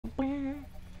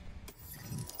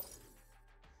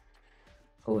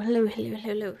Oh, hello, hello, hello,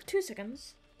 hello. 2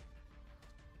 seconds.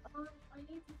 I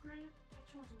need to grab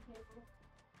a charging cable.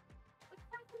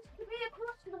 Give me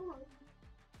across the room.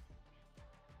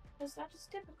 Because that is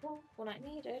typical when I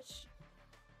need it.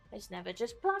 It's never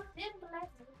just plugged in the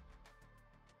letter.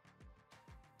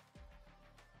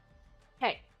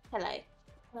 Hey, hello.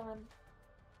 Oh, I'm trying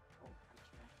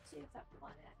to see if that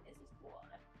one is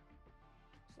water.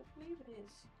 So I believe it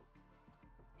is.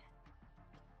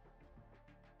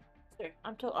 Sorry,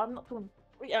 I'm not talking.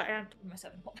 Yeah, I am talking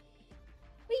myself.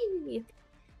 Wee.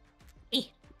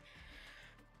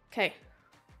 Okay.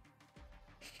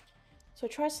 So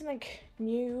try something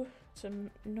new, some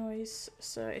noise,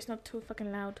 so it's not too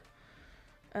fucking loud.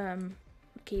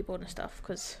 Keyboard and stuff,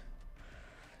 because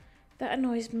that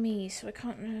annoys me. So I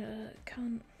can't,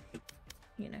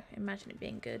 you know, imagine it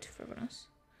being good for everyone else.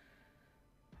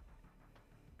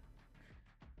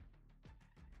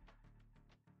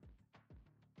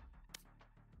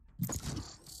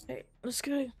 Okay, let's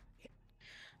go.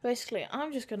 Basically,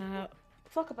 I'm just gonna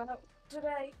fuck about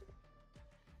today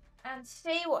and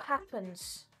see what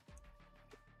happens.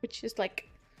 Which is like,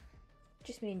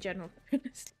 just me in general, to be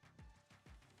honest.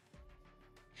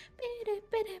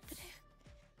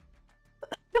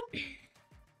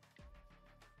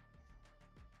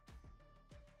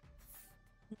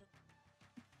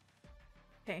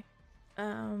 Okay.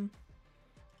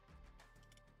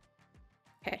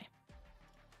 Okay.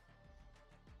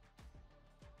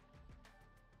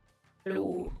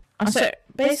 Ooh. So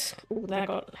basically, ooh, that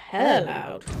got hell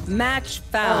loud. Match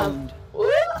found.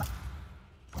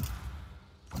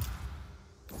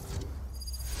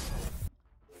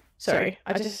 Sorry,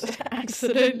 I just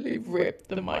accidentally ripped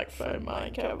the microphone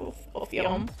mic off the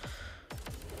arm.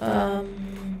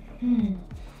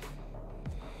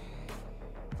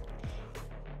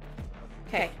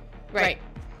 Okay, right.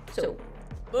 So,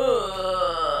 who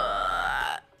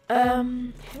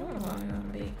am I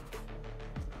gonna be?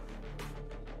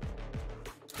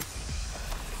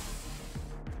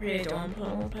 Really don't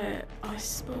want to play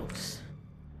Icebox.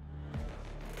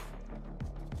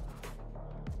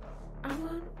 I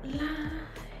won't lie.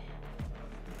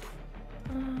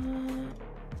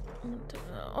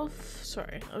 Off.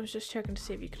 Sorry, I was just checking to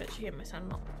see if you could actually hear my sound.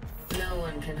 Not. No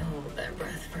one can hold their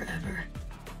breath forever.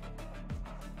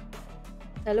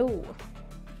 Hello.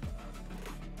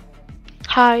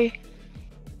 Hi.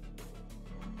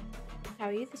 How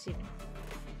are you this evening?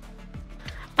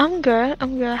 I'm good.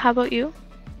 How about you?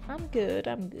 I'm good.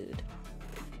 I'm good.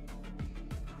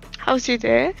 How's your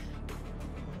day?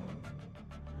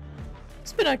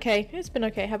 It's been okay. It's been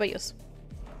okay. How about yours?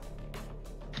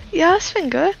 Yeah, it's been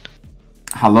good.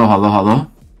 Hello.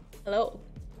 Hello.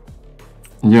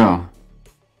 Yeah.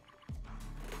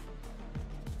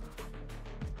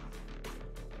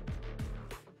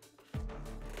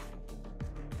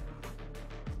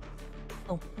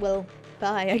 Oh, well,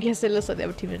 bye. I guess it looks like the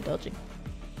other team are indulging.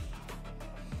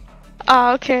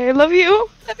 Ah, okay. Love you.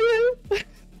 Love you.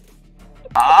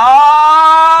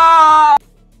 Ah!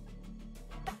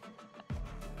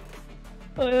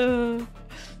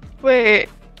 Wait.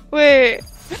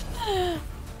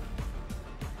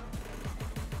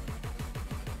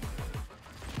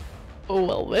 Oh,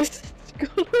 well, this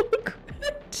got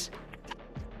awkward.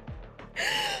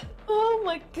 Oh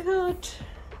my god.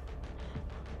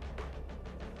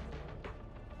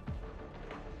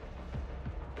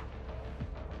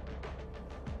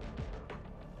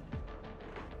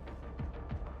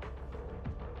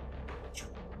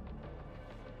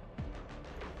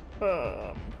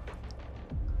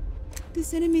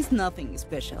 This enemy's nothing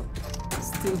special.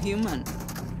 Still human.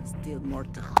 Still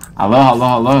mortal.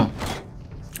 Hello.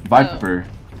 Viper.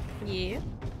 Yeah.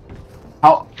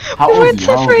 How Oh, old are it's you?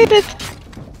 separated.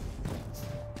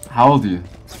 How old are you?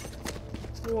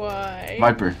 Why?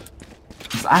 Viper.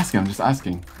 I'm just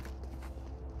asking.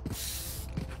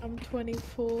 I'm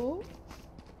 24.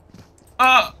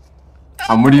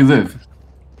 Where do you live?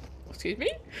 Excuse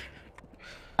me?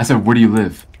 I said, where do you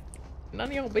live? None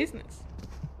of your business.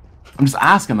 I'm just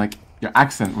asking, like, your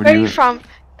accent. Where Where do are you you live? from?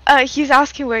 He's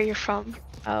asking where you're from.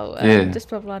 Oh, Yeah.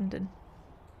 just above London.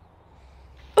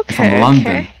 Okay. From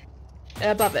London.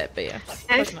 Above it, but yeah.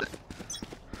 Close enough.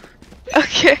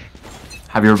 Okay.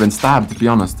 Have you ever been stabbed, to be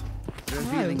honest?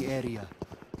 Revealing area.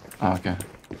 Oh, okay.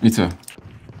 Me too.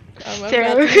 I'm about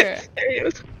to hear it. There he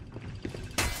is.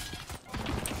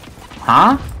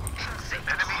 Huh?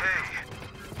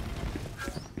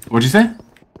 What'd you say?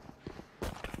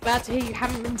 About to hear you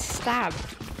haven't been stabbed.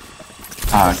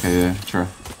 Ah, okay, yeah, true.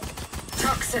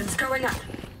 Toxins going up.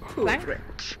 Blank?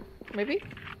 Maybe?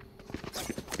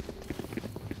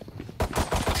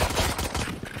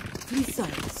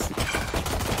 Missiles.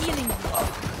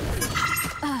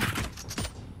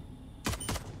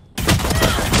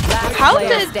 Last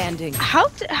player standing. How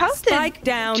did Spike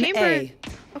down Chamber? A.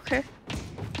 Okay.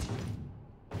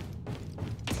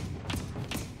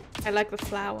 I like the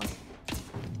flower.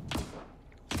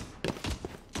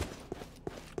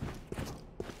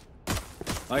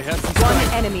 I have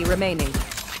One enemy remaining.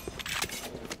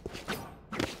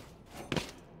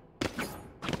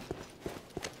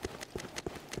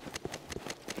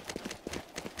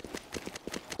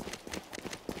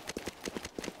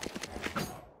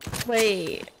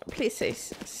 Wait, please say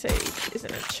Sage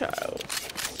isn't a child.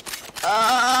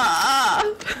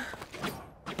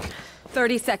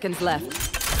 30 seconds left.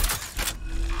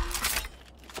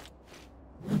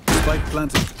 spike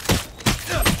planted.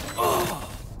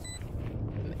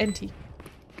 NT.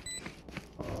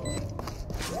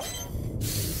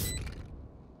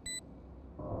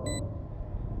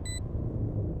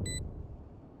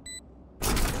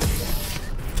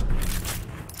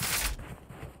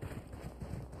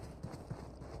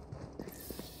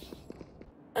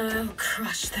 I'll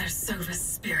crush their Sova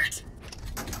spirit.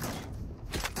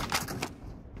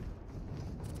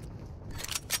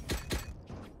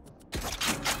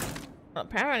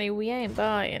 Apparently we ain't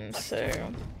buying, so...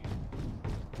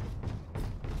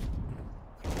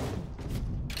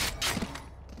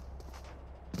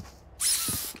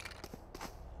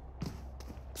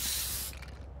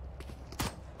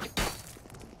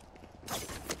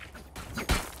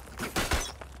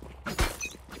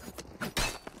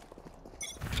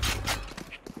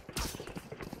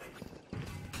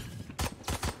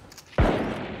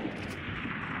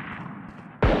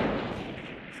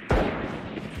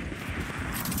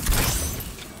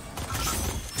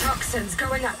 Toxins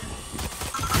going up.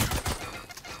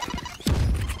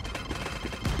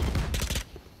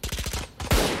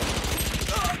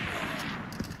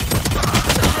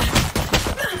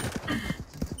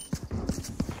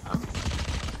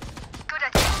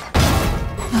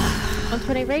 On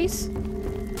 20 raise?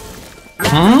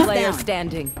 Last player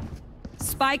standing.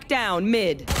 Spike down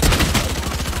mid.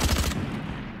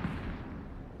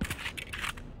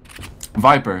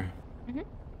 Viper.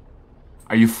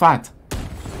 Are you fat?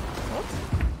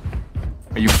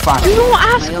 Are you fat? You don't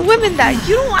ask women that.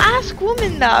 You don't ask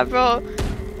women that, bro.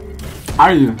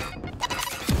 Are you?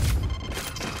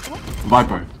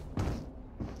 Viper.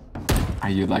 Are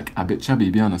you like a bit chubby,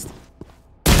 be honest?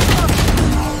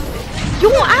 You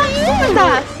don't ask women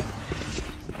that.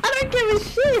 I don't give a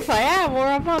shit if I am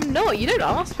or if I'm not. You don't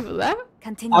ask people that.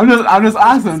 Continue. I'm just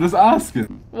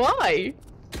asking. Why?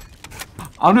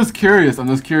 I'm just curious.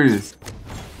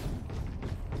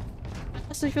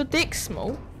 So if your dick's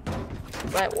small.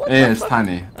 Like, what Yeah, the it's fuck?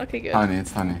 tiny. Okay, good.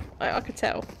 It's tiny. I could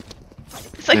tell.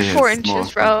 It's like Yeah, 4 it's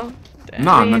inches, small. bro.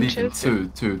 No, 3 not inches.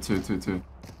 even two.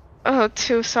 Oh,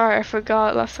 2. Sorry, I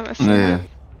forgot last time I said Yeah. that.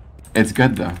 It's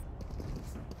good though.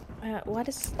 What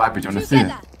is... Viper, do you wanna see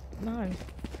it? No.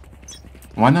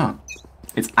 Why not?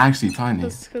 It's actually tiny.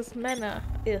 Because men are...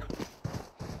 Ew.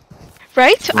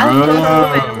 Right? I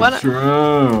love women. What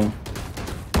True.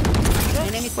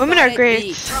 women are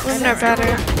great. Women are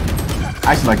better.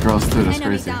 I actually like girls too, that's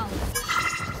crazy.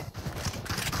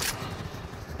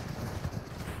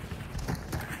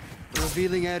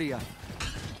 Revealing area.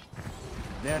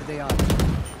 There they are.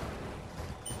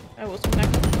 I was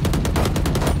connected.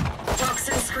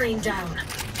 Toxin screen down.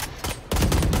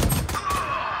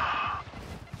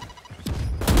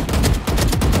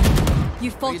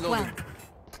 You fought well. Reloading.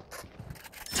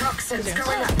 Toxins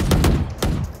going up.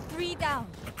 3 down.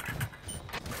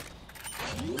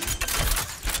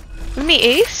 Let me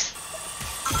ace.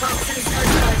 Toxin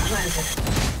spike planted.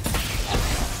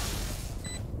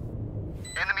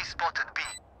 Enemy spotted B.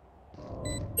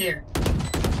 Here.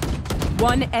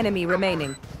 One enemy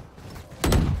remaining.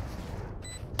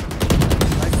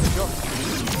 Nice shot.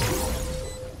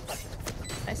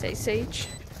 I say Sage.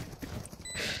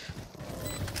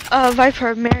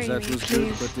 Viper, marry That me, was good,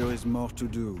 please. but there is more to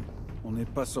do. On n'est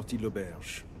pas sorti de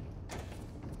l'auberge.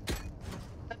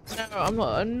 No,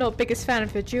 I'm not biggest fan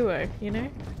of the duo, you know?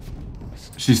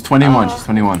 She's 21, she's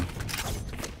 21.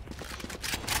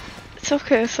 It's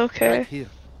okay, it's okay. Right here.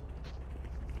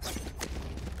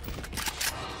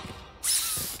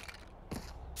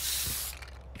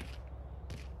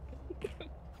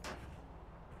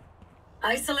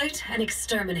 Isolate and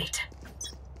exterminate.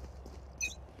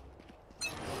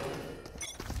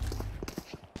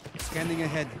 Scanning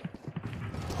ahead.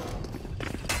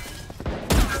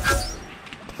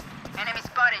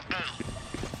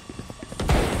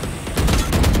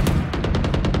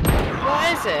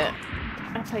 What is it?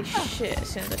 I play shit as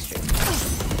soon as I stream.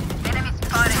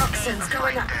 Toxins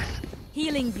going up.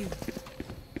 Healing you.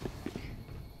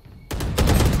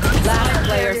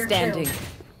 player Carrier standing. killed.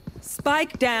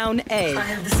 Spike down A. I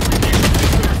have the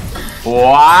spike.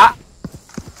 What?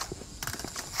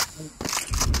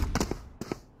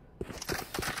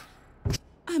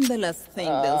 I'm the last thing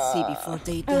they'll see before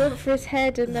they I die. went for his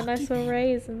head and then I saw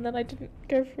Raze and then I didn't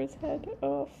go for his head.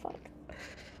 Oh fuck.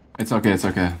 It's okay, it's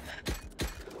okay.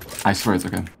 I swear it's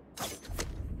okay.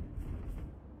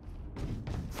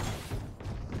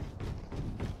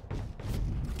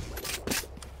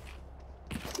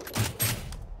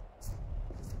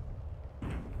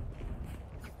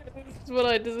 This is what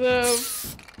I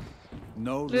deserve.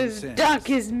 No This loose ends. duck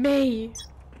is me.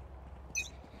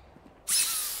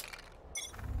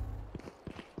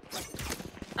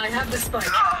 I have the spike.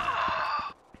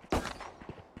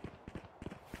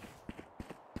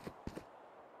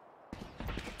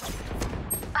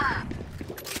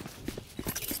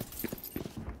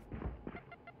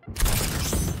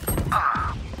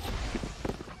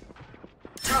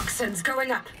 Toxins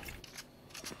going up.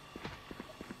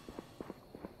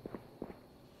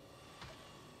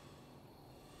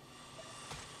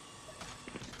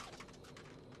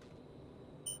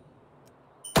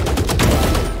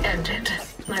 Ended.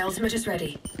 My ultimate is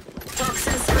ready.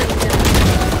 Toxin screen down.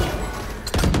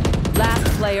 Last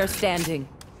player standing.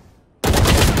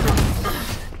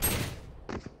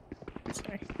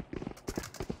 Sorry.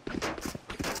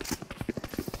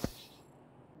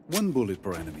 One bullet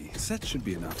per enemy. That should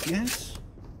be enough, yes?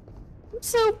 I'm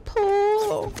so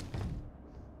poor.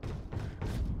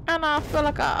 And I feel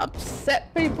like I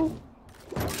upset people.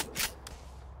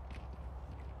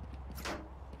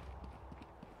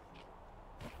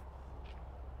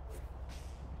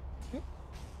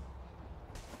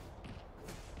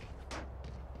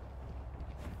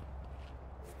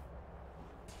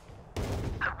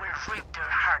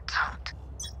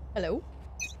 Hello?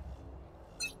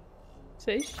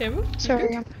 Say, Chamber?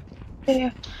 Sorry.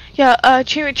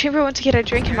 Chamber went to get a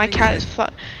drink and my cat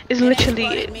is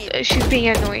literally she's being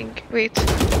annoying. Wait.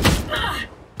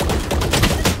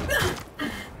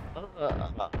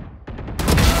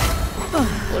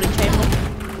 What a Chamber.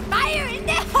 Fire in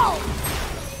the hole!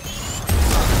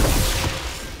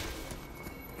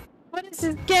 What is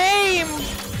this game?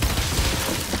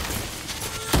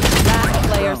 Last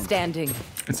player standing.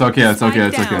 It's okay, it's okay,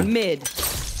 it's Spike down okay. mid.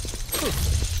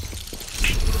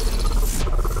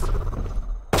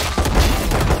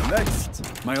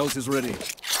 Next. My ult is ready.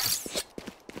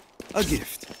 A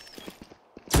gift.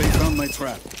 They found my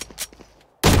trap.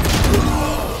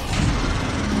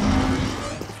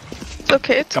 It's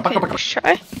okay, it's okay. Just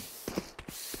try.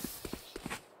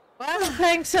 Why am I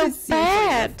playing so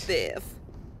bad? Death.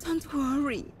 Don't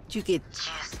worry. You get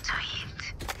used to it.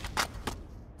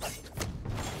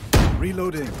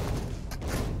 Reloading.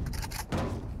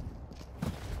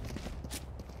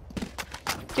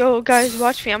 Yo, guys,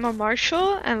 watch me. I'm a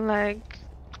marshal and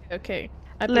Okay.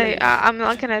 I believe. I'm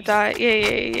not gonna die.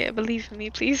 Yeah. Believe in me,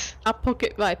 please. I'll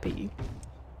pocket viper you.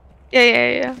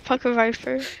 Yeah. Fuck a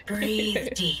Viper.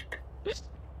 Breathe deep.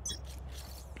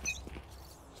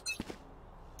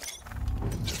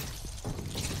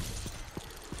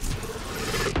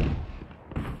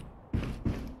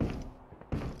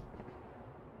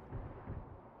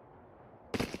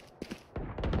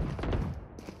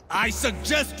 I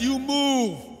suggest you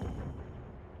move.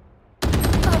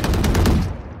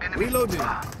 Reloading.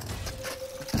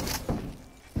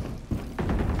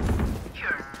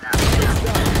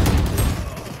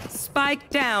 Spike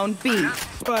down B.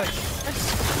 Spike.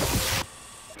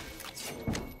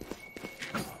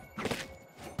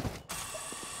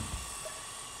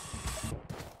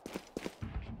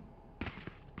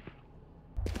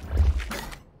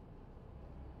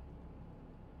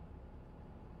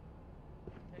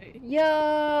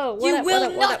 Yo! What You up, will what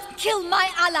up, not what up? kill my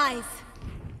allies!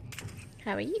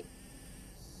 How are you?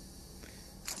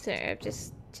 Sorry, I've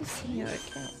just seen your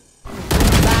account.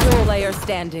 Last player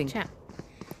standing. Chat.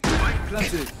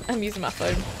 Planted. I'm using my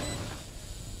phone.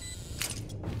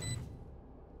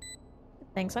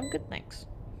 Thanks, I'm good, thanks.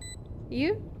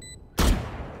 You?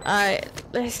 I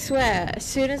swear, as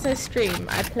soon as I stream,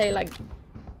 I play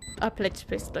just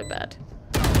play so bad.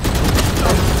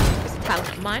 It's a talent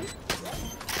of mine.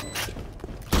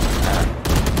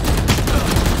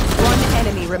 One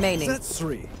enemy remaining. That's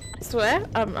three. I swear,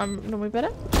 I'm normally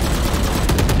better.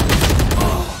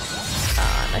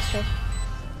 Ah, nice try.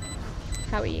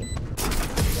 How are you?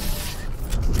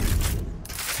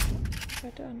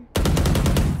 Well done.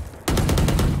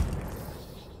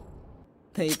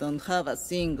 They don't have a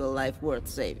single life worth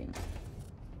saving.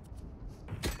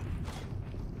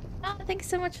 Oh, thanks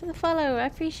so much for the follow. I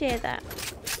appreciate that.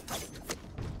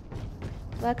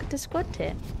 Welcome to squad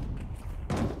tier.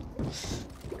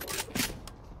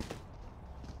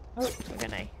 Oh, we're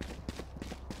gonna.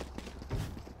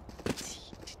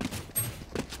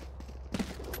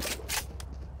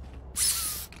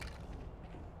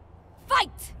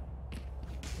 Fight!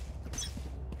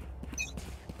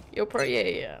 You're pro.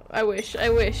 Yeah. I wish. I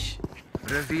wish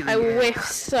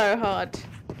so hard.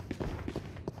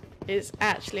 It's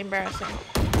actually embarrassing.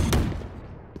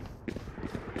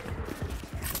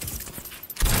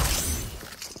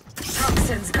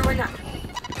 Toxins going up.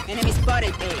 Enemy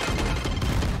spotted A.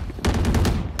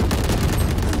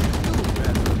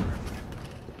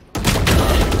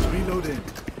 Reloading.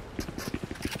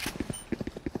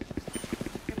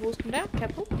 Walls come down.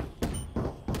 Careful.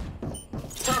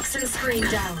 Toxin screen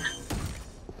down.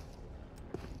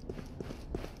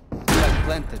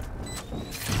 Planted.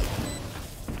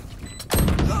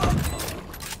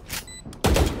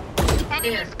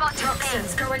 Here.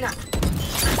 Toxins going up.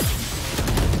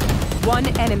 One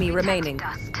enemy remaining.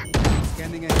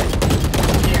 Scanning ahead.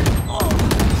 Here.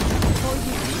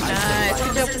 Nice.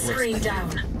 Good job. Toxin screen down.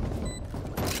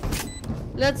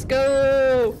 Let's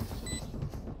go.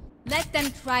 Let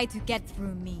them try to get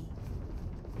through me.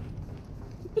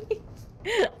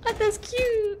 Oh, that's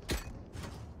cute.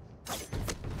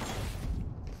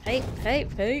 Hey.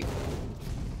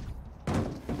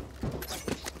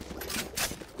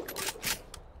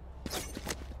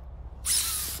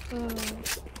 Oh.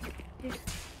 Yeah.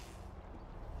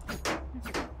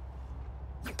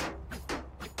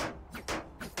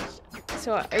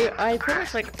 So I pretty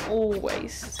much like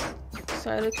always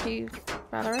solo queue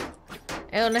Valorant,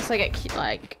 unless I get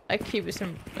like a queue with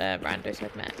some randos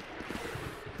I've met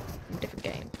in a different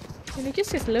game. And it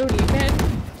just gets lonely again.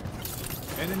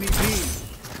 Enemy B.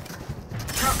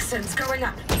 Toxins going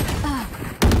up.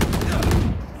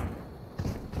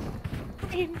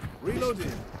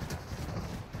 Reloading.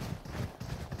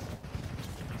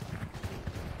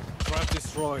 Trap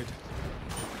destroyed.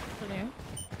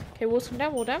 Okay, walls come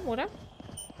down, wall down.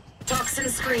 Toxin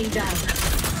screen down.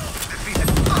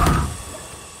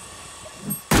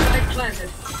 Spike planted.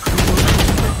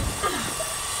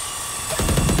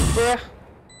 Bruh.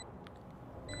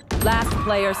 Last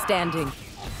player standing.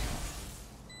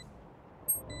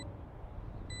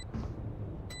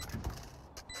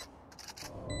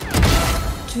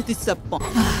 To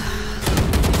disappoint.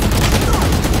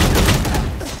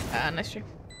 Nice try.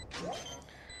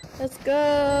 Let's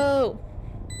go.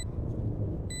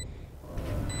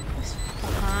 It's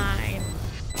fine.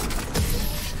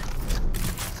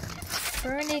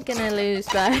 We're only gonna lose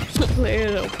by a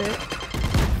little bit.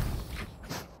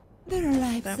 Their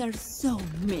lives are so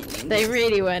meaningless. They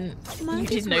really went. You Might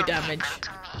did as no well. damage.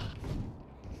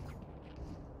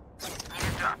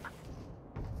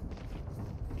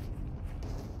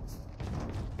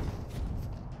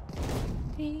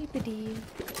 Beep-a-dee.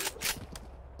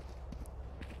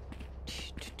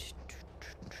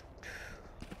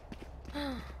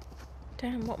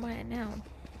 Damn, what am I at now?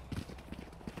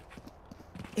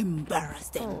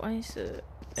 Embarrassing. Oh, I need to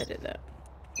edit that.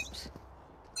 Oops.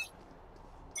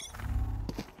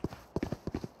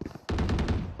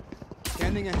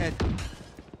 Scanning ahead.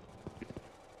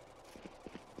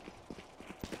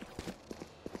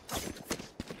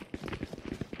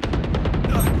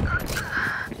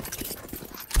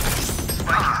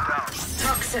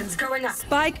 Toxins going up.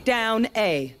 Spike down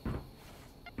A.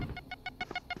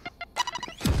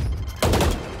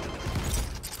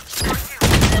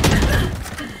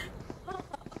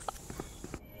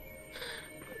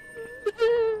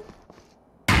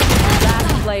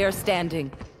 Last player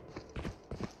standing.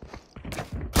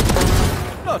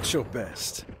 Not your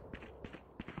best.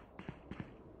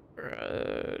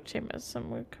 Bro, James,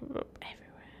 someone come up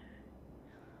everywhere.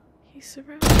 He's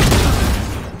surrounded.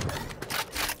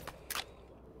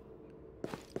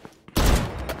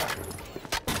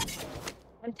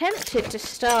 I'm tempted to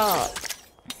start.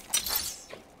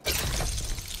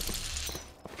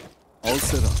 All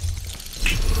set up.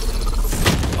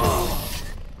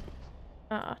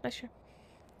 Ah, that's true.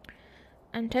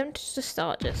 I'm tempted to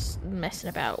start just messing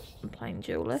about and playing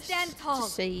duelist Stand tall. to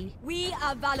see We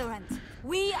are Valorant.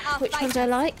 We are which ones I fighters.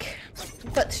 like.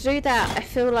 But to do that, I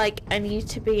feel like I need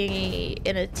to be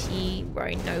in a team where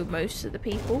I know most of the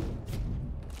people.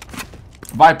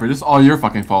 Viper, this is all your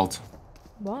fucking fault.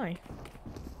 Why?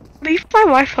 Leave my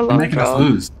wife You're alone, making us bro.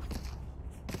 lose.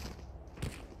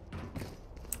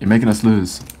 You're making us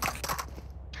lose.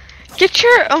 Get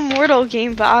your immortal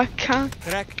game back, huh?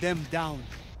 Track them down.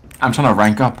 I'm trying to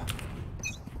rank up.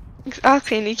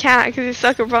 Exactly, and you can't because you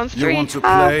suck at bronze 3. You want to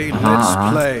play? Let's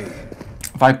play.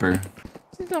 Viper.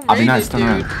 This is not I'll be really nice, good, turn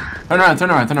around.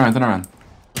 dude. Turn around.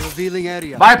 Revealing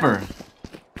area. Viper!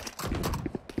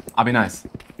 I'll be nice.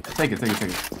 Take it.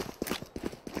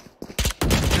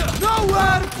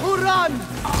 Nowhere to run!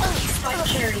 Spike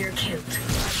carrier killed.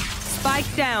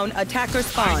 Spike down. Attacker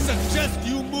spawn. Suggest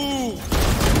you move!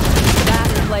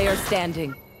 Last player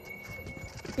standing.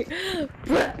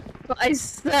 But I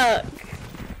suck.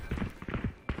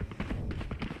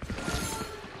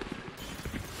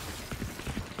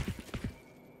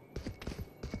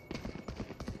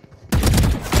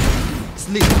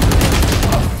 Sleep.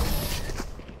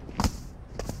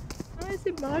 Why is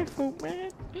it my fault,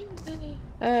 man?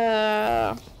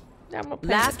 I'm not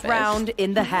playing Last the best. round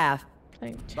in the half.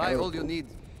 Playing Buy terrible. all you need.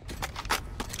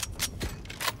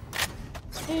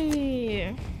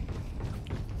 Hey.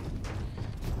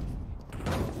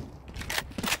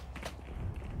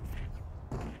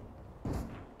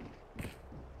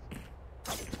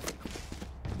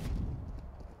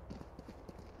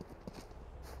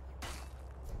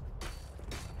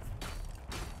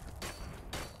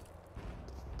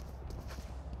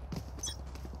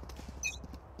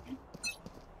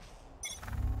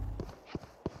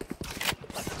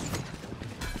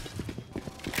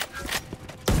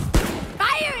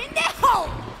 Fire in the hole!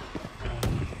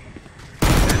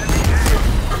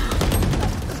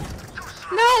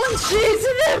 No one's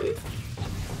chasing him!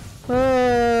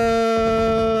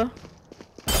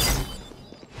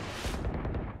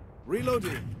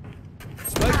 Reloading.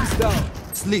 Spike is down.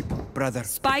 Sleep, brother.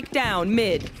 Spike down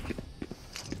mid.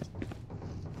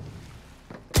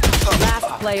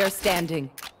 Last player standing.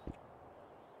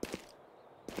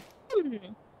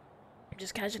 I'm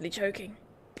just casually choking.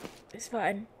 It's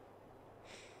fine.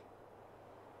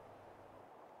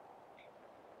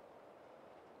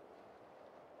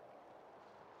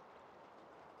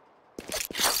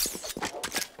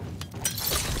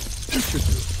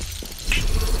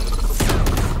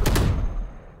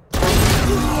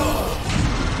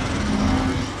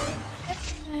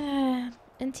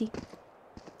 Auntie.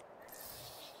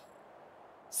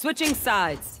 Switching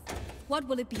sides. What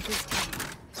will it be this time?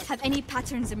 Have any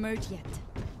patterns emerged yet?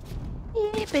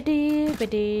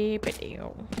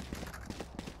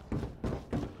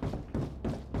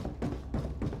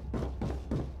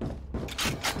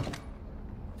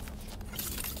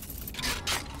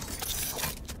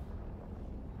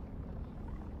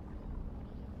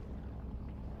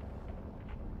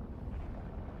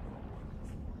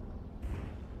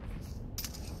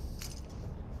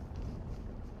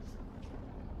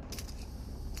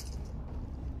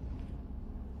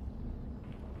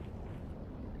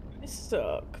 I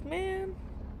suck, man.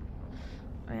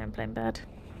 I am playing bad.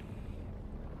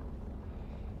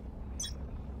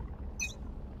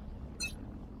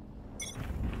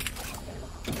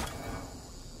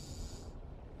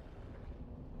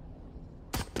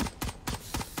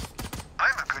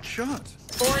 I'm a good shot.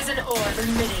 Poison orb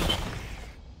emitting.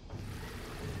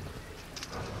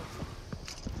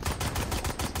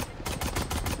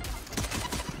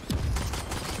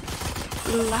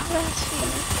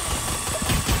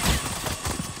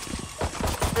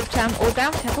 Down or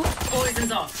down, Temple.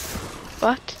 Poison's off.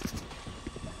 What?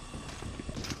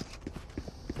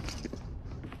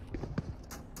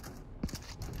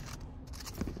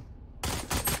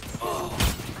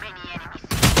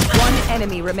 One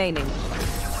enemy remaining.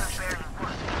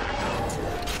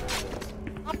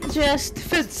 Just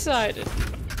foot-sided.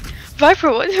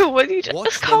 Viper, what did you Watch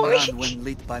just them call run me? when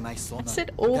lit by my sonar. I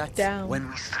said orb That's down. when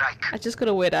we strike. I just got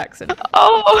a weird accent.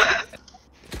 Oh!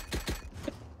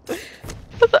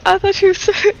 I thought you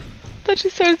started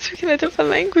speaking a different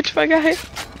language, my guy.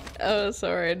 Oh,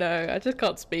 sorry, no, I just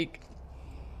can't speak.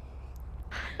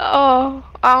 Oh,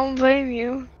 I don't blame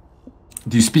you.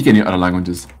 Do you speak any other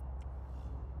languages?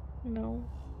 No.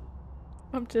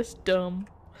 I'm just dumb.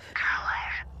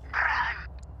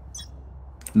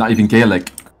 Not even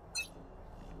Gaelic.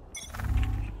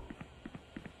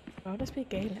 Why would I speak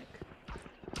Gaelic?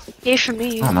 Yay for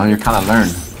me. I don't know, you're kinda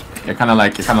learned. You're kinda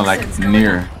like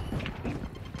near.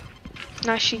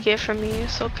 Now she gave for me,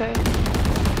 it's okay.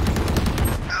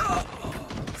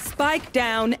 Spike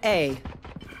down A.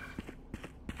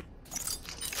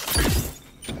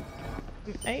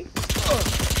 Hey?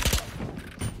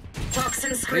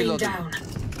 Toxin screen Reloading. down.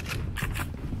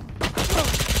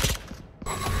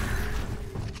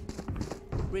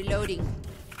 Reloading.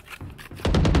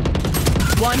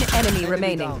 One enemy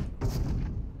remaining. down.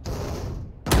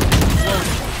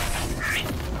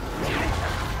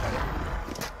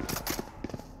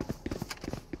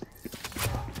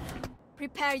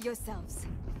 Prepare yourselves.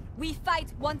 We fight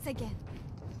once again.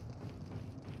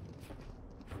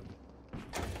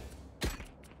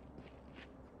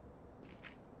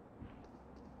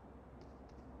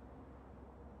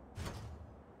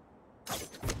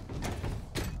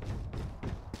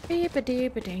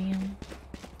 Beep-a-deep-a-damn.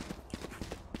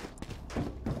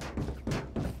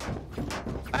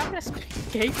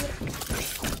 Okay.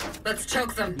 Let's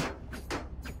choke them.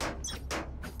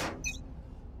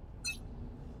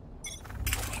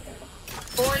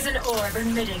 Poison orb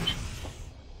emitting.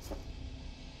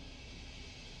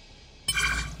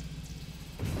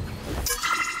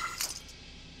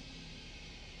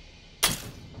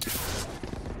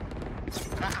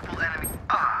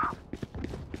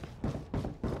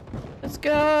 Let's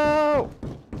go.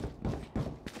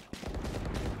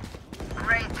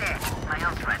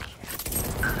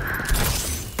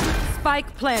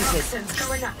 Spike planted. Toxins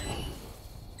going up.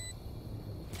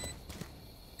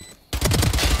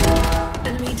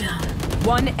 Enemy down.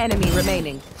 One enemy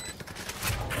remaining.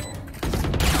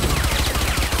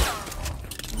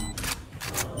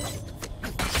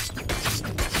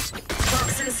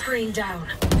 Toxin screen down.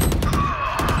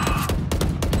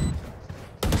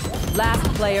 Last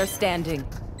player standing.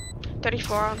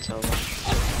 34 on solo.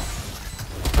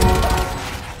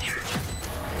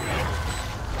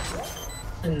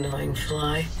 Annoying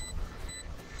fly.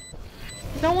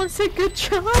 No one said good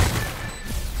job.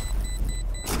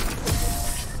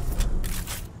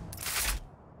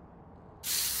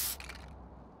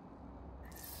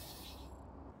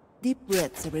 Deep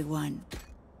breaths, everyone.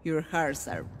 Your hearts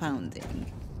are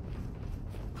pounding.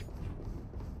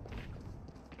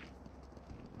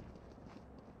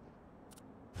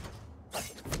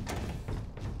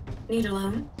 Need a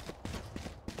loan?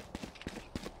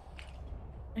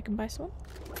 I can buy some.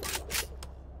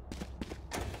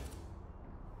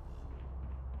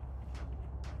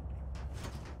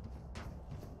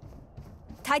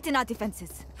 Tighten our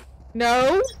defenses.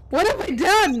 No. What have I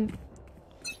done?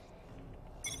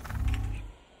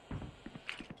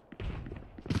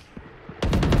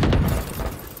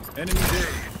 Enemy day.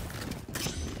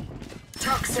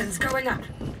 Toxins going up.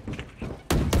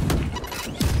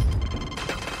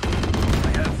 I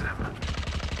have them.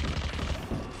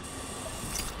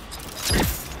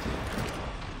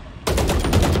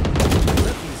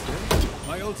 Let me stay.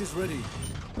 My ult is ready.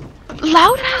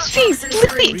 Loud ass face, Toxin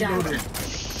screen literally. down. Reloading.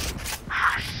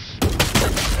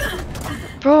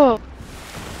 Bro,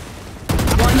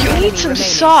 One you enemy need some remaining.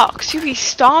 socks. You be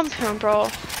stomping, bro.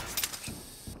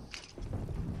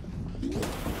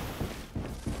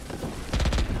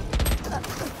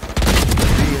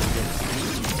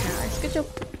 Nice. Good job.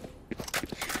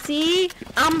 See?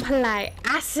 I'm polite.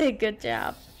 I said good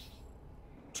job.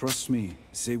 Trust me,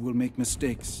 they will make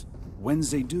mistakes. When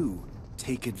they do,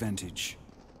 take advantage.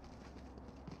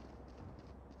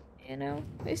 You know,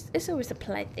 it's always a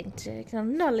polite thing to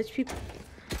acknowledge people.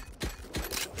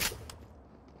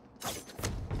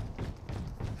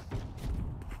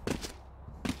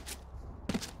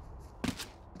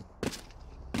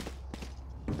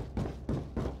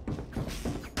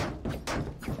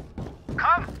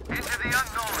 Come into the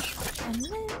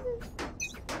unknown.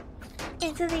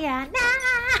 Into the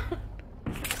unknown.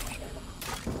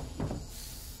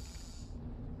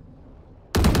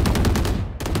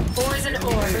 Poison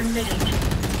orb emitting.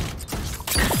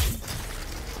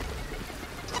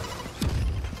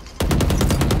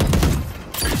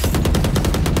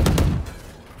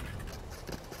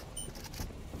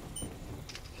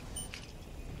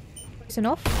 Poison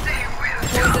off.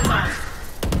 Poison's off.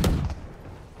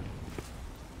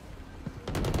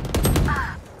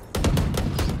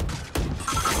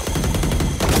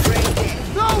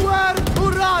 Nowhere to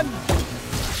run!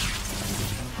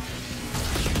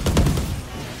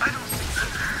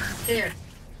 Here.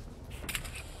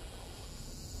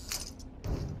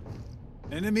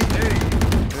 Enemy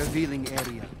A. Revealing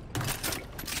area.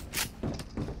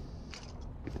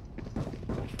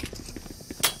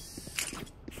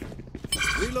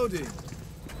 Reloading.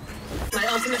 My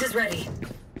ultimate is ready.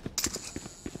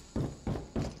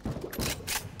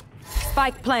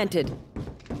 Spike planted.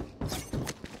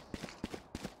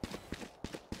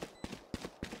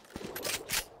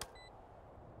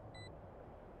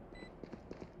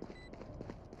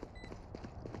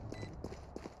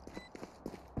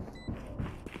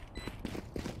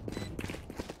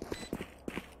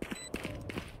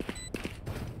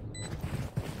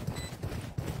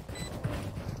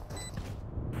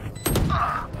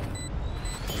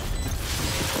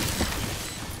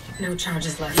 No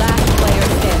charges left. Last player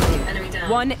standing. Enemy down.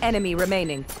 One enemy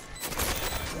remaining.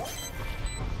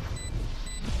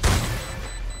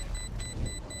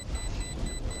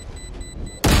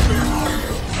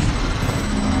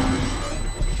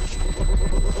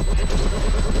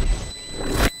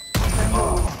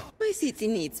 My city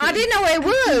needs I me. didn't know where it Be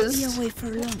was. away for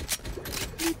long.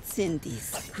 Let's end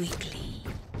this quickly.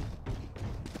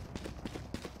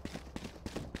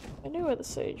 I knew where the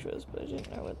sage was, but I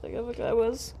didn't know where the other guy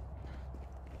was.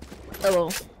 Oh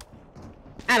well.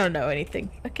 I don't know anything,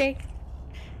 okay?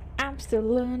 I'm still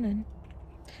learning.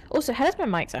 Also, how does my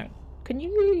mic sound? Can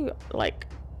you, like,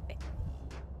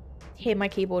 hear my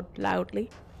keyboard loudly?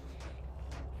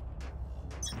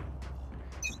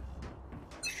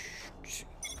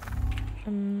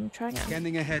 I'm trying out.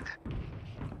 Scanning ahead.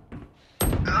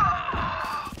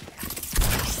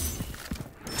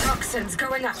 Toxins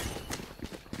going up.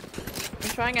 I'm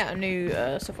trying out a new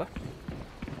software.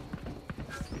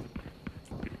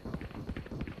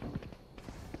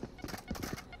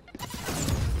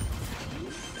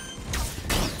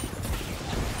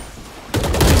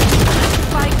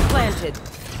 Spike planted.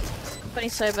 Funny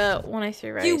sober 103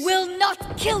 race. You will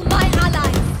not kill my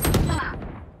allies!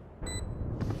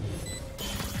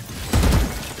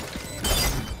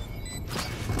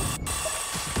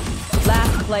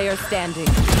 Last player standing.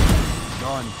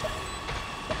 Gone.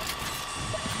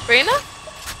 Reyna?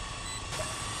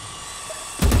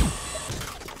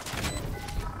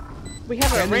 We have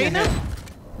a Scanning Reyna. ahead.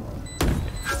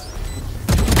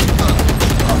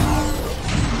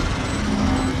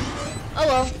 Oh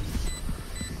well.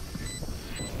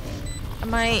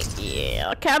 Am I?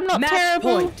 Yeah. Okay, I'm not Match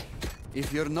terrible. point.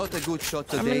 If you're not a good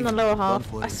shot I'm today, in the lower don't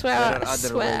half. worry. I swear. There are I other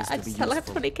swear. ways I to be still have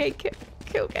useful. 20k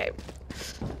kill game.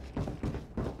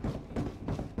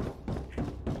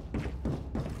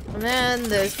 And then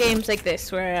there's games like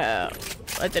this where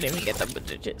I don't even get double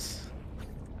digits.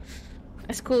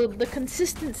 It's called the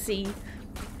consistency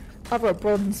of a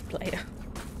bronze player.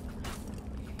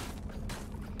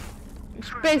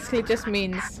 Which basically just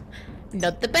means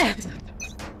not the best.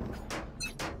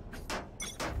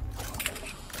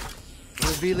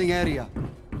 Revealing area.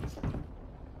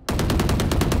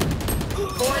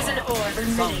 Poison orb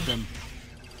Found emitting. them.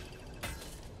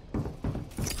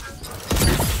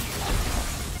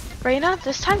 Reyna,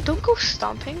 this time don't go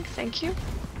stomping, thank you.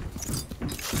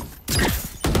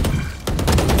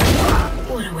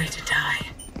 What a way to die.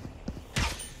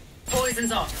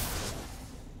 Poison's off.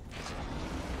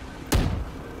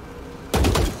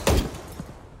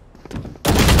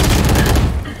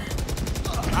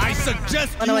 I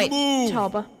suggest Oh no, wait. move.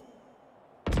 Chaba.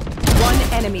 One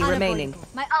enemy remaining.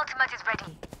 My ultimate is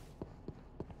ready.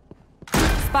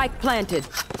 Spike planted.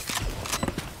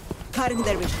 Cutting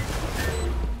their vision.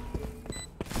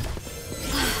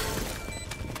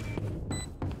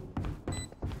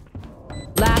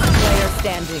 Last player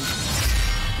standing.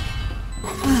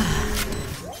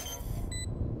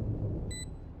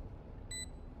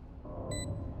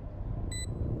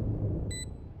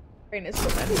 Reyna's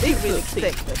got that big really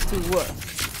thick to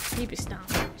work. You be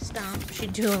stomp. She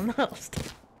doing most.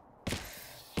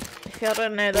 If y'all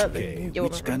don't know that, Okay, then you'll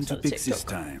which gun to pick this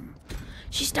time?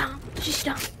 She stomp. She's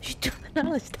doing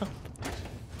another stomp.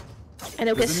 And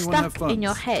it'll get Does anyone have stuck in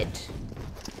your funds? head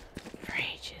for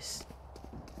ages.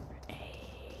 For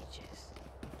ages.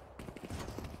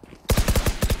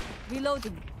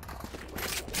 Reloading.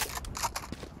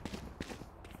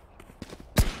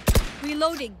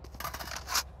 Reloading.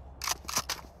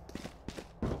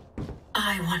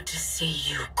 I want to see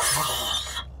you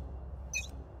crawl.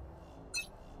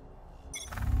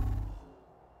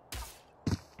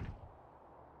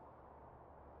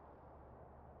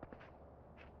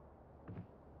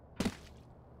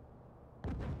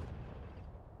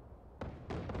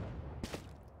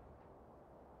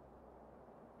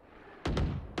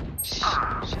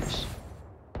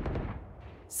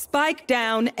 Spike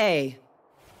down A.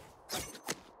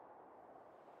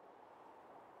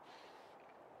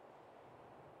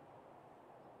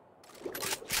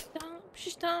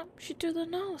 Stomp. She do the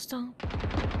no stomp.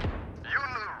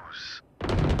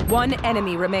 One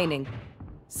enemy remaining.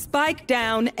 Spike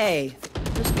down A.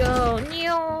 Let's go.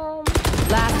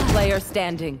 Nyom. Last player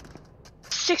standing.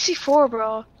 64,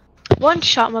 bro. One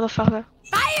shot, motherfucker.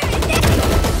 Fire in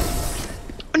this!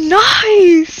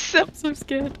 Nice! I'm so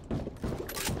scared.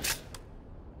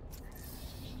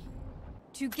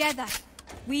 Together,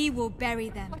 we will bury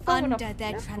them I'm following under up.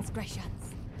 their Yep.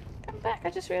 transgressions. Come back. I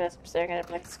just realized I'm staring at a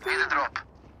black screen.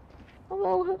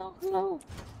 Hello.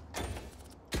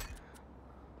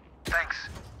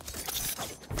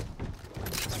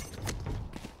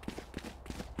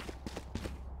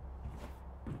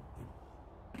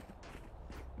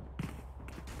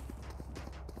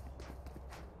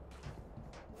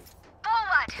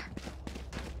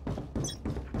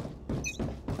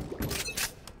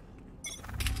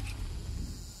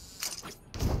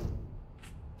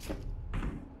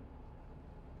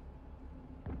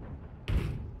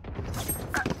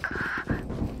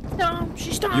 Stomp.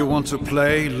 She stomped. You want to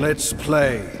play? Let's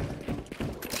play.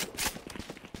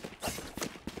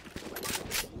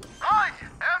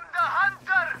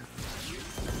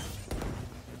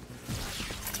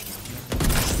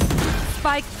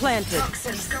 planted.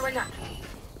 Toxins going up.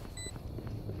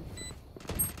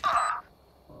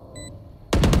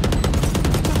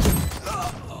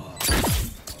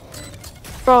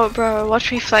 Bro,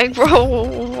 watch me flank, bro.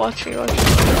 Watch me.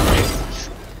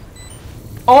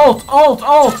 Alt!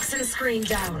 Toxin screen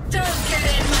down. Don't get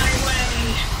in my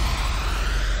way.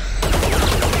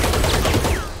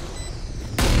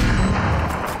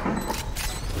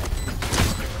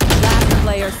 Last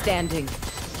player standing.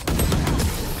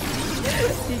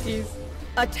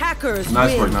 Attackers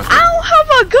Nice win. work, nice work. Ow, have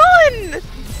a gun!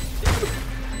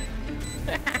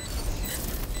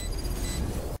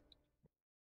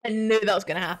 I knew that was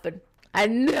gonna happen. I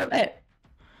knew it.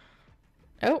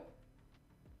 Oh.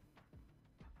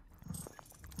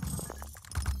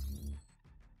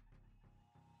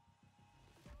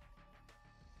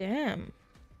 Damn.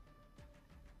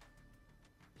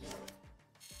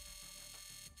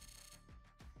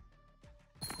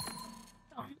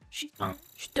 She's done.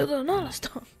 She did another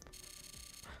stuff.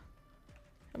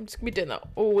 I'm just gonna be doing that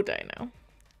all day now.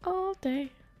 All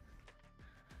day.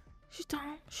 She's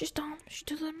done. She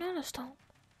did another stuff.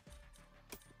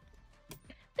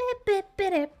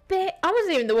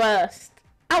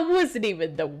 I wasn't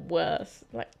even the worst.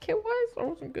 Like, kill-wise, I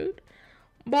wasn't good.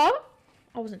 But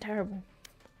I wasn't terrible.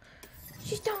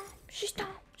 She's done. She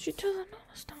did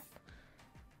another stuff.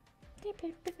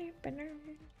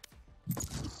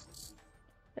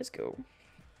 Let's go.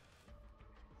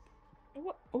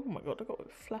 What? Oh my god, I got a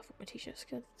fluff on my t-shirt.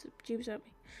 Scared the tubes at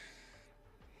me.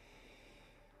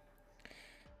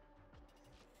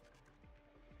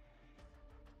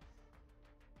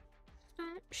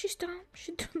 She's done.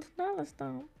 She did another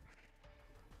stomp.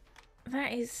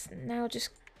 That is now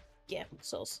just, yeah,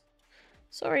 sauce.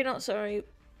 Sorry, not sorry,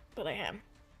 but I am.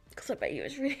 Because I bet you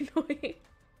it's really annoying.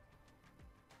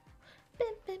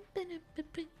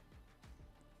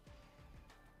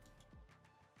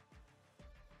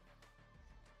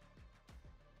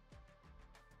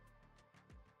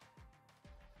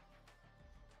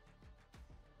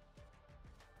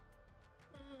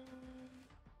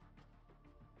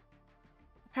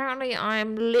 Apparently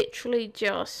I'm literally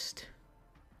just...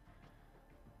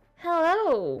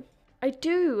 Hello! I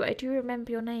do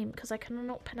remember your name because I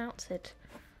cannot pronounce it.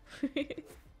 It's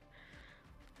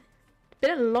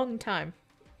been a long time.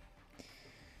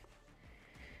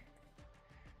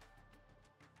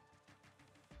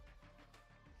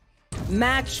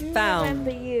 Match I found.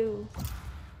 remember you.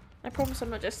 I promise I'm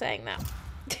not just saying that.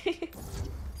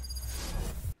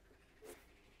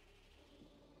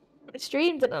 I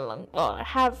streamed in a long... Oh, I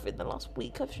have in the last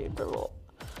week. I've streamed a lot.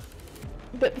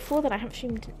 But before that, I haven't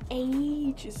streamed in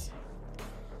ages.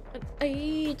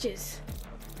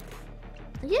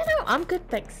 Yeah, no, I'm good,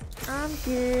 thanks. I'm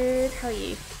good. How are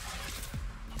you?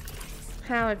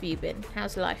 How have you been?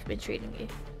 How's life been treating you?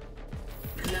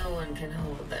 No one can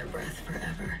hold their breath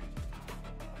forever.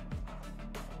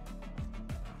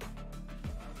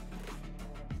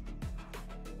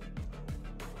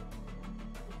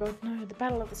 God, no, the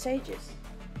Battle of the Sages.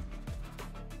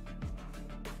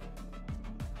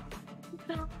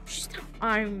 No,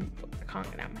 I can't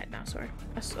get out of my head now, sorry.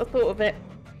 I thought of it,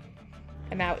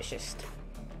 and now it's just...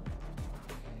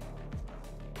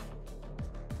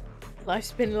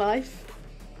 Life's been life.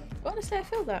 Honestly, I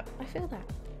feel that.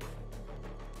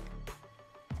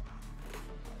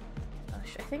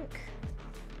 Gosh, I think...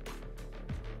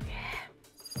 Yeah.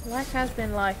 Life has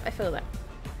been life. I feel that.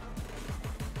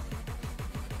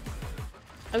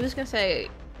 I was gonna say,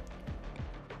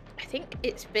 I think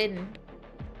it's been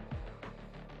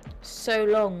so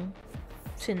long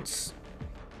since,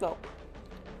 well,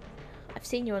 I've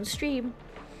seen you on stream,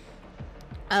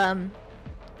 that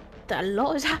a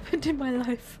lot has happened in my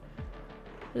life.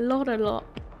 A lot.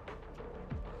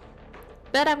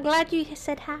 But I'm glad you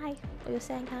said hi, or you're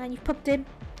saying hi, and you popped in.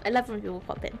 I love when people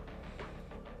pop in.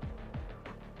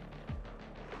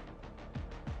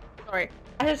 Sorry.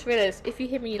 I just realised, if you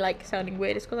hear me like sounding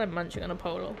weird, it's because I'm munching on a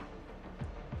polo.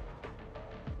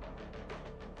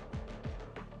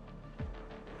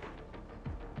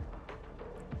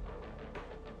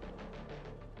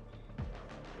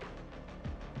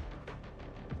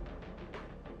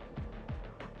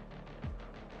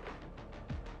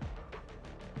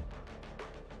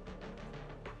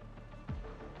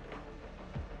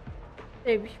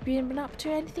 Have you been up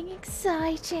to anything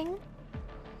exciting?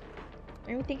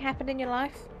 Anything happened in your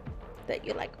life that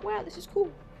you're like, wow, this is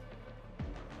cool?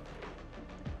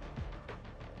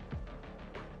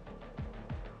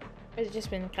 Or has it just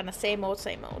been kind of same old,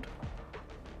 same old?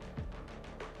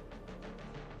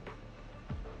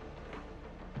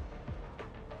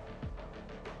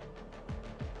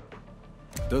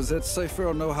 Does that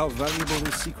cipher know how valuable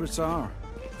his secrets are?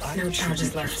 I No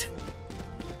charges left.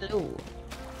 Hello.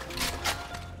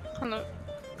 Hello.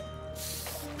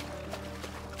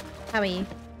 How are you?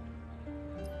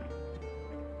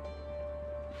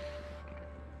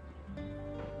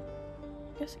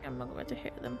 Guessing I'm not going to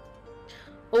hit them.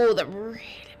 Oh, that really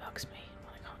bugs me.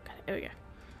 I can't get it. There we go.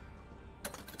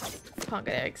 Can't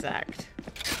get it exact.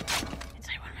 It's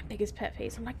like one of my biggest pet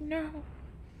peeves. I'm like, no,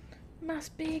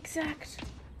 must be exact.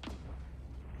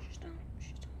 Just don't.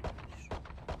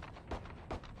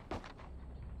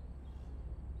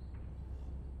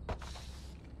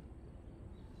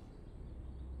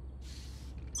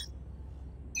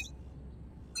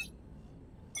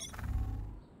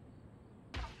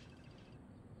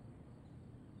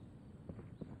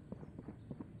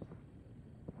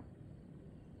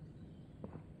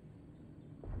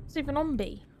 It's even on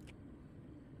B.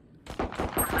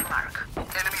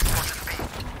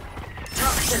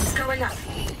 Toxins going up.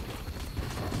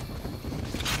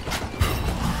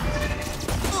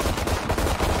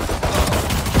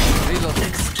 Reloading.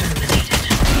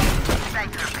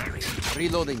 Exterminated.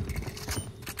 Reloading.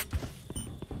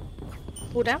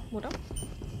 Hold down, hold down.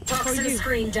 Toxin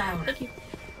screen down. Thank you.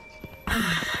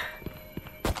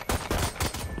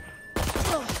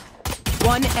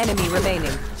 One enemy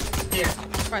remaining. Here.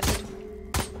 Right side.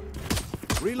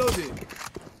 Reloading.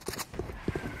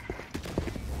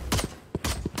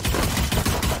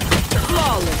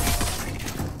 Flawless.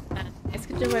 It's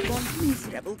good to everyone.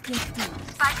 Miserable Christine.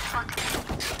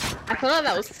 I feel like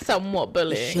that was somewhat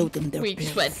bullying. Show them their We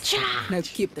just place. went, cha! Now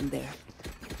keep them there.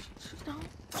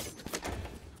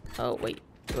 Oh, wait.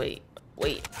 The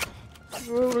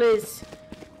rule is,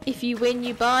 if you win,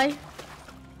 you buy.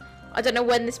 I don't know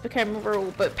when this became a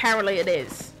rule, but apparently it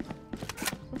is.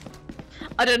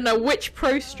 I don't know which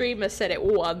pro streamer said it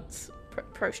once.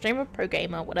 Pro streamer? Pro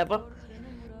gamer? Whatever.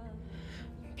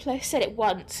 Said it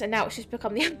once, and now it's just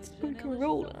become the unspoken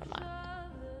rule. And I'm like,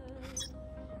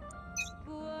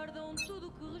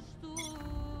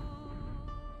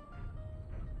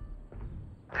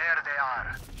 There they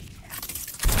are.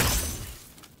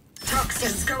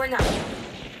 Toxins going up.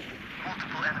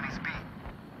 Multiple enemies B.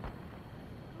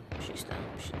 she's done.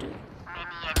 She do.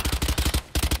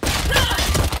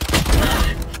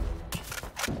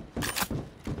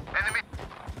 Enemy.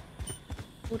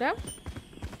 Pull down.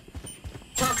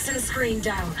 Toxin screen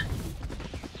down.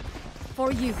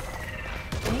 For you.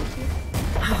 Thank you.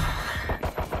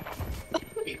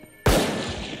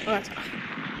 Oh, that's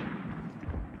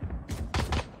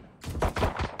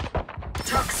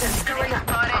Toxins going up.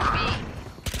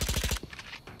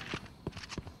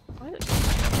 what?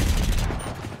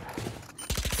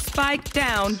 Spike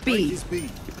down B. Is B.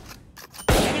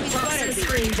 Toxin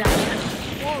screen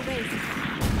down. Wall raised.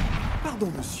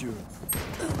 Pardon, monsieur.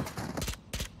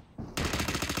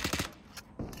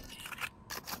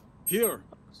 Here.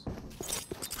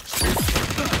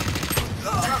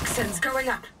 Toxins going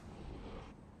up.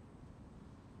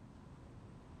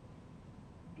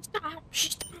 She's down.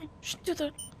 She's to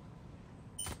the.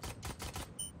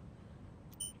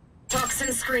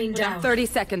 Toxin screen down. 30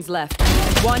 seconds left.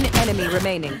 One enemy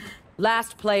remaining.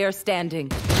 Last player standing.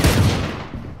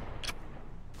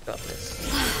 Got this.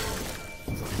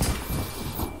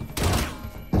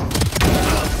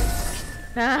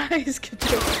 Nice, good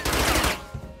job.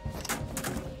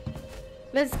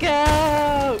 Let's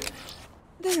go!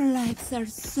 Their lives are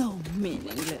so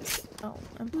meaningless. Oh,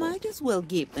 Might as well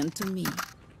give them to me.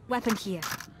 Weapon here.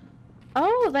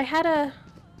 oh, they had a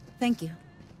Thank you.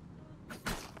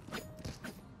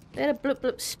 Blip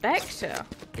Blip Spectre.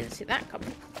 Didn't see that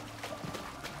coming.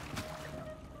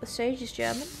 The sage is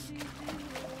German.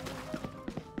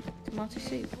 Tomato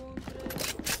soup.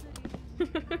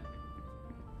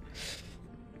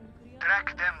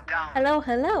 Track them down. Hello,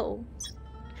 hello.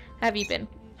 How have you been?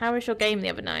 How was your game the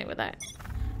other night with that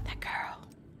girl?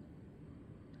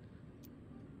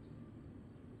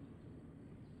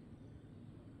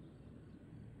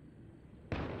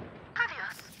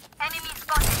 Enemy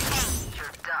spotted.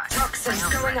 You're done. Toxins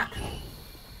going up.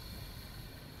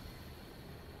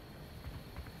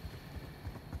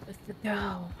 With the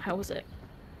girl. How was it?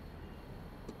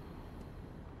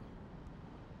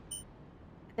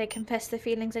 They confess their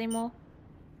feelings anymore?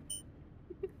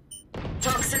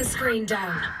 Toxin screen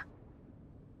down.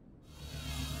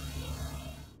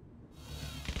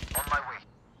 On my way.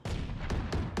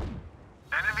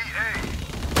 Enemy A.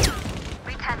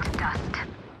 We tend to dust.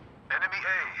 Enemy A.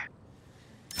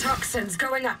 Toxins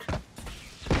going up.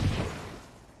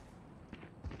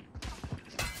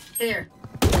 Here.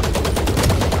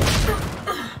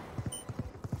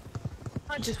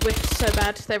 I just whiffed so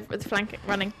bad. They're flanking,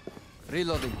 running.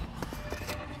 Reloading.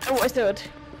 Oh, I stood.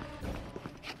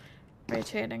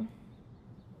 Rotating.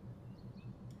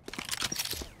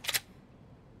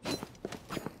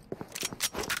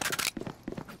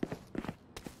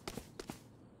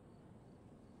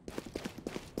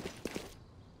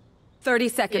 Thirty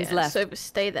seconds Yeah, left. so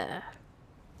stay there.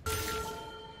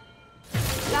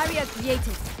 Barrier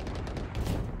created.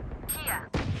 Here.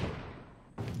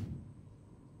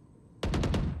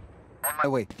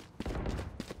 Away.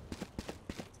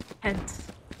 Hence.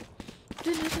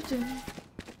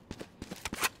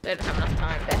 Don't have enough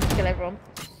time. Best kill everyone.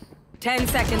 10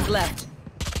 seconds left.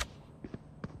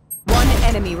 One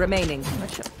enemy remaining.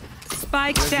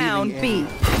 Spike down B.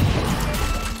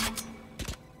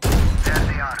 There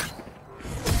they are.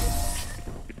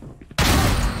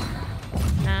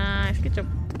 Nice, good job.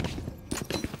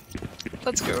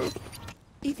 Let's go.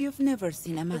 If you've never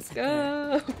seen a massacre,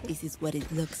 Go. this is what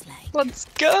it looks like. Let's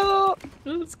go.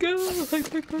 Let's go.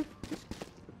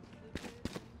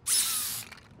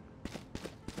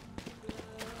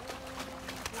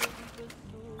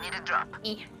 Need a drop.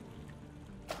 Eh.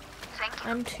 Thank you.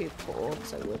 I'm too poor,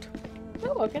 so I would.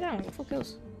 Oh, I'll get down. 4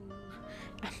 kills.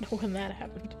 I don't know when that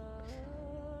happened.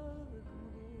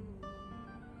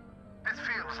 It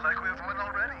feels like we have won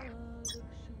already.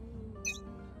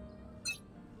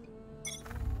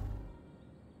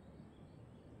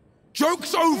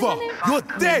 Joke's over! You're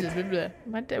dead!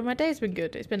 My day's been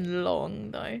good. It's been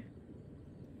long though.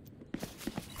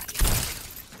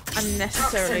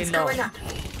 Unnecessarily Toxins long. going up.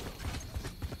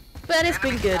 But it's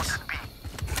been good.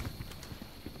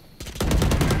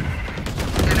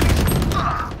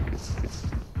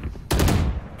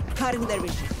 Cutting their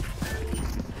vision.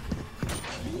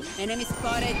 Enemy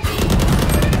spotted.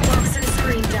 Toxin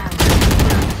screen down.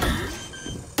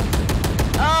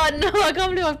 Oh no, I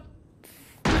can't believe I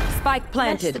Spike messed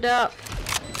planted. it up.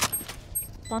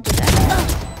 Planted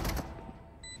that.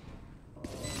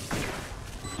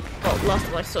 Oh, last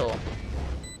one I saw.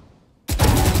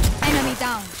 Enemy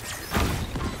down.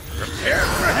 Prepare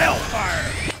for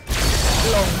hellfire!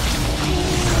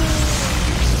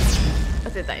 I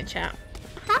did that in chat.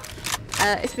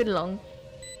 It's been long.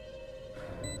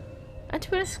 And to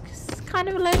be honest, it's kind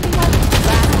of a lonely one.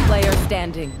 Last player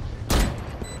standing.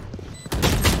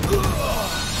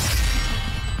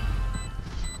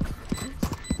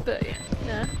 But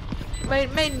yeah.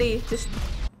 Mainly just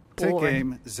Take boring.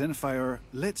 aim, Zenfire.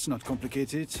 Let's not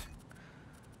complicate it.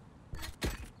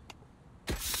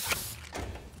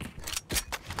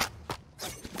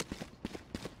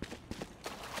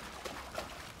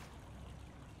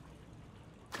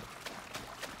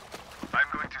 I'm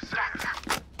going to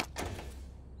save.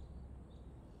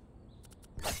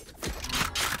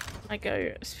 I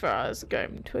go as far as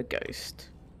going to a ghost.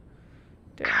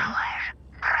 Damn.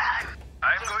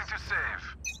 I'm going to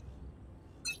save.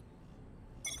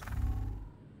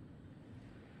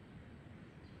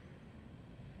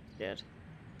 Good.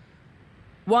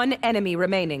 One enemy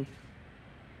remaining.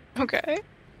 Okay.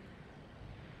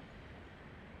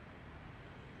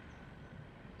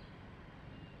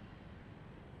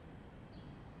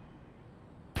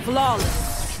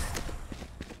 Flawless.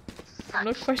 I'm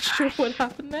not quite sure what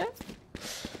happened there.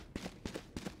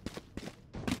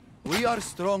 We are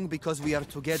strong because we are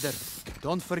together.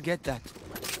 Don't forget that.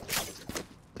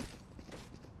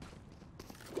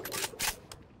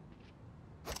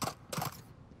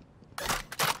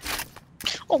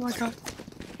 Oh my god.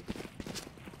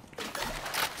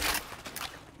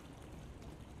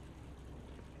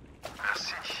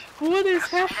 Merci. What is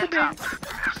happening?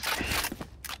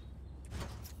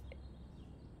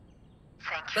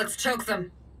 Thank you. Let's choke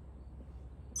them.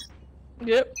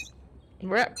 Yep.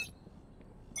 Rep.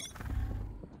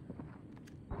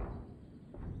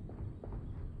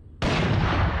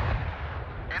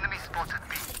 Enemy spotted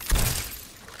B.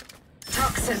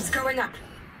 Toxins going up.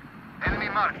 Enemy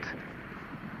marked.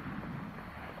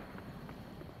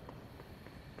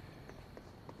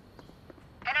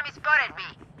 Enemy spotted B.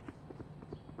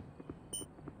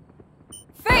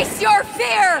 Face your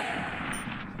fear!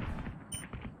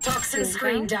 Toxin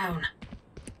screen down.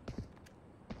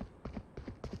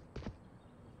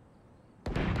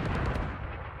 They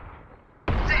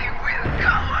will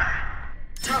cover.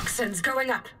 Toxins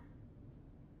going up.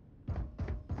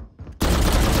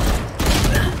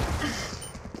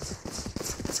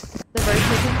 They're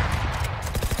rotating.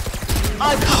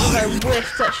 I can't believe I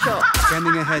whiffed that shot.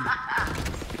 Standing ahead.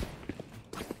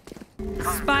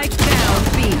 Spike down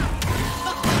B.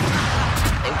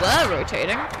 They were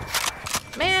rotating.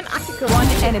 Man, I could go One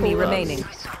on enemy full remaining.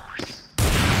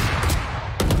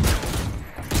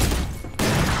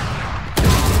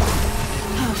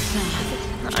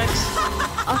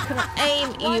 I cannot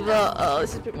aim either. Oh,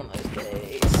 this has been one of those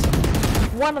days.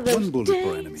 one of those One bullet per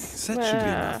days enemy. That should be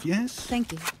enough, yes?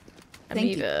 Thank you. I'm Thank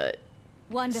you. either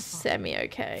Wonderful.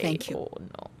 semi-okay Thank you. or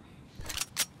not.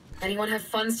 Anyone have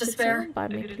funds to Could spare? someone buy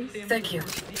me, please? Thank you.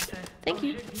 Thank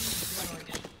you.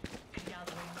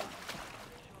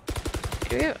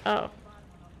 Oh.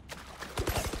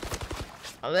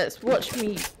 Oh, let's watch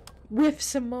me whiff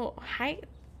some more. Hey.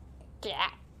 Yeah.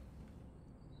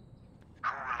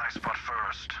 Who will I spot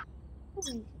first?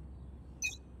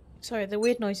 Sorry, the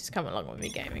weird noises come along with me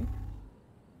gaming.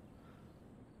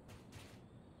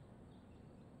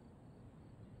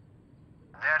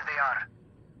 There they are.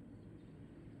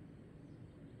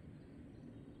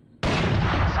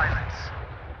 Silence.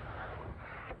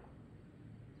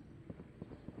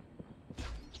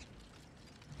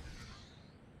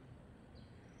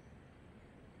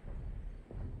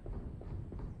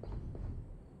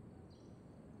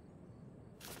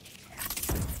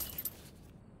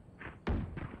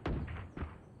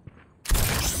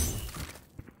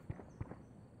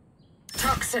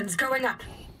 Toxins going up.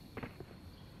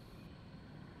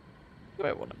 Do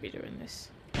I want to be doing this?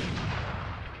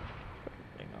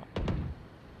 Probably not.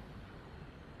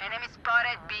 Enemy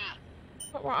spotted B.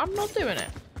 Well, I'm not doing it.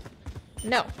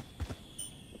 No.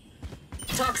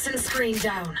 Toxin screen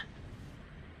down.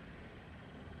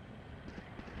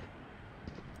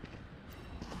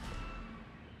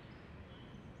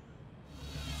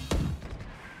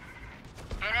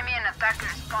 Enemy and attacker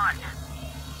spawn.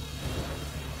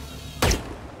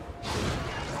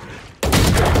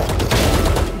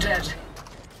 Dead.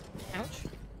 Ouch.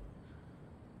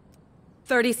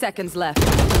 30 seconds left.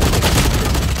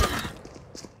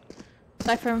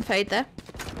 Cypher and Fade there.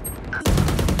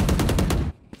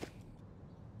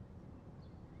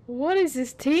 What is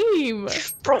this team?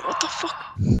 Bro, what the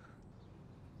fuck?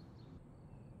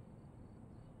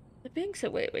 They're being so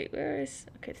wait, where is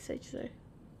okay, the Sage though.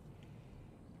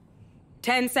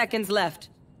 10 seconds left.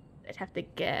 They'd have to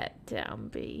get down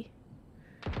B.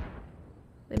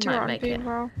 They You're might on make B, it.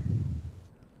 bro.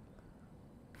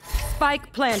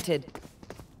 Spike planted.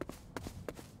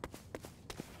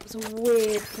 It's a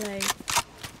weird play.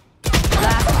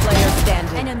 Last player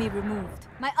standing. Enemy removed.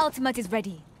 My ultimate is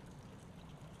ready.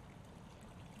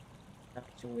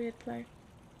 That's a weird play.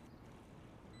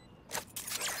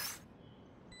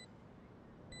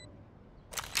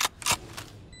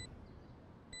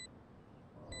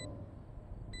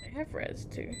 I have res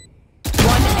too.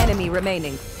 One enemy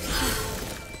remaining.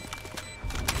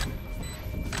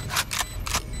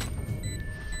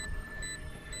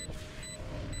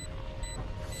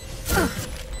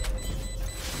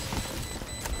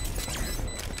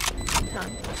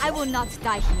 I will not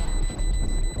die here.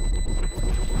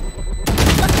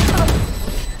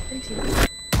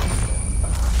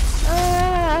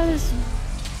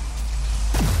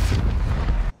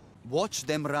 Watch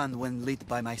them run when lit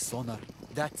by my sonar.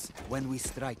 That's when we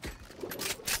strike.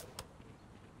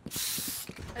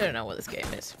 I don't know what this game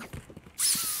is.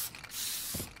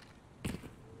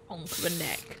 Onk the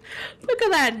neck. Look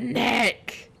at that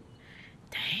neck.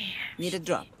 Damn. Need a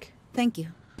drop. Thank you.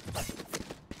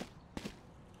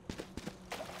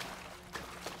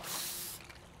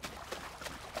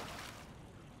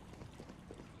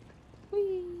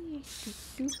 Whee.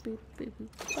 Boop, boop, boop,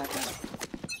 boop. Bye-bye.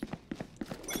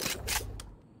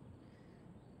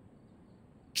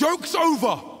 Joke's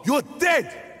over! You're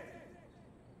dead!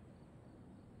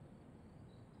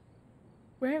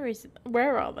 Where is it?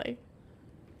 Where are they?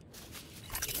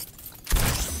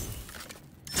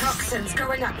 Toxins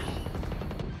going up.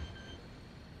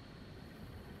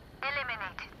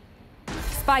 Eliminated.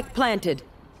 Spike planted.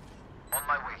 On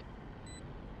my way.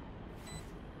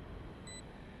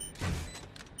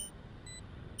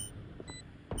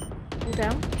 All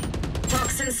down.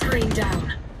 Toxin screen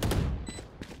down.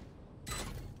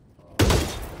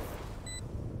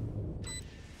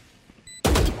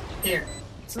 Here.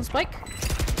 Some spike.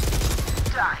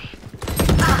 Die.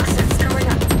 Toxins going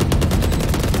up.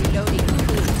 Reloading.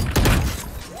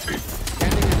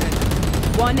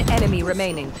 One enemy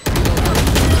remaining.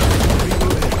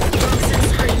 Toxin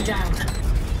screen down.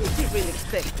 You didn't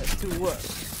expect us to work.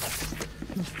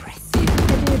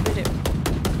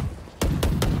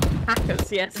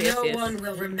 Hackers, yes, yes, No yes. one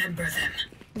will remember them.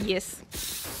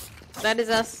 Yes. That is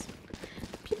us.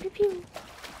 Pew pew pew.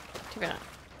 Too bad.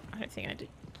 I don't think I did.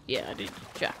 Yeah, I did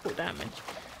jackal damage.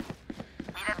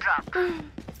 Need a drop.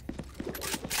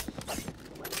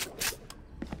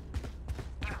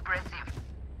 Impressive.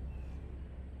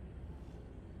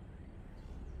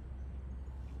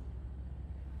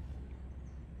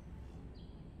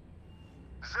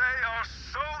 They are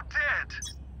so dead.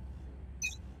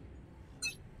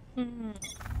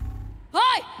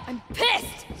 Hi! I'm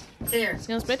pissed! Here.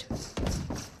 Skills mid.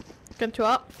 Going to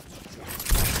up.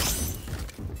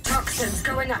 Toxins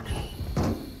going up.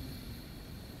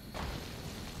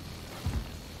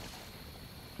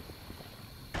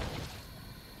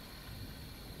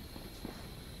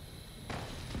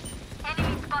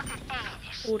 Enemy spotted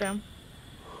A. All down.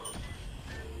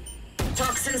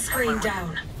 Toxin screen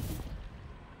down.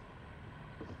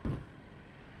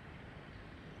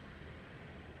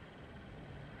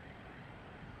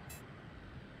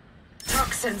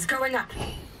 Toxins going up.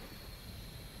 Here.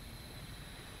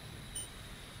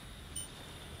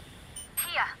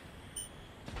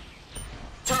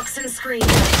 Toxin screen.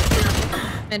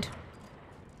 Mid.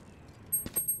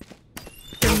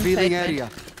 Revealing Mid. area.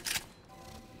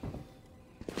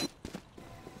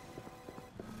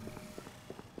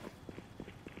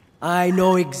 I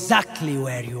know exactly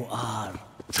where you are.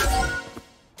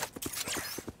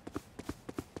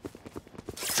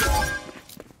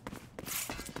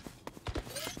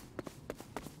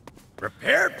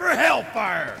 Prepare for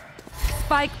hellfire!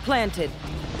 Spike planted.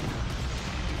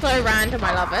 So random,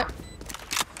 I love it.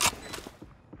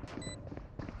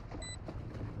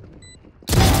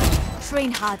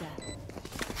 Train harder.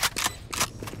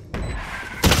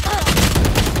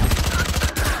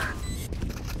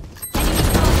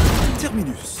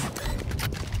 Terminus.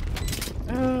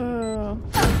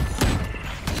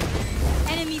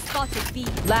 Enemy spotted B.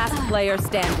 Last player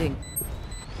standing.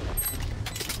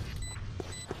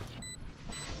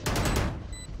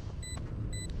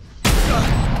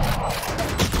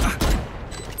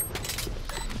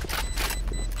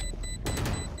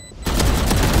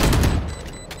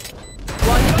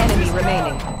 One enemy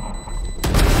remaining.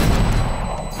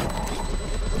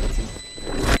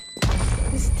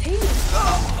 This team.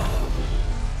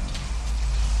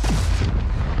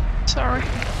 Sorry.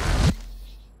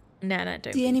 No,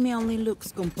 don't. The enemy only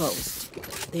looks composed.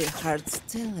 Their hearts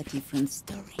tell a different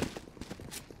story.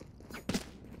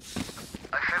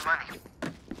 I have money.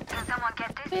 Can someone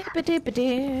get this?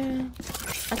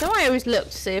 I don't know why I always look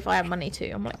to see if I have money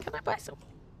too. I'm like, can I buy some?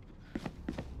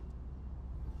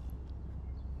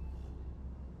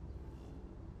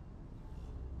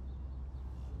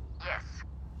 Yes.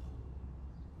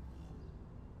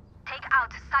 Take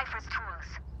out Cypher's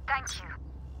tools. Thank you.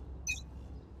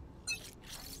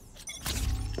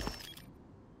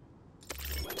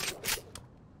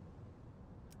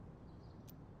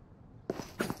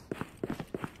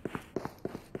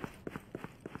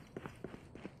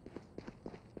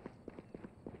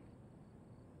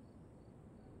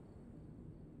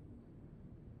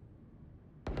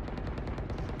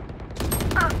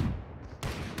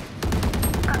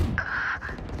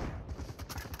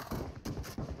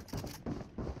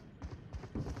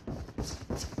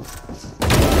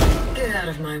 Get out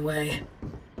of my way.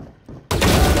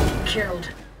 Killed.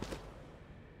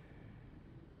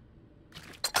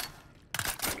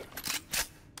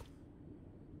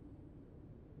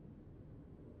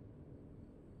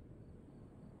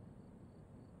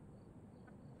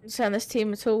 Understand this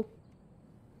team at all?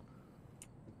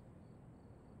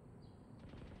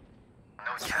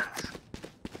 No chance.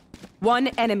 One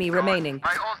enemy remaining.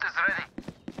 My ult is ready.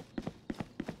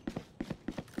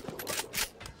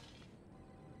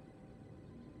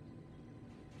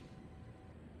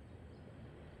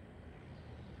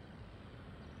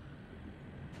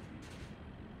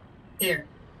 Here.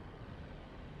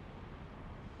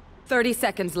 30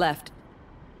 seconds left.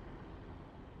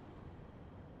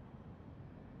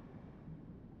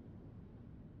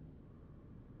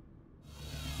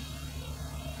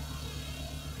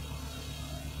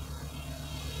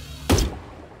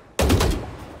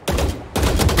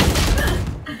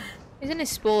 He's in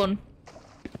his spawn.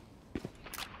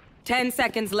 10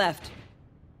 seconds left.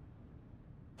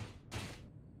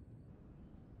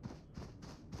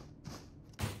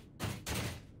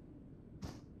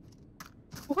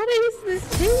 What is this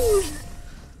team?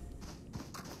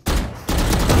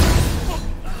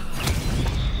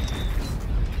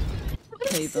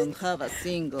 They don't have a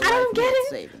single I don't life get worth it.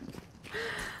 saving.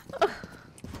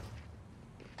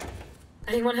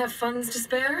 Anyone have funds to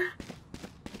spare?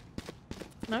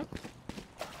 No.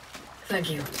 Thank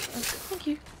you. Thank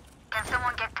you. Can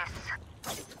someone get this?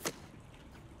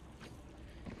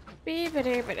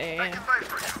 Beep-a-dee-ba-dee. I can buy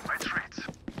for you my treats.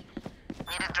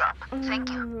 Need a drop. Thank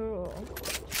you. Ooh.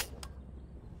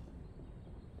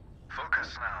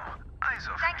 Focus now. Eyes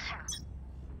off Thank you.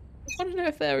 I don't know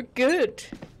if they're good.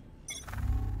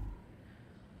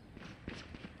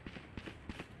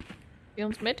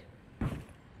 Beyond's mid.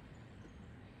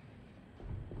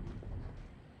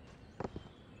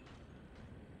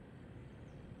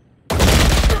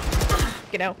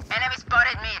 Get out. Enemy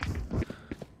spotted mid.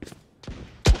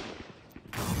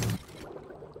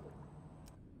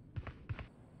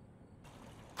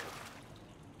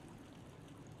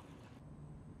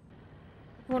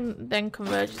 One then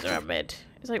converges around mid.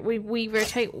 It's like we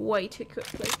rotate way too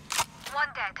quickly. One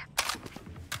dead.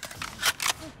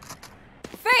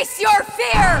 Face your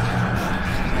fear!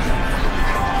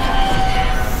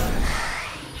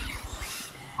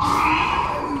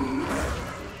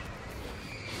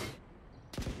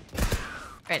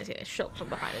 Right, get a shot from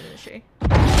behind, isn't she?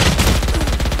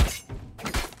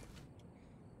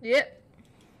 Yep.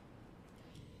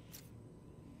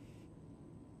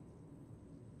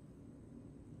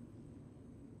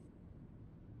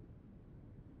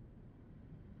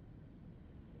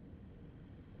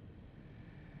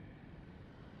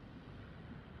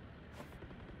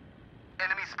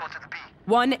 Enemy spotted B.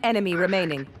 One enemy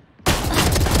remaining.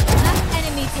 Last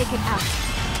enemy taken out.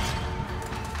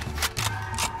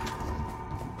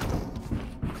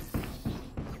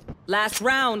 Last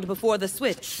round before the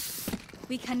switch.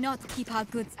 We cannot keep our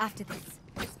goods after this.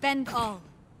 Spend all.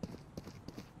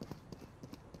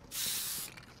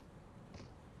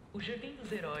 O Jardim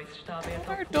dos Heróis está aberto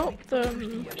Or ao adopt público todos os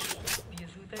them. dias.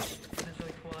 Dias úteis, das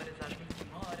 8 horas às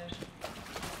 21 horas.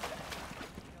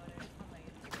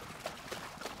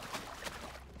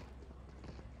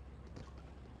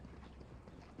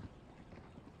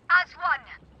 As one.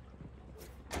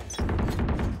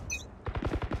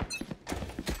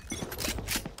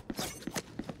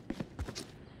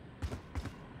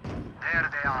 There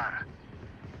they are.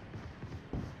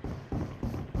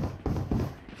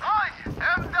 I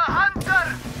am the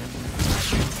hunter!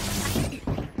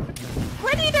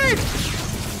 What do you do?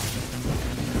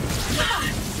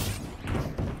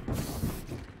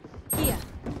 Here.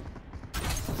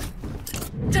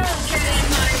 Don't get in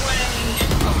my way!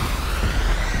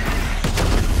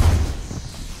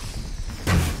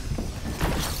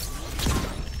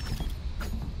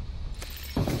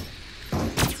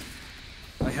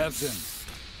 I have them.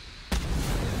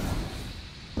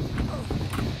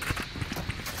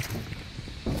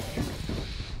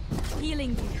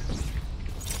 Healing you.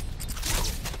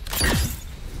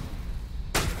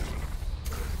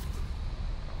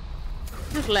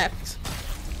 Just left.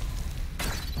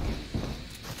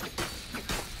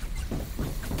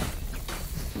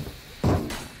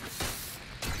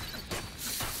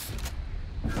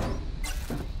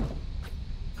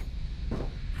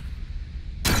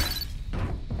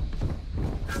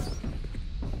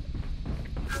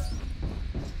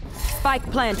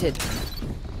 Spike planted.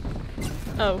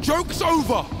 Oh. Joke's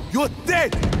over! You're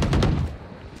dead!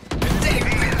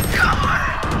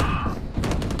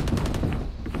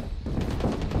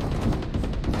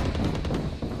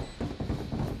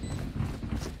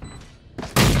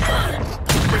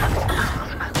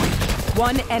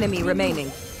 One enemy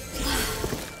remaining.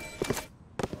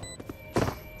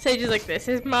 Sage is like, this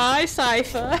is my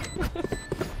cipher.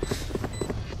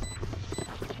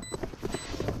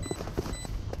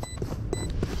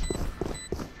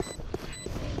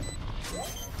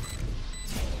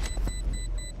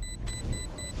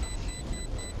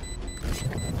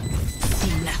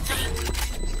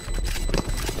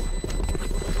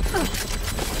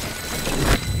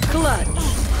 Clutch.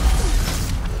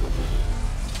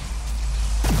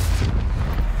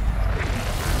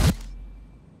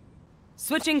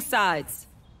 Switching sides.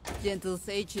 Gentle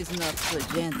Sage is not so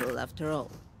gentle after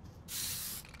all.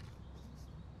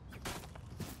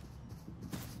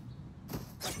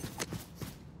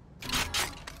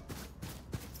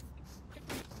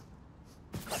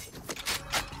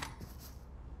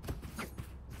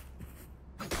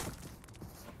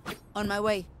 On my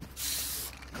way.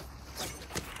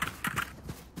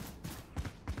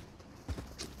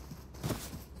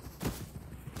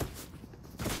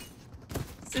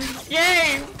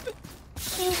 Game!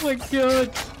 Oh my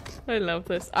god. I love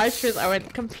this. I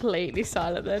went completely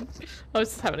silent then. I was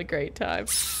just having a great time.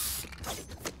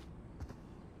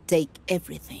 Take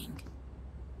everything.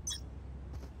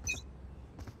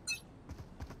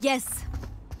 Yes.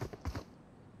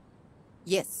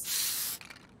 Yes.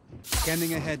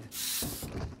 Scanning ahead.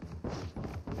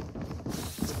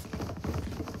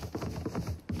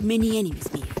 Many enemies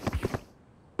here.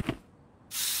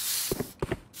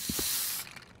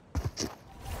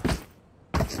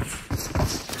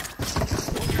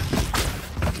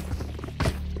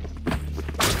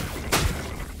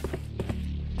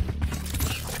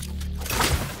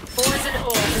 Poison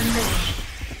orb emitted.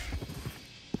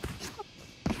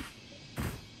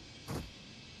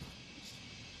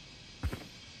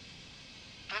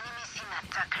 Enemies in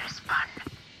attacker spawn.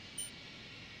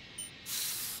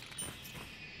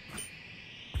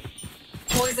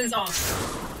 Poison's off.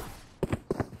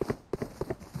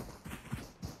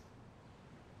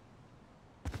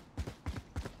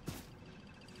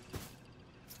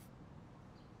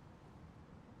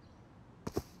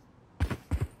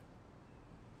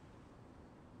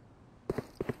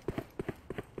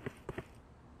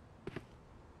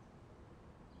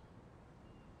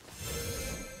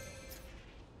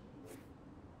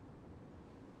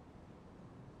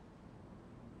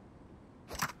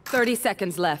 30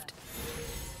 seconds left.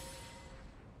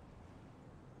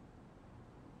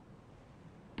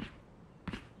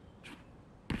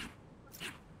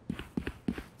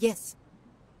 Yes.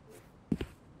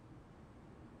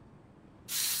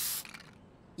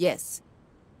 Yes.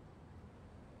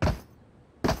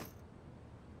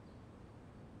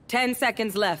 10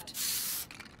 seconds left.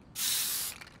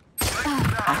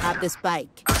 I have the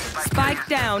spike. Spike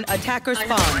down, attacker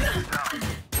spawn.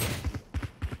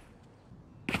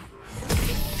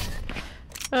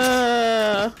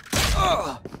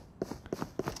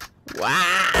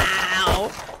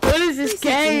 Wow! What is this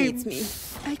game? Needs me.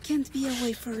 I can't be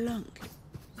away for long.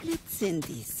 Let's end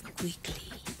this quickly.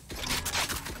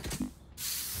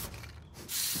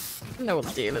 I don't know what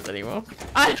the deal is anymore.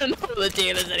 I don't know what the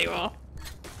deal is anymore.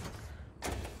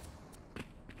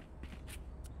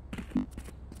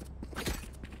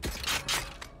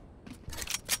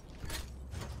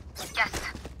 Yes.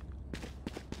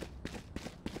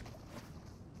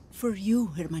 For you,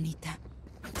 hermanita.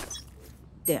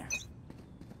 There.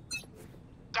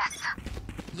 Yes.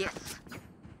 Yes.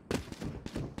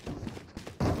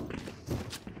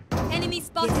 Enemy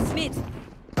spotted mid.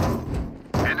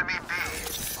 Enemy B.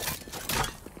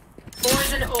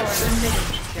 Poison orb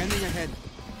emitting. Scanning ahead.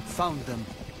 Found them.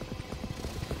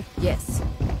 Yes.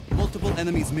 Multiple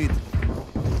enemies mid.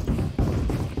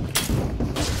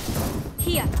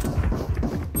 Here.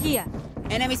 Here.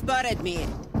 Enemy spotted me.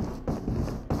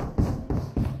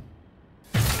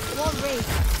 Wall raised.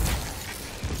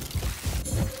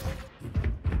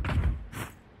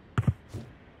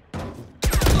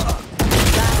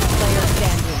 Last player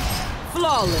standing.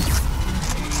 Flawless.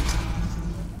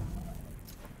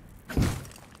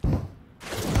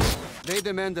 They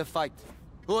demand a fight.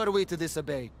 Who are we to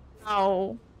disobey?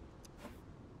 Oh.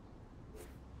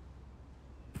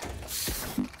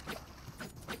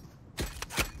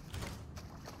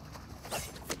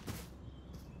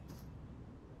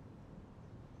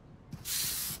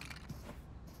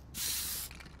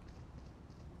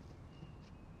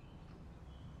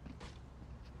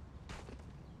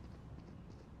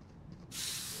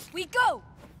 We go.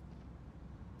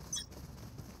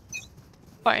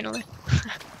 Finally.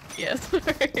 Yes.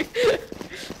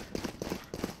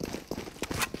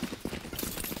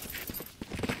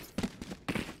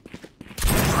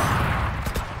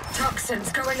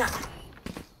 Toxins going up.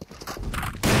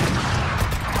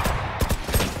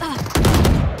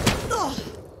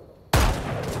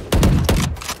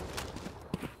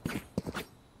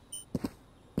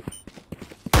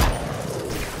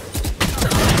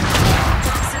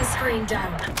 Toxin screen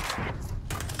down.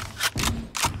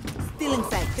 Still in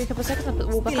sight. A couple seconds, I'll put the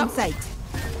wall back Still in up. sight.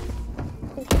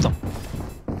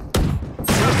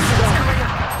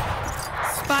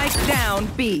 Spike down,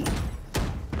 B.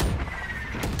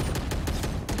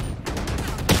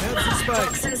 There's the spike.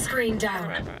 Toxin screen down.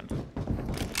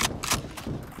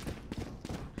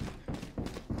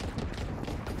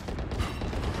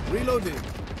 Reloading.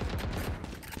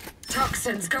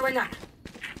 Toxins going up.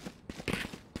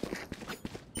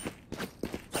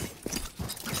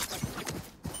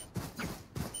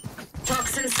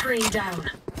 Toxin screen down.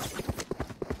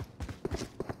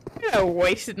 I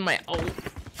wasted my ult.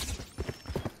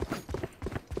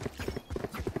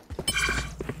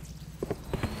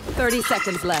 Thirty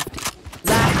seconds left.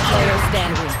 Last player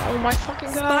standing. Oh my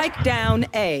fucking god. Spike down,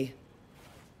 A.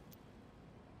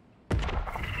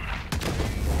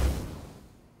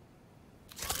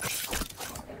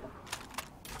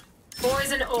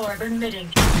 Poison orb emitting.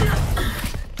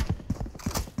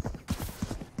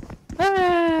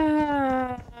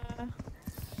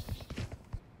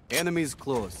 Enemies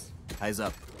close. Eyes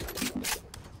up.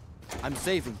 I'm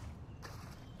saving.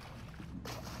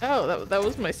 Oh, that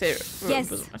was my save.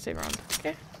 Yes. Was my save round.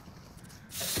 Okay.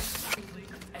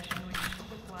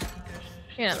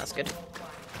 Yeah, that's good.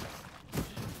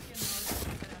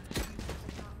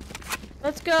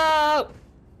 Let's go.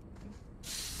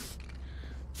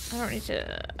 I don't need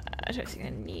to. I don't think I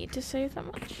need to save that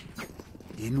much.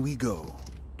 In we go.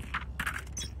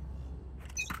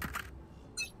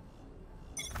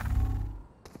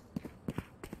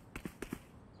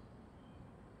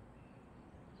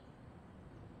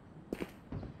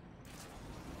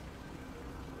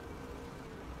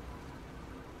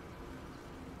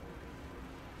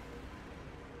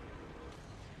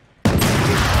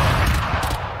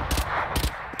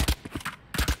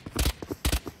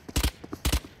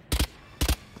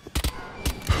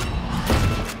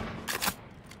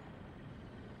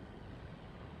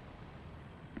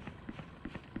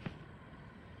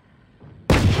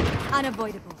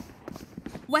 Unavoidable.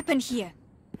 Weapon here.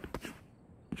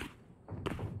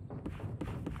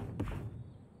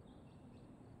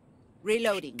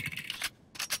 Reloading.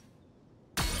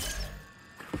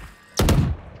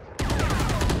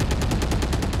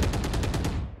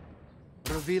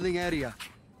 Revealing area.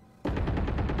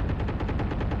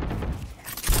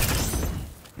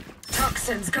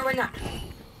 Toxins going up.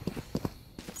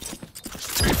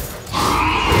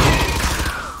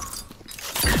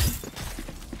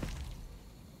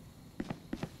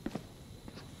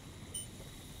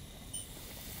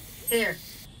 Here.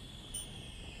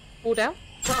 All down.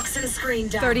 Toxin screen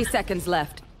down. 30 seconds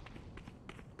left.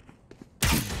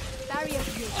 Barrier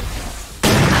here.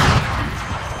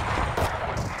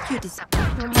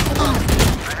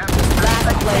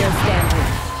 Last player standing.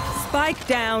 Spike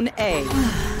down A.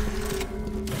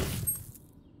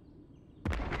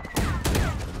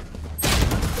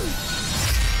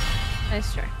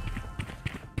 Nice try.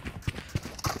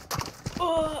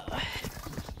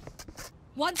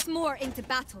 Once more into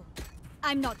battle.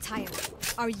 I'm not tired.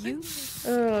 Are you?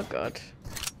 Oh god.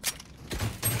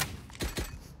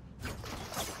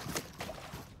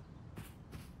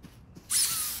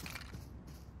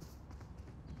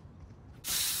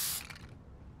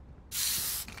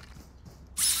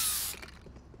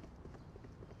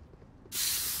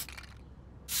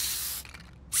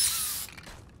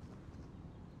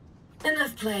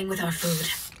 Enough playing with our food.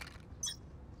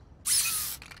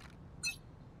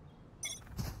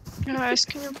 Guys,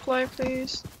 can you play,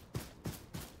 please?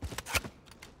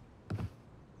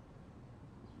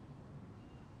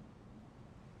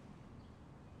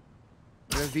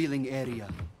 Revealing area.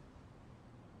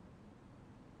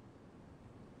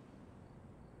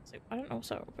 So, I don't know what's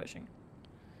that we're pushing.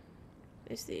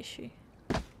 Is the issue.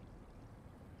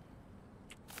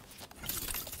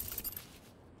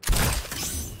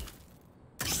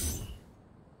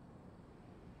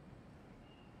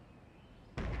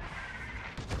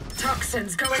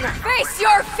 Toxins going up. Face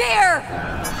your fear!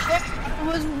 It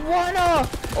was one off!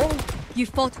 Oh, You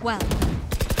fought well.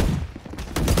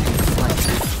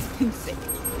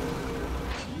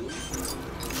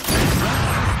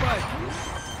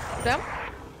 down.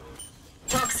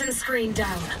 Toxin screen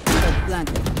down.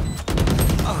 Planted.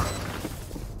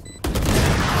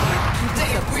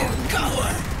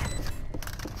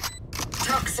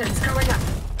 Toxins going up.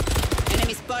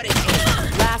 Enemy spotted.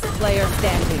 Last player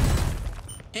standing.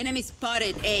 Enemy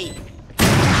spotted A.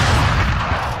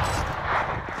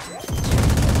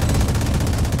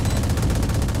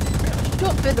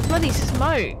 Drop through the bloody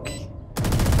smoke.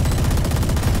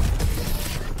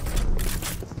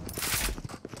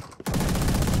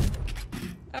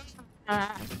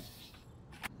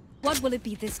 What will it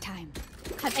be this time?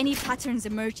 Have any patterns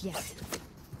emerged yet?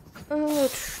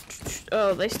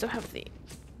 Oh, they still have the.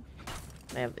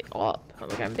 They have the op. Are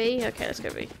we going B? Okay, let's go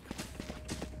B.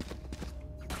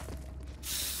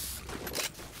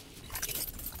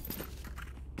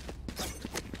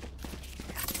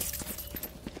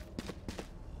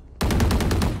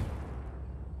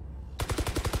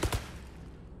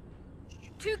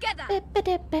 Together!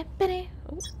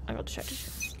 Oh, I got distracted.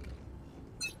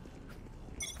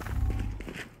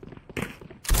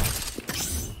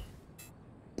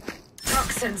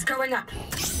 Toxins going up.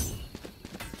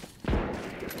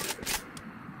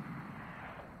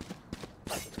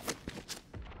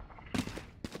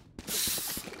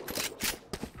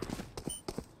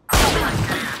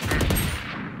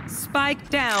 Spike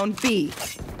down B.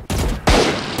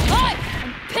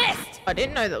 I'm pissed! I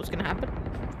didn't know that was gonna happen.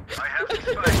 I have the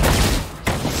spike.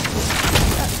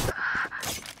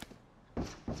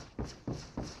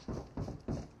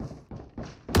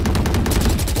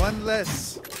 One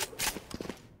less.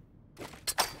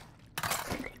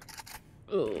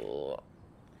 Ooh.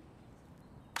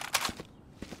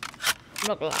 I'm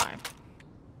not gonna lie.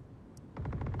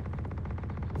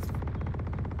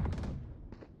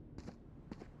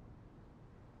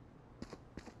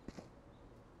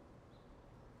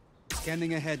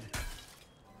 Scanning ahead.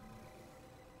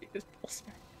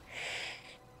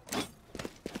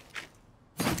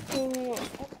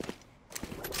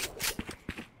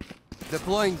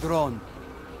 Deploying drone.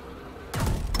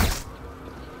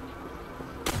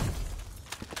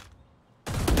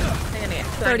 I'm gonna get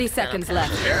 30 seconds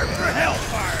left. Prepare for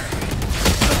hellfire.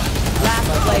 Last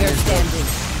player standing.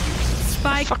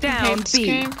 Spike Fucking down hate this B.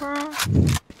 game, bro.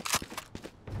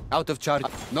 Out of charge.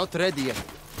 Not ready yet.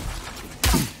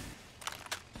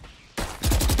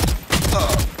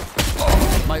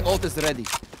 My ult is ready.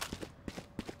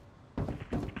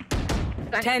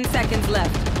 10 seconds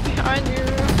left. Behind you.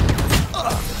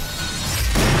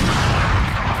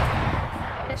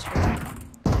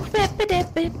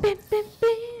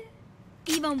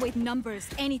 Even with numbers,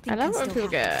 anything I love can when still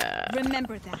people happen. get.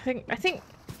 Remember that. I think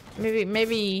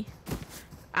maybe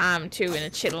I'm too in a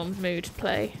chill mood to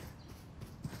play.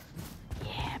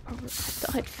 Yeah, probably.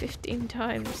 I died 15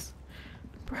 times.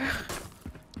 Bro.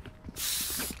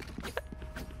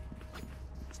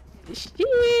 Shit.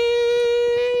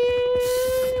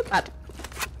 Bad.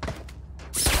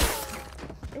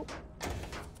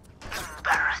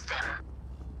 Embarrassed him.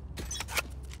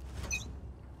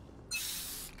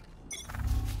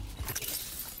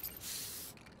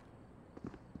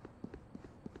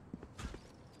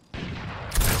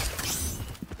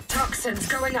 Toxins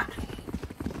going up.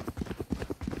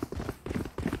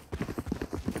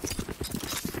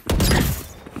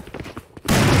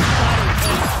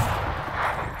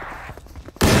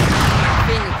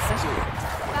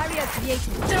 Barrier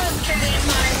created. Don't get in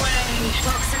my way.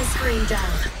 Toxin screen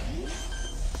down.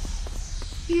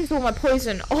 He used all my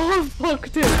poison. Oh, fuck,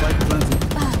 dude. Spike planted.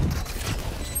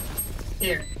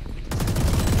 Here.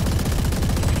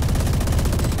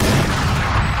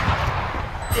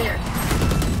 Here.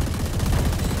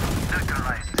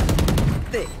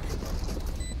 There.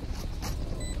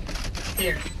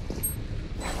 Here.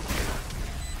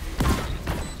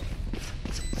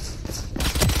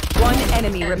 One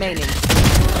enemy remaining.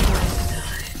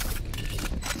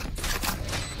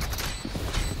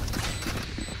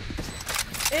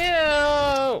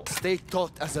 Ew. Stay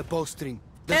taut as a bowstring.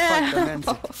 The fight demands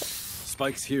it.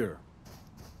 Spike's here.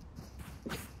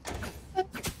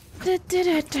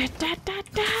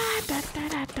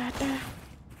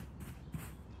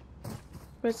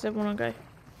 Where's everyone go?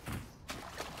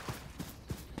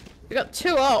 We got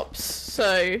 2 ops,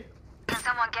 so Can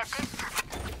someone get this?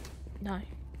 no.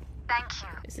 Thank you.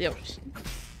 It's the option.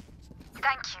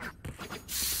 Thank you.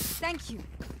 Thank you.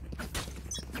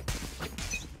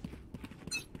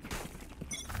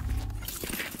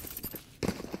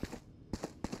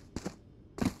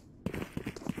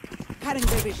 Cutting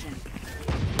their vision.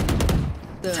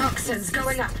 Toxins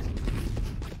going up.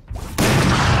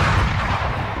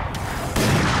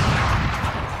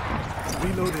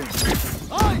 Reloading.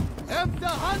 I am the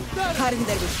hunter! Cutting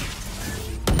their vision.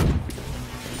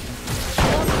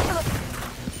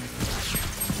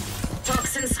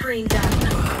 Toxin screen down.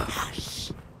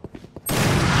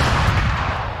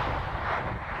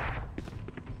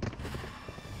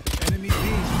 Enemy B.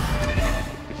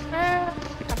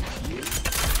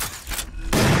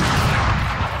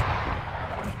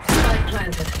 Spike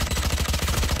planted.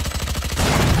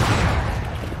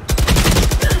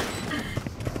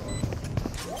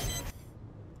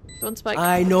 One spike.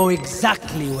 I know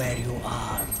exactly where you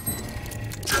are.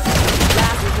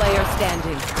 Last player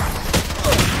standing.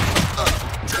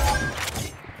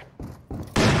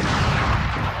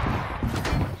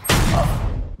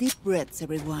 Deep breaths,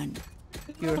 everyone.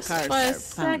 Your Lost hearts by a are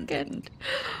pounding.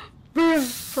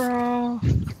 Bro.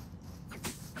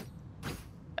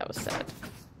 That was sad.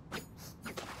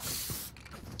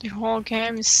 The whole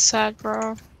game is sad,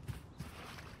 bro.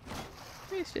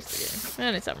 It's just a game.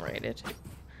 And it's unrated.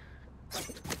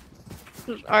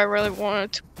 I really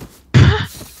wanted to.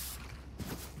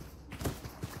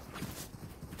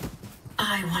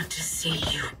 I want to see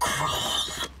you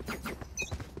crawl.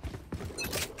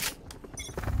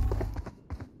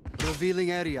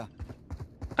 Revealing area.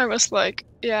 I was like,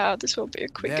 yeah, this will be a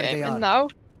quick There game, they are. and now,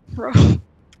 bro.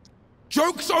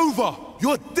 Joke's over!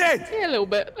 You're dead! Yeah, a little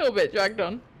bit dragged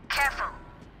on. Careful.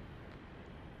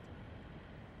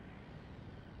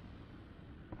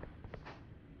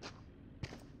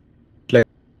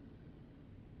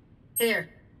 Here.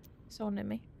 Someone in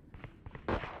me.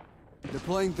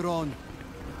 Deploying drone.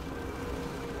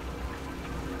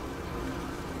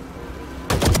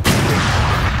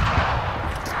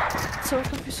 Someone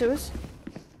can pursue us.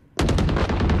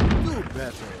 Do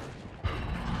better.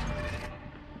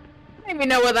 Maybe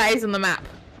know where that is on the map.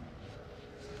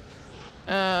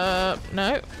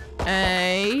 No.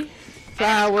 A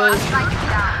flowers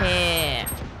here.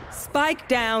 Spike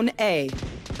down A.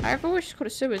 I've always called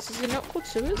it sewers. Is it not called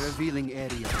sewers? Revealing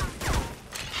area.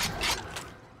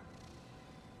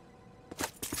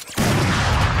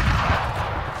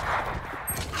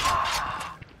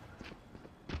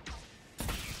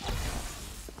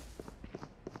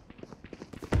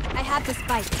 I have the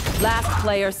spike. Last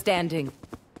player standing.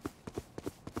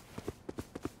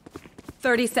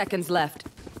 30 seconds left.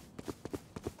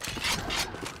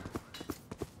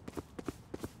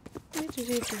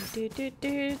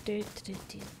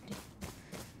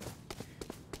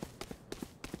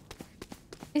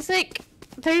 It's like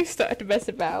they started to mess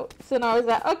about, so then I was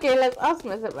like, okay, let's us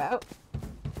mess about.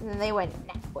 And then they went,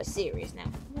 nah, we're serious now.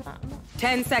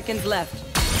 10 seconds left.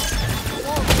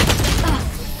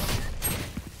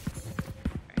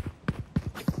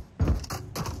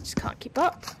 Just can't keep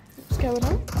up. What's going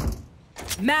on?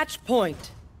 Match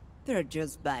point. They're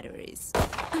just batteries.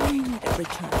 I need a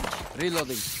recharge.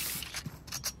 Reloading.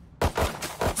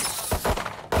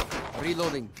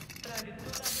 Reloading.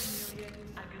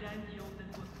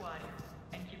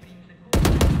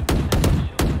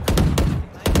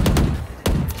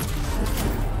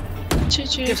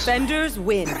 GG's. Defenders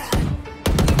win.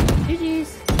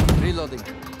 GG's. Reloading.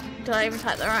 Did I even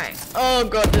type the right? Oh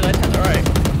god, did I type the right?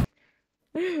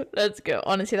 Let's go.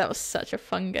 Honestly, that was such a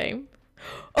fun game.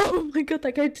 Oh my god,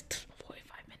 that game took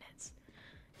 45 minutes.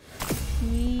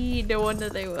 No wonder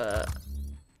they were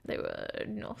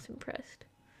not impressed.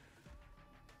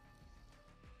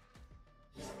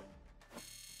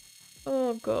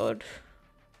 Oh god.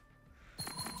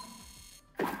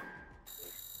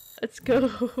 Let's go.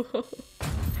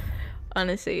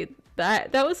 Honestly,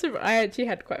 that was I actually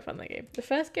had quite fun that game. The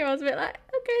first game I was a bit like,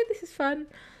 okay, this is fun,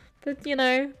 but you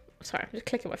know, sorry, I'm just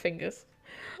clicking my fingers.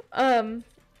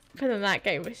 But then that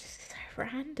game was just so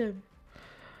random.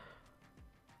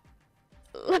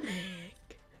 Like,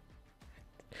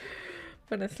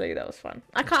 honestly, that was fun.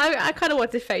 I kind of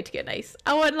wanted Faye to get an ace.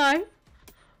 I won't lie,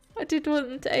 I did want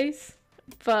them to ace,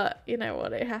 but you know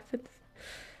what, it happens.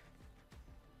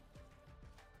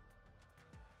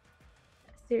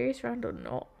 Serious round or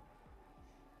not?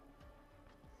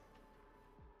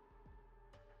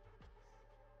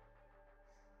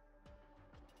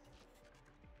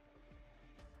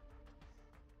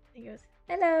 He goes,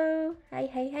 hello, hey,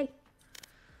 hey, hey.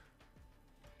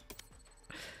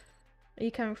 Are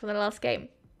you coming from the last game?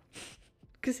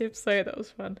 Because if so, that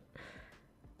was fun.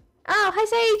 Oh, hi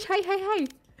Sage, hi, hi,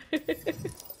 hi.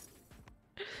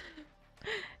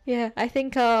 Yeah, I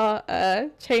think our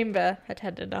chamber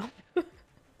had enough.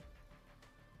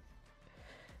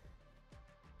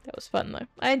 That was fun though.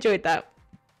 I enjoyed that.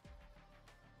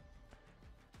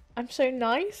 I'm so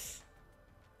nice.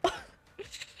 Nah.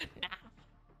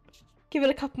 Give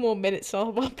it a couple more minutes,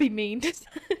 I'll be mean.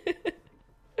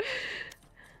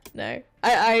 No,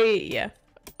 yeah.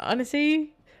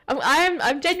 Honestly,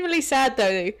 I'm genuinely sad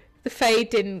though. The Faye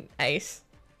didn't ace.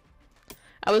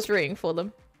 I was rooting for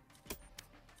them.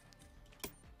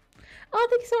 Oh,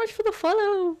 thank you so much for the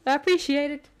follow. I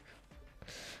appreciate it.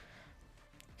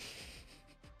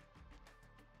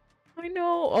 I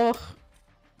know. Oh,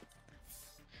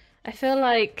 I feel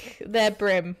like their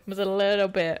brim was a little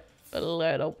bit, just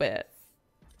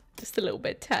a little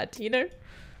bit tad, you know?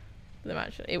 The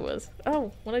match, it was.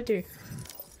 Oh, what'd I do?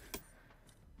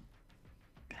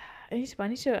 I need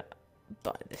to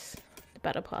buy this. The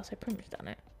battle pass. I pretty much done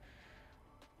it.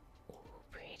 Ooh,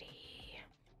 pretty.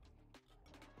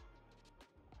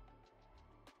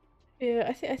 Yeah,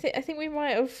 I think we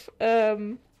might have.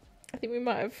 I think we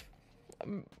might have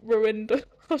ruined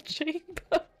our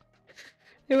chamber.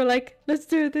 They were like, let's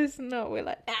do this. No, we're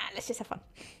like, nah, let's just have fun.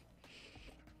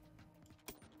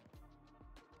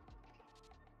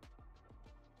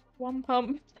 One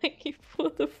pump. Thank you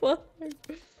for the follow.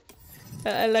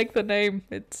 I like the name.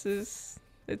 It's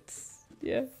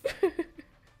yeah.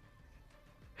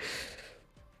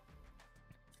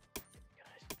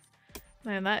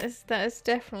 No, that is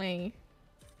definitely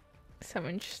some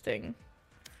interesting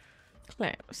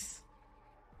clips.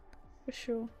 For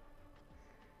sure.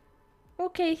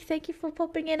 Okay, thank you for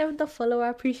popping in with the follow. I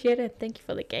appreciate it. Thank you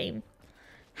for the game.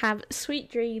 Have sweet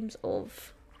dreams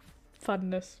of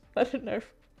funness. I don't know.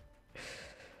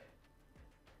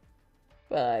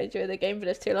 But I enjoy the game, but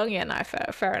it's too long. Yeah, no,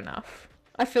 fair enough.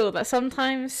 I feel that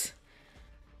sometimes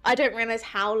I don't realise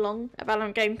how long a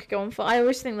Valorant game could go on for. I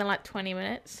always think they're like 20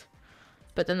 minutes.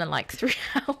 But then they're like 3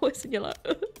 hours and you're like,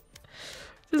 just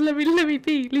let me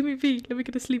be, let me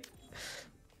go to sleep.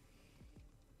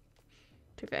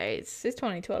 Okay, it's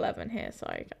 20 to 11 here, so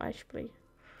I should probably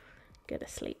go to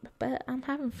sleep. But I'm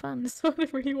having fun, so I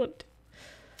don't really want to.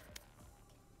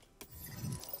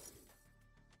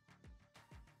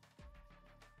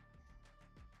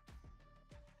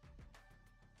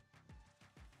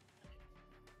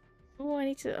 Oh, I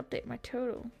need to update my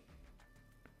total.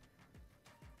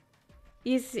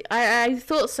 Yes, I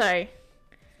thought so.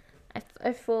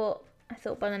 I thought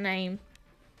by the name.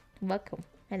 Welcome.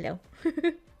 Hello.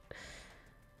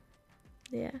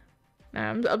 Yeah.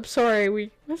 No, I'm sorry.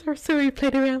 We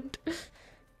played around.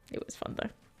 It was fun though.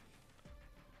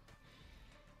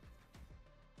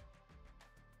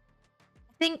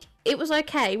 I think it was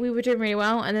okay. We were doing really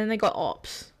well, and then they got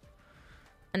ops,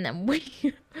 and then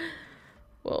we.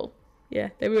 Well,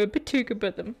 yeah, they were a bit too good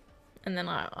with them, and then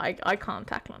I can't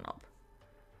tackle an op.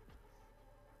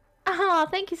 Ah,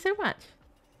 thank you so much.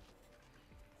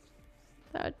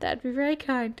 That'd be very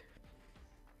kind.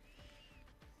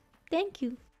 Thank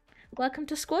you. Welcome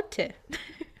to squad tier.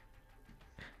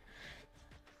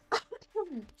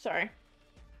 Sorry.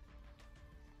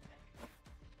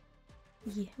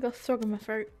 Yeah, got a frog in my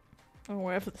throat. Or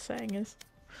whatever the saying is.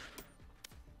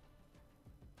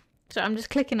 So I'm just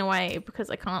clicking away because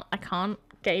I can't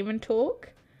game and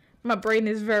talk. My brain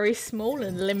is very small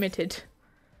and limited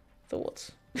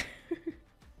thoughts.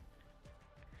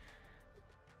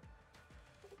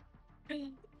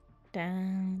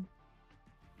 Damn.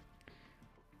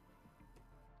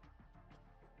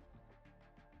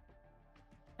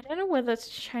 I don't know whether to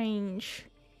change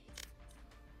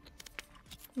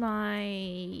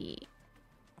my...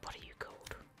 What are you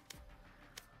called?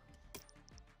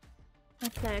 My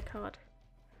player card.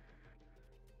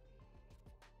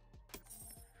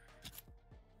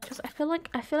 Because I feel like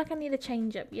I need a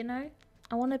change up, you know?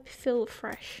 I want to feel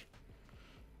fresh.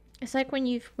 It's like when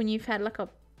you've had like a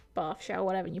bath shower or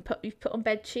whatever, and you've put on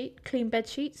clean bed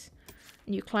sheets,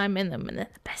 and you climb in them, and they're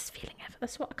the best feeling ever.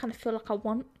 That's what I kind of feel like I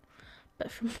want,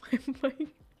 but from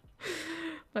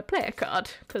my player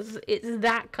card, because it's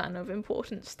that kind of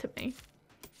importance to me.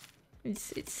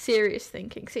 It's serious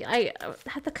thinking. See, I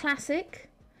had the classic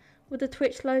with the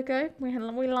Twitch logo.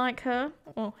 We like her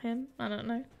or him. I don't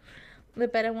know. The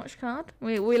Better Watch card.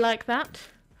 We like that.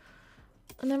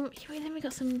 And then we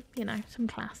got some, you know, some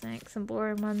classics, some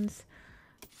boring ones.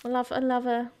 I love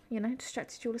a, you know,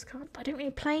 Distracted Jeweler's card, but I don't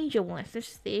really play Your Wife.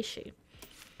 This is the issue.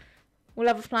 We'll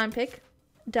have a Flying Pig,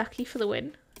 Ducky for the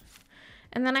win,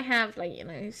 and then I have, like, you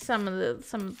know, some of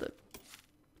the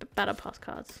Battle Pass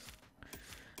cards.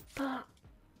 But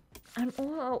I'm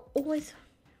always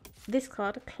this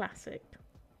card, a classic,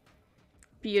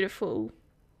 beautiful,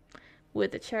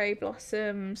 with the cherry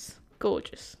blossoms,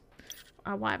 gorgeous.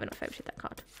 Why haven't I favorited that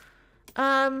card?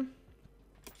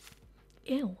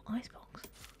 Ew, Icebox.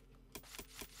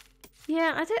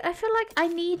 Yeah, I feel like I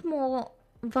need more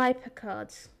Viper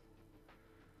cards.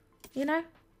 You know?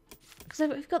 Because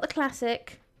we've got the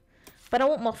classic, but I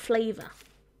want more flavour.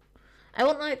 I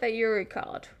want like that Yuri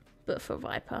card, but for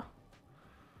Viper.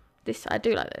 I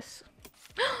do like this.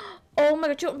 Oh my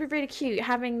god, do you want to be really cute?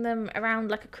 Having them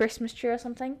around like a Christmas tree or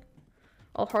something?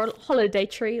 Or holiday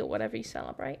tree or whatever you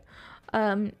celebrate.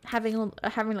 Having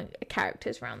like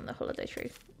characters around the holiday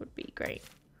tree would be great.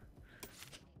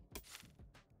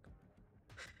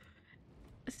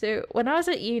 So when I was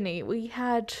at uni, we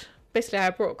had basically I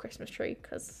brought a Christmas tree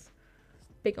because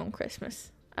big on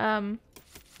Christmas. And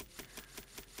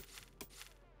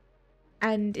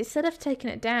instead of taking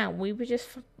it down, we would just,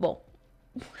 well,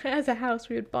 as a house,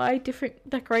 we would buy different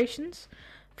decorations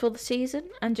for the season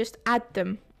and just add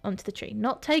them onto the tree,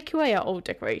 not take away our old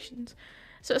decorations.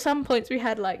 So at some points we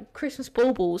had like Christmas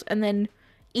baubles and then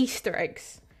Easter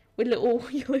eggs with little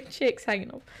yellow chicks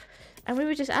hanging off, and we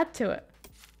would just add to it.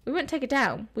 We wouldn't take it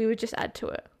down, we would just add to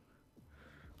it.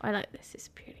 I like this, it's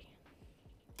pretty.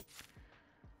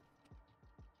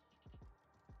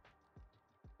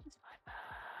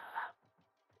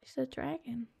 It's a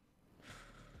dragon.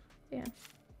 Yeah.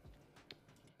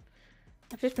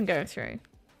 I've just been going through.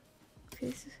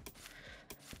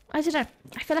 I don't know.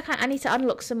 I feel like I need to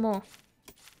unlock some more.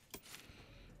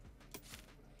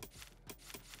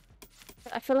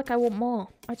 I feel like I want more.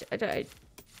 I don't.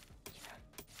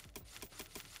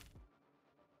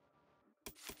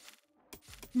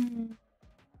 You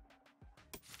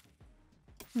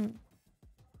know.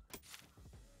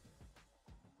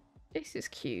 This is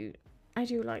cute. I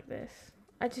do like this.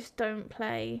 I just don't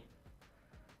play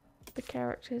the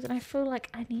characters, and I feel like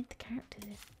I need the characters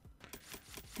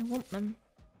in. I want them.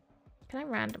 Can I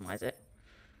randomize it?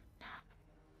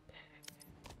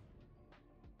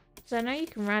 So I know you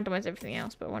can randomize everything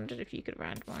else, but I wondered if you could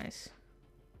randomize.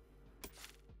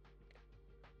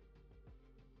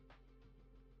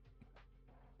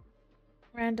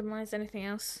 Randomize anything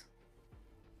else.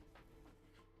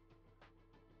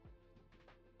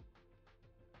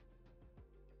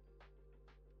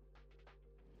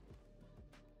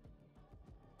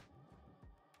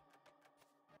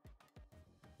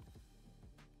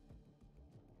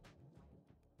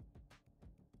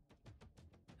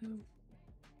 Oh.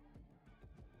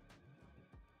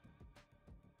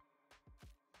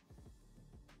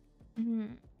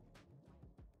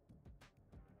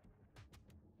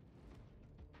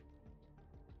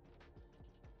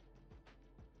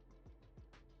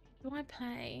 Do I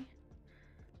play?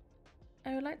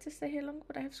 I would like to stay here longer,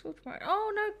 but I have school tomorrow.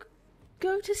 Oh no,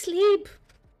 go to sleep.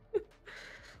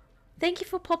 Thank you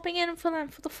for popping in for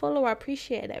the follow. I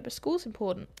appreciate it, but school's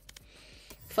important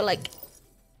for like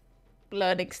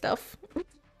learning stuff.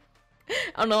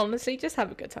 And honestly, just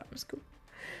have a good time at school.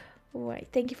 Alright,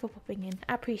 thank you for popping in.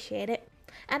 I appreciate it.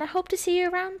 And I hope to see you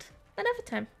around another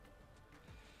time.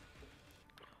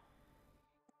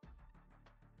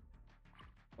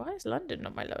 Why is London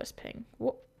not my lowest ping?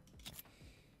 What?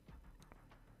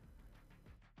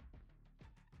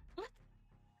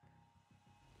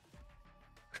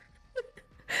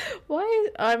 Why?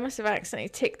 I must have accidentally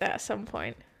ticked that at some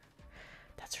point.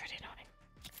 That's really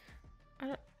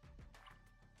annoying.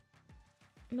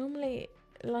 Normally,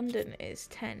 London is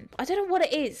 10. I don't know what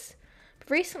it is. But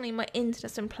recently, my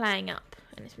internet's been playing up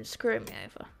and it's been screwing me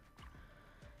over.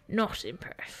 Not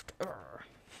impressed. Urgh.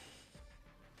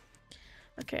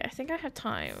 Okay, I think I have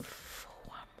time for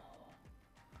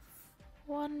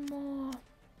one more.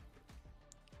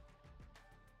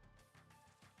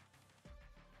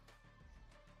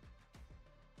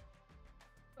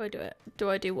 Do I do it? Do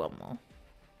I do one more?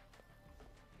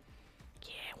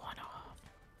 Yeah, why not?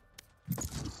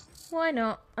 Why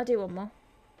not? I'll do one more.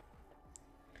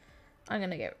 I'm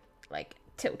gonna get, like,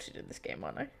 tilted in this game,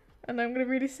 aren't I? And I'm gonna be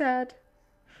really sad.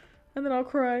 And then I'll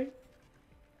cry.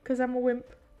 Because I'm a wimp.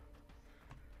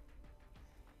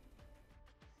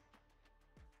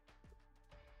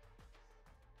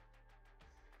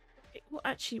 Well,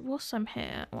 actually, whilst I'm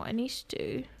here, what I need to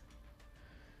do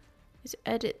is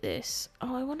edit this.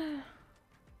 Oh, I wanna...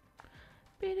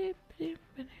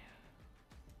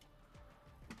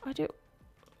 I do...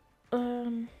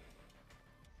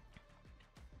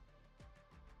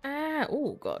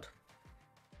 oh, God.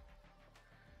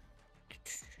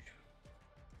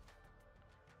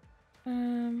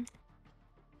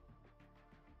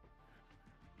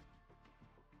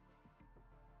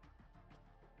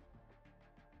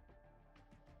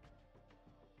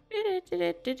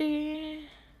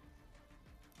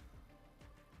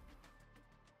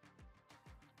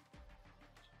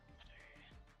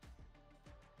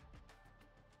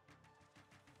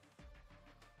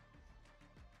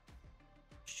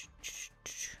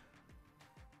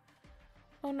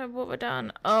 Oh no, what have I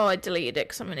done? Oh, I deleted it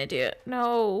because I'm an idiot.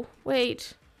 No,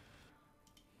 wait.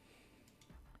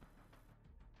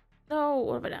 No,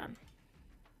 what have I done?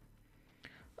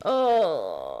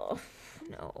 Oh,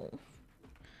 no.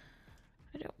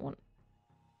 I don't want...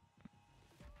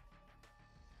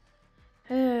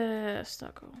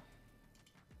 Stuck on.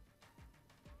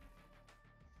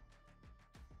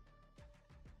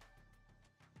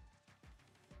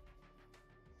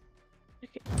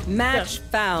 Okay. Match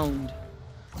found.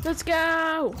 Let's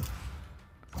go!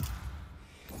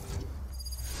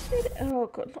 Oh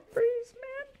god, not freeze,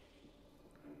 man.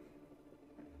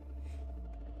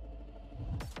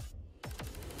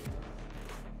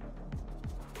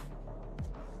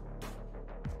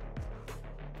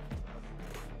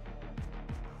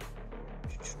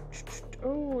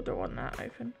 Oh, don't want that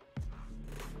open.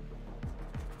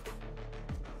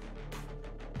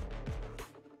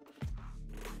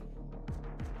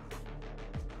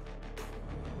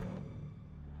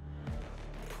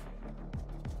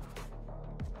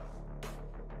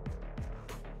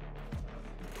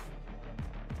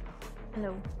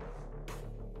 Hello.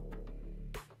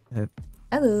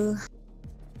 Hello.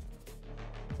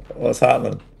 What's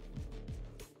happening?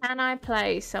 Can I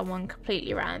play someone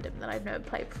completely random that I've never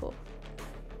played before?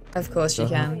 Of course you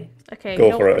can. Okay.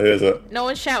 Go for it. Who is it? No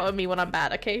one shout at me when I'm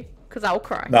bad, okay? Because I'll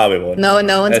cry. No, we won't.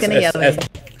 No one's gonna yell at me.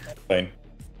 Fine.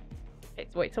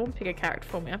 Wait, someone pick a character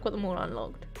for me. I've got them all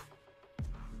unlocked.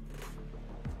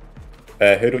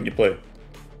 Who don't you play?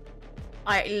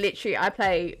 I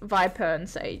play Viper and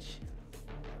Sage.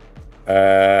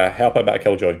 Help out about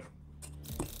Killjoy.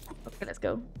 Okay, let's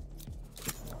go.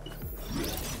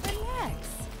 Relax.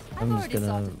 I'm just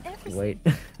gonna wait.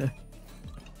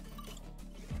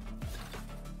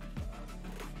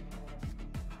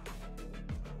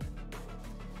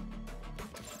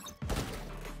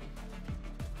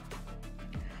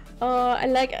 I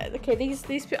like, okay, these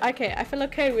people, okay, I feel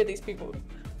okay with these people.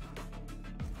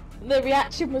 The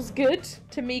reaction was good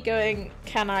to me going,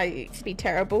 can I be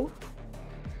terrible?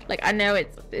 Like, I know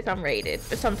it's unrated,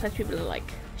 but sometimes people are like,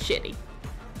 shitty.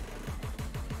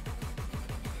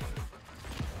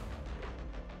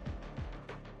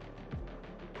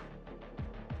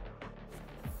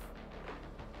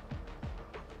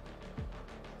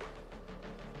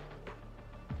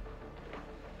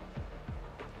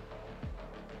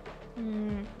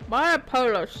 Why are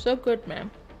polos so good,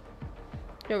 man?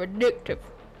 They're addictive.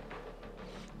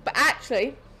 But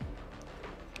actually,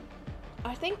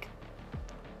 I think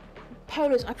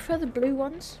polos, I prefer the blue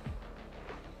ones.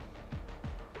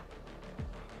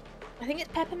 I think it's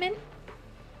peppermint.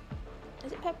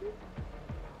 Is it peppermint?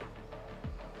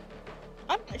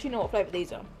 I don't actually know what flavour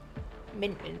these are.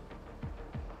 Mint.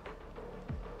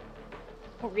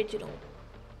 Original.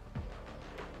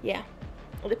 Yeah.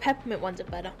 Well, the peppermint ones are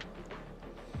better.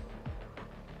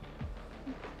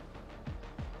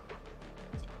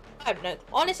 I don't know.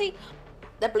 Honestly,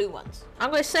 they're blue ones.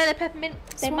 I'm gonna say they're peppermint.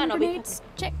 They might not be grenades,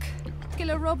 check.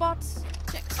 Killer robots,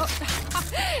 check. Oh,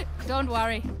 don't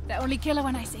worry. They're only killer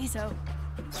when I say so.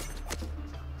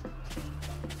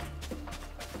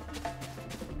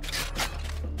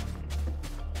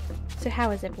 So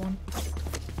how is everyone?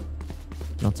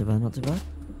 Not too bad, not too bad.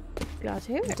 Glad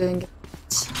to hear it. Doing good.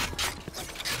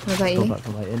 What about Got you? back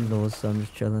from my in-laws, so I'm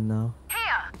just chilling now.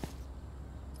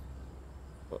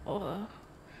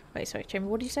 Wait, sorry, Chamber,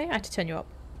 what did you say? I had to turn you up.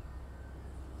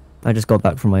 I just got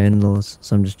back from my in-laws,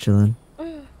 so I'm just chilling.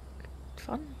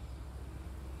 Fun.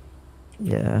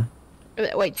 Yeah.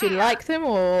 Wait, do you like them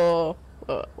or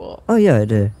what? Oh yeah, I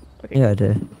do. Okay. Yeah, I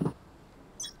do.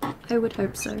 I would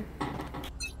hope so.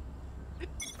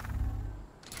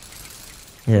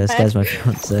 Yeah, this guy's my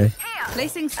fiance.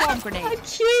 Placing swarm grenade. How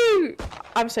cute!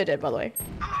 I'm so dead, by the way.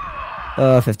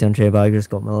 50 on trade, but I just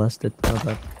got molested.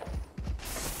 Okay.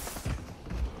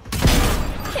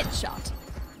 Headshot.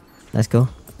 Let's go.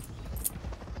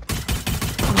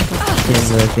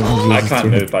 I can't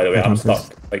move, by the way. I'm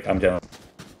stuck. Like, I'm general.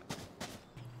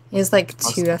 He has like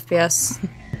 2 FPS.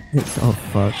 Oh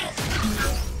fuck.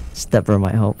 Stepbro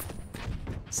might help.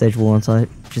 Sage wall on site.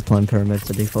 Just playing pyramid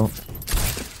to default.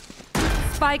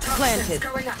 Spike planted.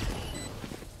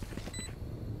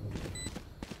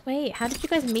 Wait, how did you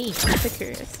guys meet? I'm so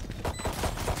curious.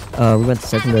 We went to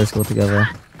secondary school together.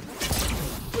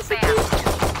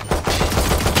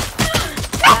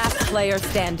 Last player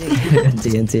standing.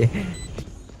 TNT.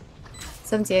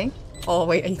 78? Oh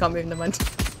wait, he can't move in the mind.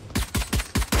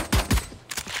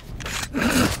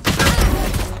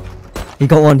 He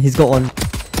got one, he's got one.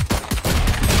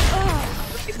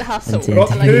 The hustle. TNT. I got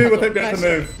like two that. with it being to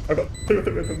move. I got two with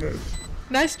it being to move.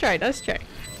 Nice try, nice try.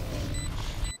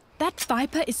 That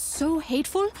Viper is so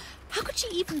hateful. How could she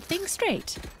even think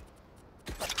straight?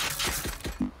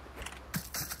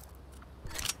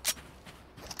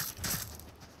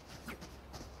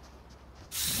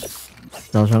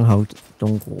 早上好，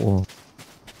中国。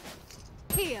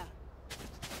 Here.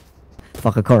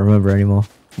 Fuck, I can't remember anymore.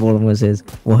 All I'm gonna say is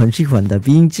我很喜欢的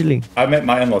冰淇淋。 I met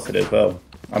my in-laws today as well.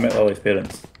 I met Lily's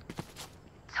parents.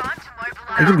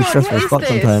 It can be stressful as fuck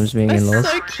sometimes being in-laws.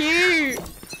 So cute.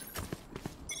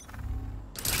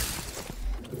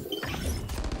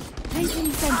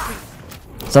 Placing sentry.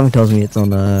 Something tells me it's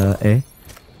on A.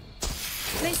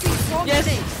 Placing swarm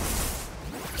grenade.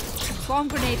 Swarm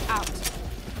grenade out.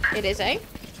 It is A.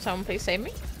 Someone please save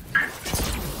me.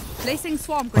 Placing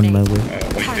swarm On grenade. my way.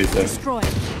 Target destroyed.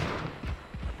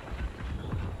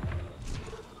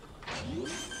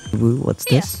 Woo, what's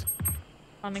Here. this?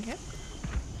 On here.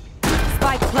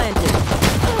 Spike planted.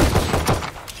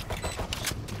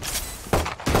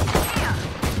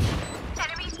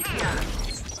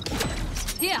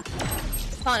 Here.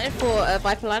 Planted for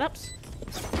Viper lineups.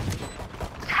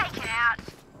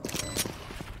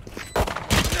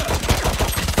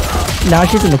 Now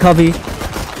she's in the cubby.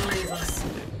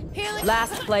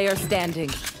 Last player standing.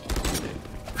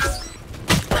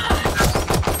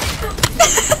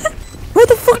 Where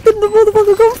the fuck did the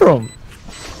motherfucker come from?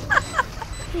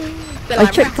 I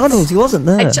checked tunnels, he wasn't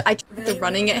there. I tried the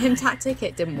running at him tactic,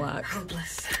 it didn't work.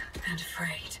 Hopeless and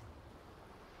afraid.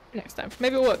 Next time.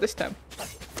 Maybe it'll work this time.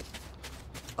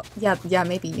 Yeah,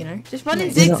 maybe, you know. Just run in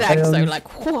Yeah. zigzags though, like,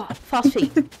 whoa, fast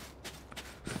feet.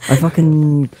 I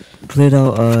fucking cleared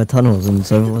out tunnels and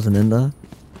so it wasn't in there.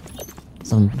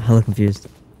 So I'm hella confused.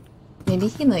 Maybe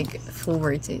he like full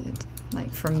rotated,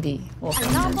 like from B or from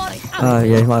Alarm mid, bot like. out.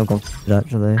 Yeah, he might have gone for it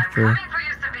actually. True.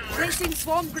 Placing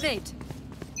swarm grenade.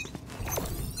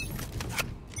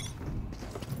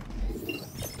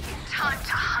 Time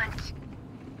to hunt.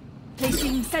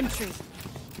 Placing sentry.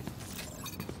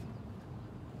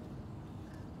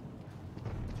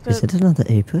 Is it another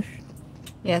A push?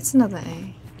 Yeah, it's another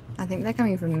A. I think they're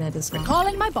coming from mid as well.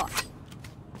 Calling my bot.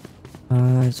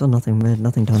 I saw nothing mid,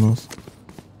 nothing tunnels.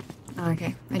 Oh,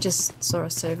 okay, I just saw a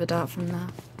Sova dart from there.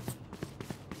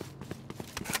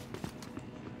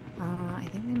 I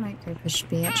think they might go push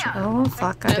B actually. Oh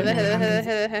fuck, I don't know.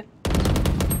 Here.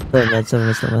 Don't mid, 7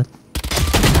 is not mid.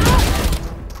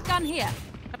 Gun here.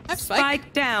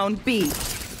 Spike down B.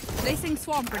 Placing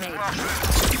swarm grenade.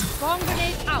 Swarm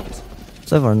grenade out.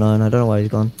 7 or 9, I don't know why he's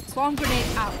gone. Swarm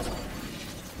grenade out.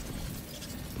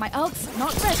 My ult's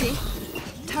not ready.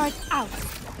 Turret out.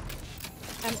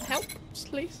 Help,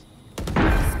 please.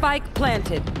 Spike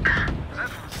planted.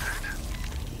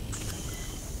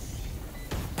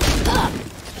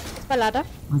 My ladder.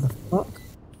 What the fuck?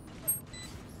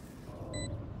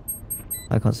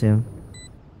 I can't see him.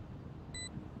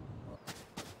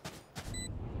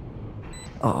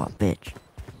 Oh, bitch.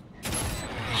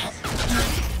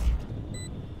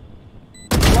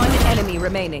 enemy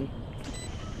remaining.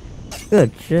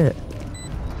 Good shit.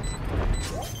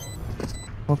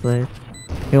 Well played.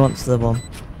 Who wants the bomb?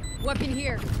 Weapon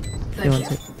here. Who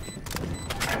wants it?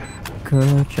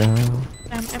 Good job.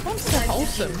 Everyone's so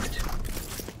wholesome.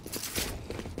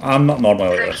 I'm not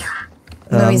normally like this.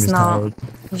 No, I'm he's just not. tired.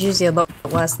 He's usually a lot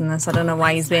worse than this. I don't know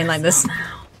why he's being like this.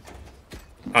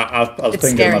 I was It's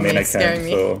thinking of my scaring main me, it's account, scaring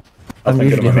me. so I'm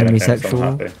thinking of usually my main account, so homosexual.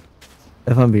 I'm happy.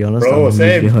 If I'm being honest, Bro, I'm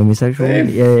same. usually homosexual. Same.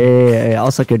 Yeah.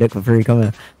 I'll suck your dick for free. Come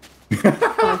here.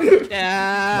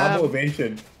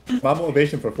 My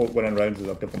motivation for folk winning rounds is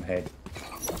I'll give them head.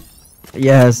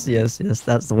 Yes.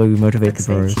 That's the way we motivate the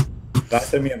bros.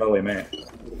 That's how me and Lily met.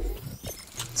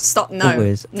 Stop. No.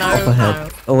 Always No. offer head. No.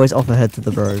 Always offer head to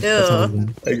the bros. That's how we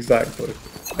win. Exactly.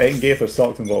 Ain't gay for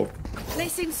socks involved.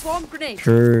 Placing swarm grenade.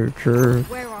 True.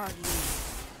 Where are you?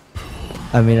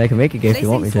 I mean, I can make a game if you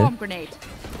want me Placing swarm to. grenade.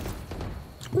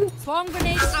 Swarm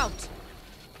grenade out.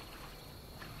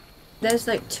 There's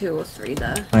like 2 or 3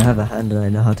 there. I have a hand and I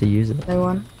know how to use it. No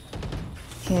one.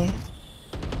 Okay.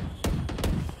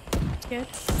 Good.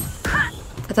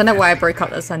 I don't know why I broke up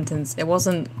that sentence. It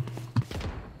wasn't.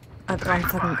 I'm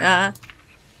fucking.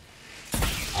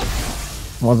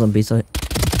 One's on B side.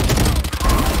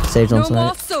 Saved on No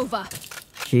more site. Sova.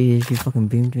 Jeez, you fucking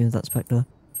beamed me with that Spectre.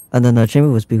 And then Chamber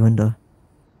was B window.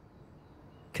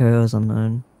 KO's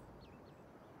unknown.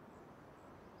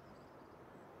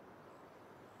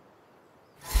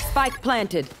 Spike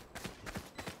planted.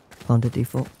 Planted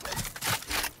default.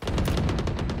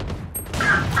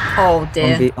 Oh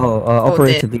dear. On B,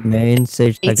 operator B main,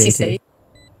 Sage tag HCC. AK.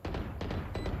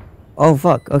 Oh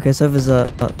fuck, okay, so there's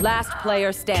a... Last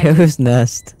player standing. Kill's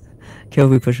nest. Kill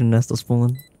be pushing nest or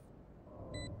spawn.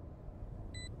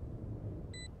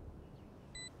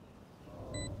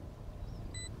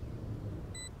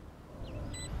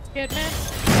 Good man.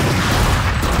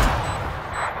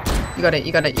 You got it.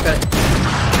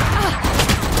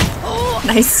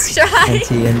 Nice try.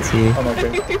 NT.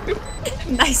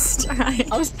 Nice try.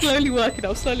 I was slowly working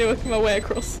my way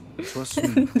across. Trust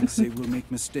me, they will make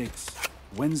mistakes.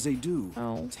 When they do,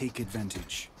 take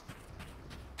advantage.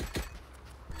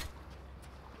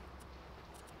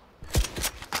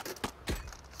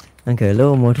 Okay, a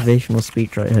little motivational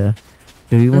speech right here.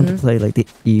 Do we want to play like the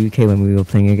UK when we were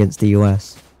playing against the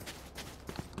US?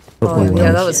 Oh Football yeah,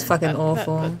 wise. that was fucking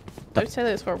awful. Don't say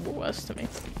that it's horrible worse to me.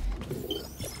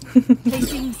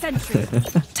 Placing sentry.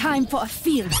 Time for a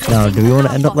field. Now, do we want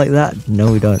to end up like that?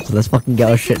 No, we don't. So let's fucking get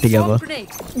our shit together.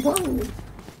 Whoa.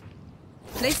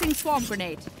 Placing swarm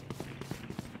grenade.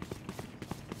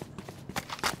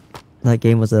 That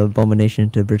game was an abomination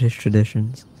to British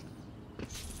traditions.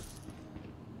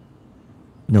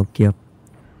 Nokia.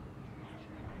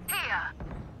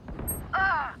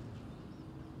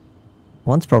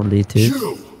 One's probably 2.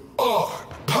 You are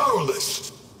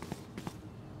powerless.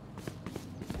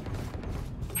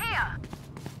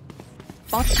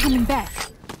 Bot coming back.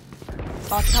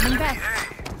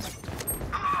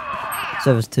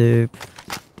 Service 2.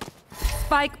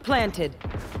 Spike planted. Do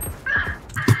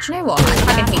you know what? I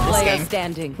fucking hate Player this game.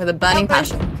 standing. With a burning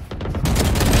passion.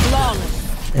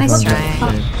 Flawless. Nice try.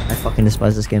 I fucking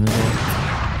despise this game as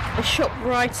well. A shot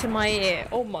right in my ear.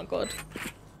 Oh my god.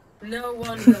 No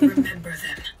one will remember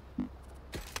them.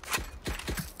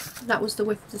 That was the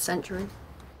whiff of the century.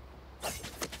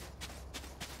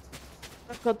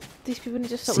 Oh god, these people need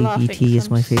to stop CVT laughing. is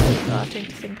my favourite. Starting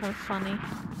to think I'm funny.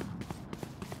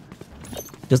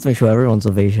 Just to make sure everyone's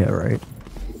of age here, right?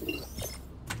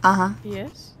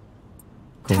 Yes.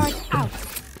 Cool. Out.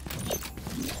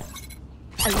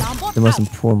 Alarm bot The most out.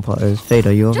 important part is, Fade,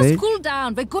 are you of Just age? cool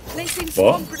down. We're good. Placing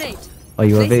swarm grenade. Are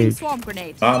you of Placing age? swarm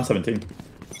grenade. I'm 17.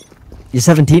 You're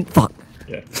 17? Fuck.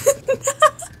 Yeah.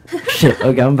 Shit,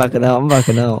 okay, I'm backing out.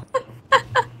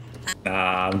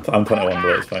 Nah, I'm 21,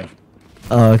 but it's fine.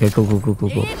 Oh, okay, cool.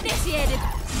 Initiated.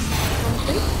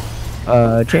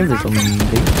 Chambers on B.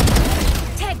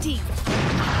 Teddy.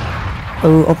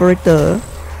 Oh, operator.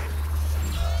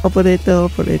 Area's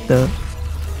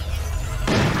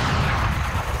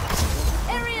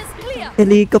clear.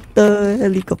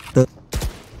 Helicopter.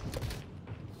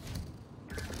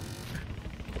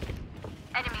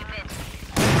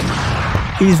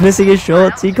 He's missing his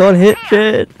shots. He can't hit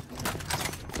shit.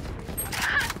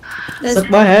 Suck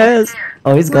my ass.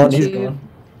 Oh, he's gone.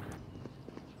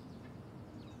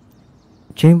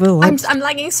 Chamber, what? I'm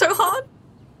lagging so hard.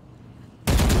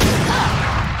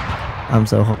 I'm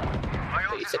so hot.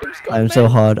 I am so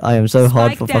hard. I am so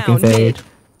hard for fucking Fade.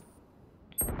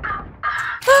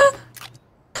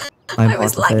 I'm I hard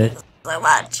was for lagging Fade. so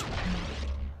much.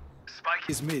 Spike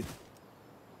is mid.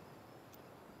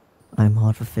 I'm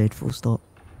hard for Fade, full stop.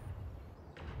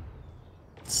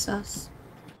 Sus.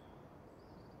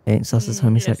 Ain't sus as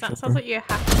homosexual. Yes, that sounds like you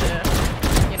have to.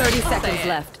 You know, 30 seconds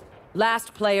left.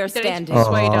 Last player standing.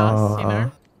 Persuade us, you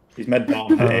know. He's mid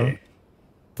bomb.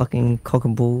 Fucking cock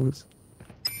and balls.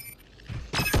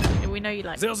 Yeah, we know you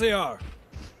like. There they are.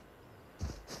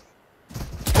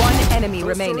 One enemy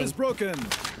remaining. Is broken.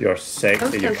 You're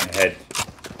sexy, you're gonna head.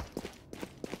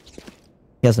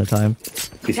 He has no time.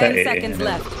 He's 10 seconds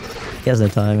left. He has no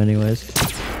time anyways.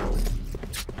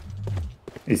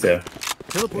 He's there.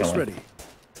 Teleport's ready.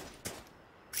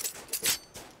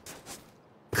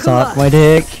 Suck my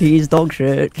dick, he's dog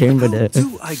shit, chamber dick. How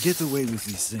do I get away with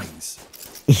these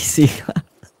things? Easy.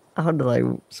 How did I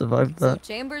survive that?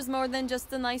 Chamber's more than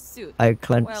just a nice suit. I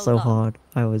clenched so hard,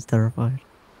 I was terrified.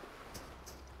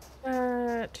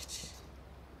 Well,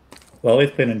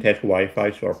 he's playing in Tesco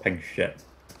Wi-Fi, so our ping shit.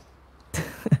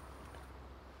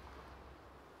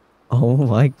 Oh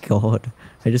my god.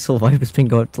 I just saw Viper's ping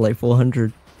go up to like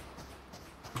 400.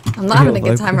 I'm not having a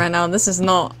good time right now. This is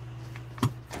not.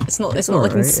 It's not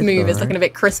looking smooth. It's looking a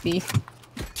bit crispy.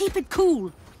 Keep it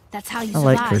cool. That's how you I survive.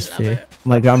 like crispy.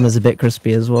 My grandma's a bit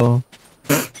crispy as well.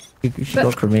 She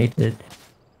got cremated.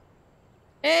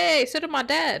 Hey, so did my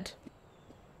dad.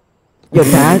 Your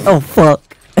dad? Oh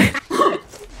fuck.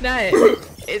 No,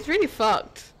 it's really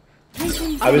fucked.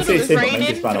 I would say same raining,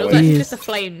 just ran but it was away. actually just the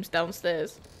flames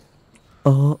downstairs.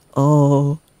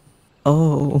 Oh.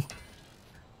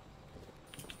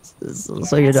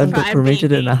 So your dad got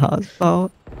cremated in a house? Oh.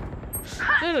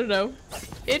 No.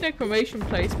 In a cremation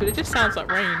place, but it just sounds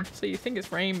like rain. So you think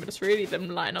it's rain, but it's really them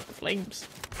lighting up the flames.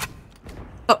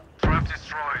 Trap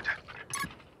destroyed.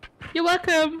 You're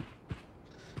welcome.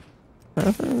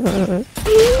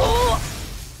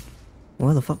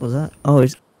 What the fuck was that? Oh,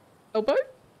 it's Elbow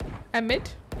and mid.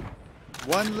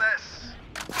 One less.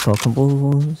 cock and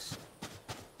balls.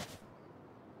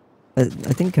 I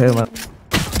think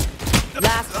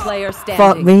Last player standing.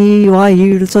 fuck me, why are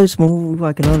you so small?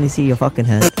 I can only see your fucking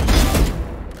head.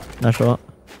 Nice shot.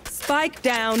 Spike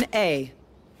down A.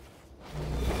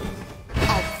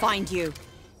 I'll find you.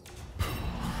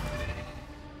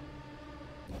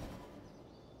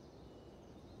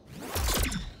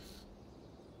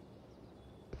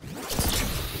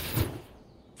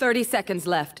 $30 seconds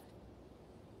left.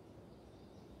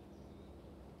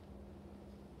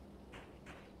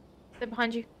 They're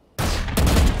behind you.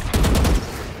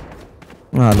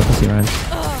 Ah, the pussy ran.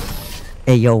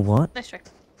 Hey, yo, what? Nice try.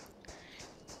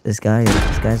 This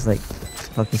guy's like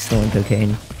fucking snorting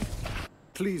cocaine.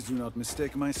 Please do not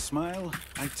mistake my smile.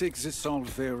 I take this all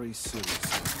very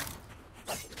seriously.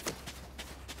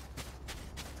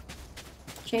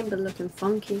 Chamber looking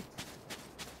funky.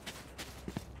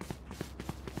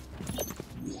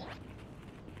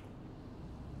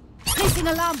 Placing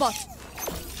alarm bot.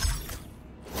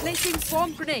 Placing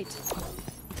swarm grenade.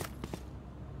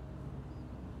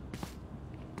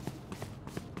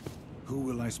 Who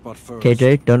will I spot first?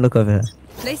 KJ, don't look over here.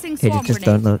 Placing KJ, swarm just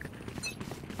grenade. don't look.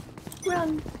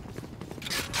 Run.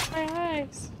 My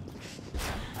eyes.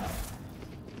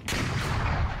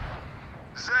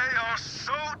 They are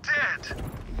so dead.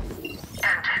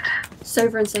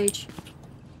 Sova and Sage.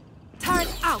 Turret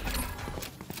out.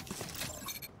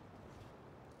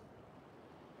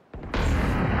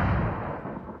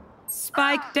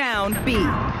 Spike down B.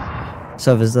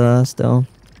 Sova's there still.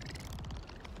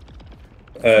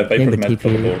 Viper's Chamber mid for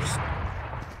the TP.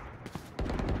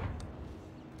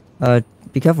 doors.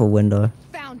 Be careful window.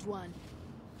 Found one.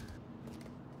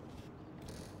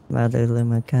 My little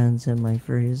my cans in my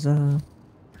freezer.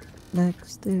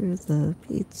 Next to the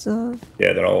pizza.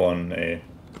 Yeah, they're all on There's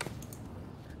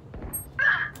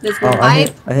Oh, one. I hear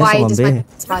Why someone does B. my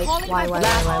spike? Why?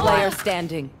 Last player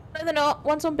standing. No, they're not.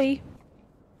 One's on B.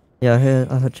 Yeah, I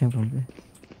heard chamber on B.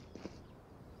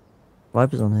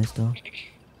 Viper's on A still.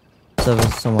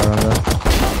 Sova's somewhere around there.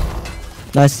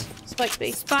 Nice. Spike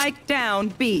B. Spike down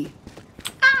B.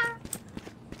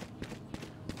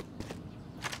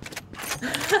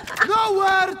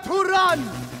 Nowhere to run!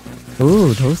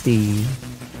 Ooh, toasty.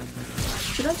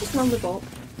 Should I just run the bot?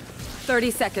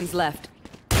 30 seconds left.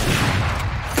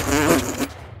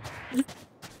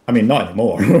 I mean, not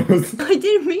anymore. I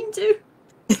didn't mean to.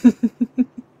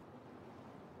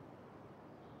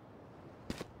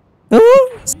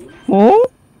 Oh.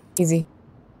 Easy.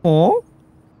 Oh.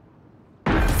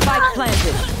 Spike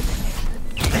planted.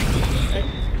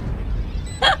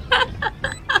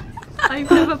 I've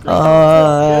never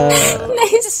played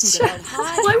Nice shot.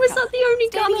 Why was that the only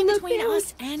gun on the between field?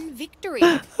 us and victory.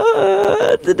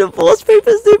 The divorce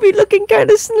papers do be looking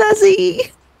kind of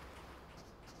snazzy.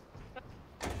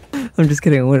 I'm just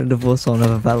kidding. I want a divorce on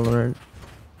over Valorant.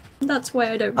 That's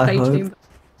why I don't I play hope. Doom.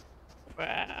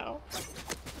 Wow.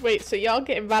 Wait, so y'all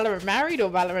getting Valorant married or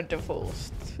Valorant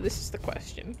divorced? This is the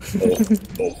question.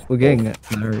 We're getting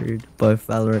married, both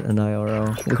Valorant and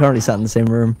IRL. We're currently sat in the same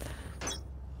room.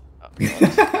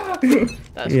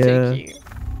 That's too cute.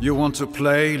 You want to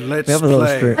play? Let's We have a little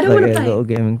play. strip, like a little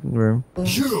gaming room. I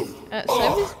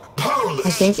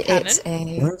think it's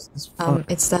a.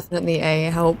 It's definitely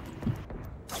a help.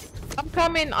 I'm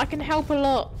coming. I can help a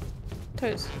lot.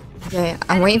 Toes. Yeah,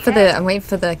 I'm waiting for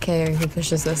the KO who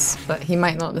pushes this, but he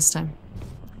might not this time.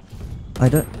 I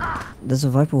don't. There's a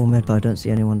Viper wall mid, but I don't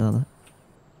see anyone down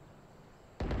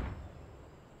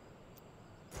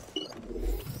there.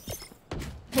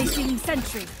 Placing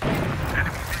sentry.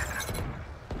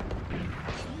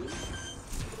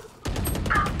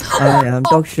 I am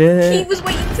dog shit. He was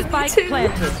waiting for Spike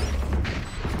planted.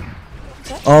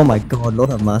 Oh my god,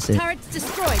 Lord have mercy. Turrets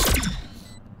destroyed.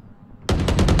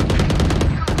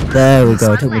 There we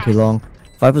go, it took me too long.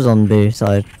 Viper's on B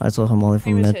side. I saw him all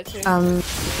from mid. Oh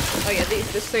yeah,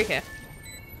 there's three here.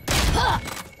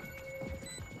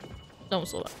 No one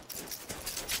saw that.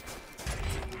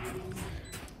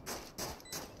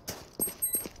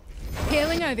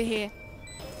 Healing over here.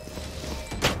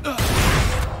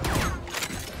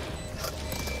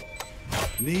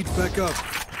 Need backup.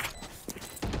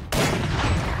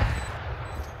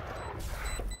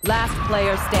 Last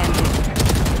player standing.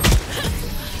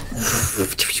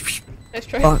 Let's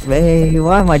try. Fuck me,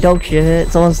 why am I dog shit?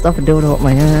 Someone's stuffing dildo up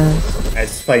my ass.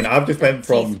 It's fine. I've just went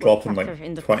from dropping like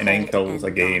 29 kills a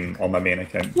game on my main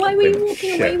account. Why were you walking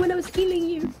Shit. away when I was healing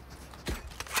you?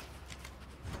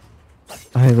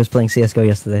 I was playing CS:GO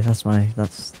yesterday. That's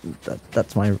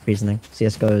my reasoning.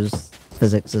 CS:GO's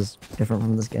physics is different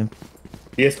from this game.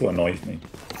 CS:GO annoys me.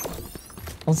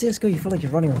 On CS:GO, you feel like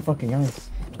you're running on fucking ice.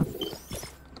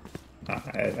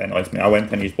 It annoys me. I went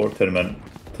to an esports tournament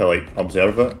to like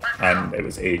observe it, and it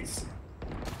was AIDS.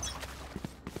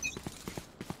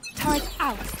 Turret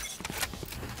out.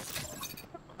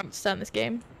 I understand this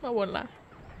game. I won't lie.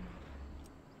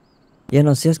 Yeah,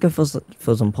 no, CS:GO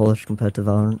feels unpolished compared to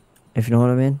Valorant, if you know what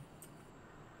I mean.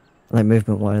 Like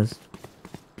movement wise,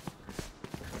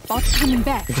 Bot coming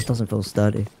back. it just doesn't feel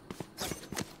sturdy.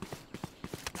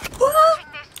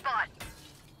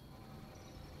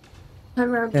 Turn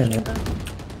around. Yeah, no.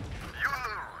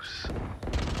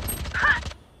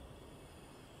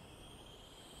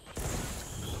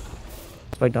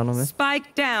 Spike down on me.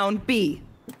 Spike down B.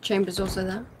 Chamber's also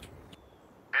there.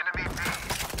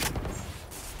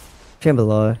 Chamber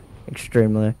low,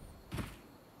 extremely.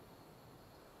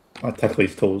 I tickle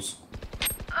his toes.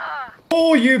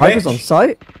 Oh, you Viper's on bitch!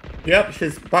 site? Yep,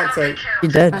 she's backside. She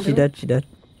dead.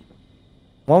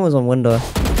 One was on window.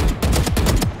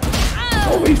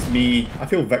 Always me. I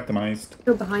feel victimized.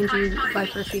 Go behind you,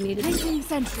 Viper, if you need it. Placing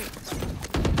sentry.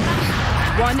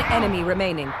 One enemy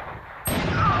remaining.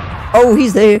 Oh,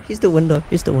 he's there. He's the window.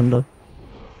 There's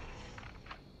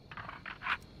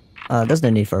no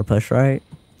need for a push, right?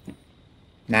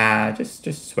 Nah,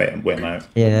 just wait him out.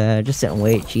 Yeah, just sit and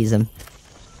wait. Cheese him.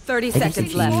 30 Take it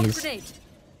seconds to left. cheese.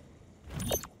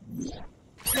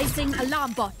 Placing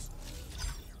alarm bot.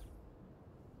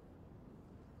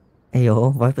 Hey yo,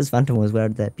 Viper's Phantom was where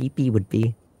the PP would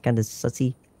be. Kinda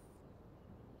sussy.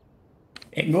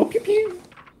 It go pew pew.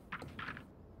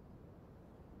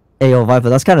 Hey yo, Viper,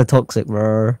 that's kinda toxic,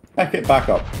 bro. Back it back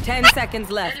up. 10 seconds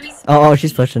left. Oh,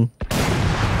 she's pushing.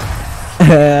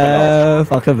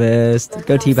 Fuck a missed.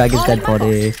 Go teabag his dead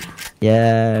body.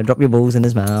 Yeah, drop your balls in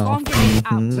his mouth.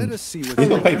 Let us see what He's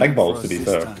got quite big balls, to be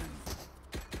fair.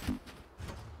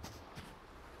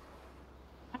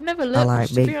 I've never looked, like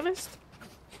to big. be honest.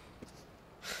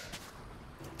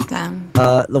 Damn.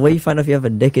 The way you find out if you have a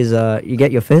dick is you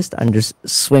get your fist and just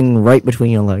swing right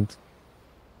between your legs.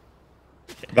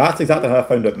 That's exactly how I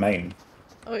found out mine.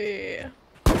 Oh yeah.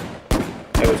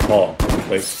 It was hot.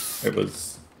 Like, it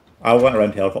was... I went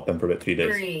around helicoptering for about 3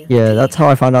 days. Yeah, that's how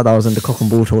I found out that I was into cock and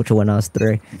ball torture when I was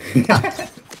 3.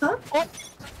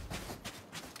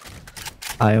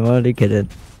 I'm only kidding.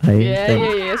 Yeah,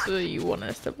 that's what you want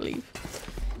us to believe.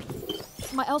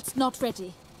 My ult's not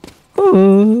ready.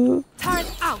 Oh,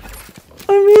 Turret out.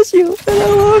 I miss you and I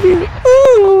love you.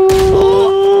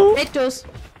 Oh. Mid doors.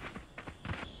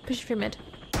 Push for mid.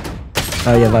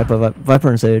 Oh yeah, Viper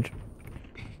and Sage.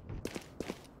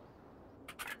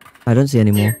 I don't see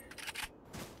any more.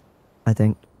 I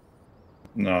think.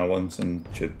 No, one's in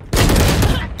tube.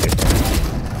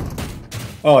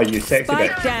 Oh, you sexy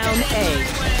Spike bitch. down A.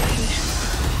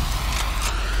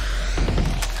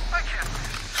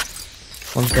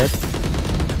 One's dead.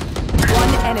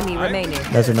 One enemy remaining.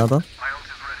 There's another.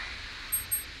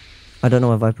 I don't know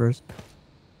where Viper is.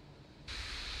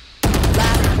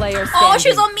 Last player standing. Oh, she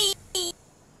was on me.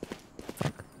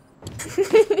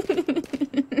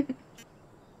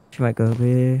 She might go B.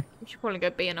 You should probably go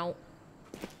B and ult.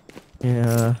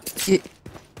 Yeah.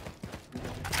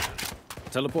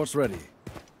 Teleport's ready.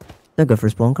 Don't go for a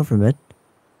spawn, come for mid.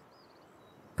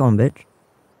 Come on, bitch.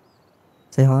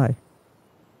 Say hi.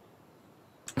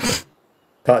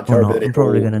 Touch Or our not, booty I'm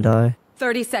probably hole. gonna die.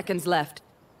 30 seconds left.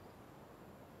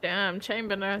 Damn,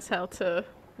 Chamber knows how to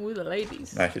woo the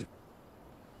ladies. Nah, she's-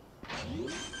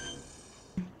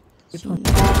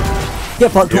 Yeah,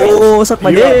 fuck. Oh, suck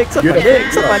my dick, suck my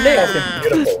dick, suck my dick.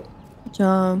 Beautiful.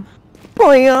 Jump.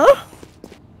 Oh yeah.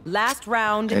 Last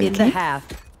round in the half.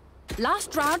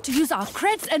 Last round to use our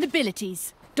creds and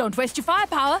abilities. Don't waste your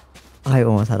firepower. I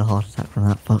almost had a heart attack from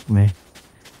that. Fuck me.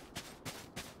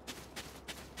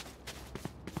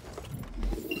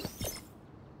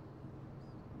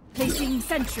 Placing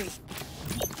sentry.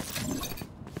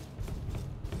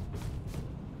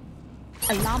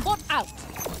 Alarm bot out.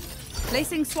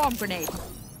 Placing swarm grenade.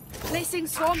 Placing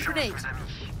swarm grenade.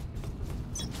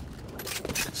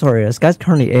 Sorry, this guy's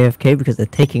currently AFK because they're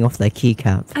taking off their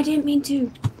keycap. I didn't mean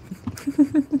to.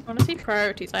 Honestly,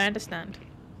 priorities, I understand.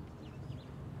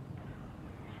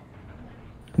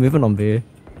 Moving on, B.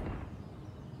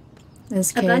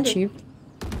 There's I blinded. K-tube.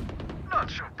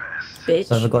 Bitch.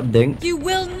 So I got dinked. You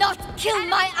will not kill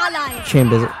my ally.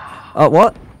 Chambers. Oh,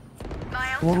 what?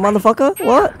 What, motherfucker?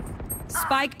 What?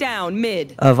 Spike down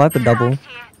mid. Viper double.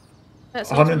 That's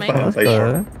 105 Let's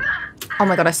Viper. go. Oh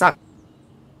my god, I suck.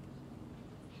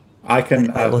 I can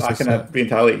also have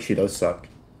retaliate. She does suck.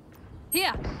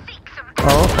 Here.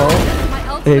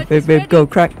 Oh. Babe, go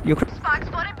crack. You're cracked.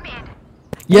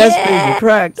 Yes, babe, you're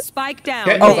cracked. Spike down.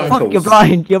 Get Oh, those fuck, ankles. you're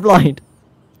blind. You're blind.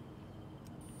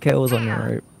 Kale's on your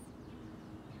right.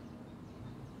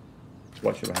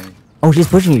 Watch your behind you. Oh, she's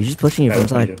pushing you. She's pushing you Yeah, from watch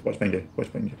behind side. you. Watch behind you.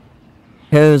 Watch behind you.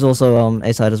 Kale's also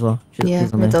A side as well. Yeah,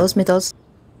 she's on there. middles.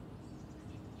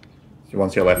 She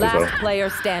wants your left as Last well. player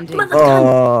standing.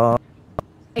 Oh.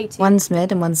 18. One's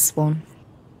mid and one's spawn.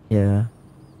 Yeah.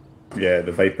 Yeah,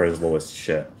 the Viper is low as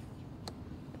shit.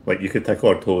 Like, you could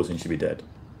tickle her toes and she'd be dead.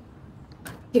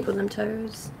 Tickle them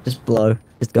toes. Just blow.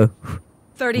 Just go.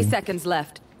 30 seconds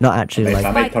left. Not actually, Okay, like,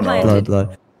 I might turn around. blow,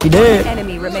 blow. She did!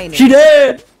 Enemy remaining. She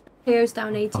did! Hero's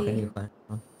down 18. Okay, you're fine.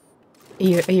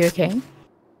 Are you okay?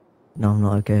 No, I'm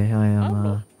not okay. I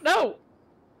am, No!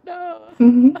 No!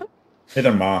 Hey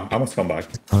there, Ma. I must come back.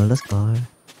 Oh, let's go.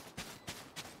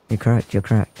 You're cracked, you're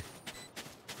cracked.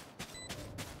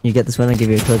 You get this one, I give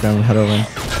you a kilogram of head win.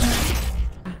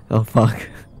 Oh, fuck.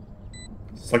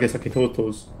 Sucky sucky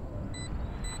toes.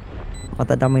 What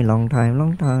that done me long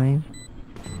time.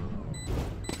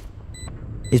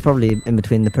 He's probably in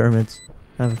between the pyramids.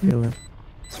 I have a feeling.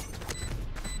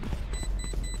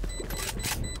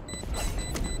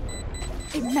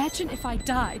 Imagine if I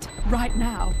died right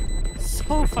now.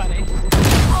 So funny.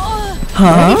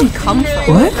 Huh? Where did he come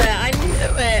from? What? I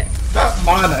knew it! That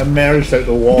man emerged out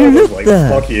the wall You and was looked like, there.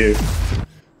 fuck you.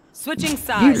 Switching You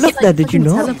sides. looked there, did you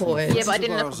not? Teleported. Yeah, but I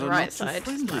didn't look on the right side.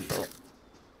 It's my fault.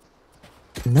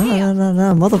 No, They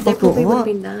motherfucker, probably would have what?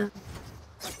 been there.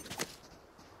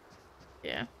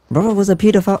 Yeah. Brother was like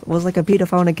a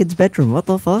pedophile in a kid's bedroom, what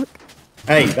the fuck?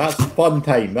 Hey, that's fun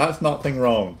time. That's nothing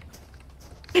wrong.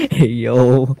 Hey,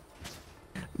 yo.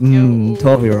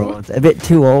 12-year-olds. A bit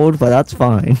too old, but that's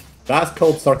fine. That's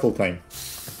called circle time.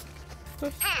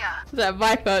 That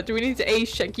Viper, do we need to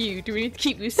age check you? Do we need to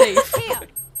keep you safe?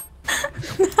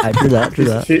 I do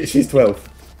that. She's 12.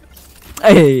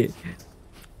 Hey!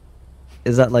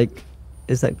 Is that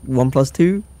 1 plus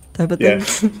 2 type of thing?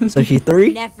 Yeah. So she's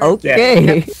 3? Never.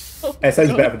 Okay! It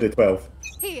sounds better than 12.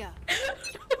 Here.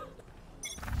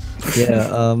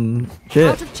 Yeah, shit.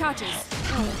 Out of charges.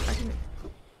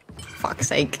 Fuck's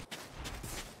sake.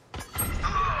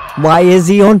 Why is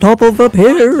he on top of a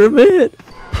pyramid?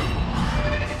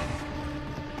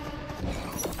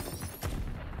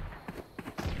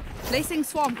 Placing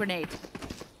swarm grenade.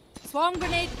 Swarm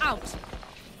grenade out.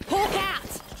 Hawk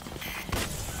out.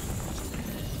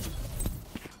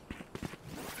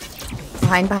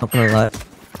 Behind. Not gonna lie.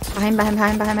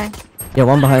 Behind. Yeah,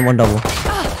 one behind, one double.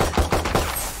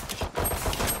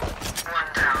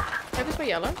 Maybe for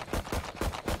yellow.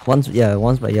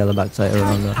 One's by yellow backside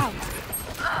around there.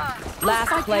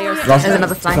 Last player Last There's standing.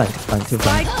 another flank. Two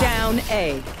flank. Spike down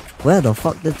A. Where the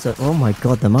fuck did so? Oh my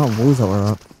god, the amount of walls that were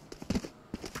up.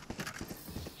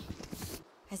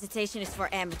 Hesitation is for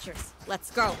amateurs. Let's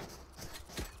go.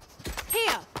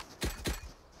 Here.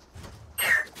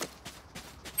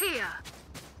 Here.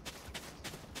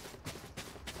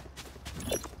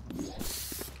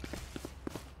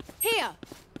 Here.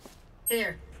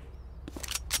 Here.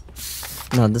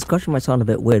 No, this question might sound a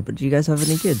bit weird, but do you guys have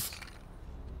any kids?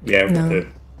 Yeah, we No. do.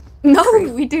 No,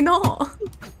 we do not.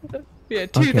 Yeah,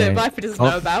 two Okay. that Viper doesn't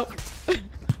know Oh. about.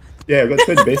 Yeah, we've got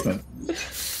two in the basement.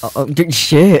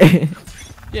 Shit.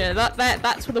 Yeah,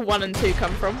 that's where the 1 and 2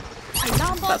 come from.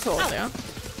 That's all they are.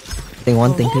 Thing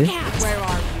one, thing two. Where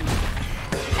are you?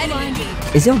 Enemy.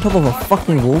 Is he on top of a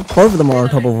fucking wall? Both of them are on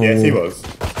top of a wall. Yes, he was.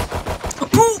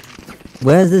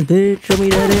 Where's this bitch? Show me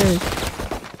that is.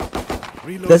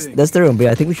 That's the room, but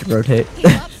I think we should rotate.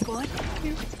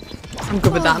 I'm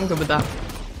good with that. I'm good with that.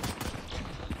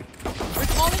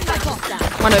 Recalling my bot down.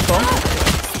 104.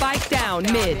 Spike down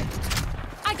mid.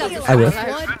 I got this. I will.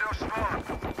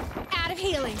 Out of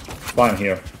healing. Fine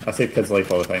here. I save kids' life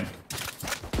all the time.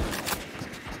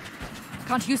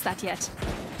 Can't use that yet.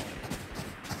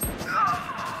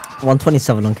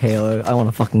 127 on KO. I want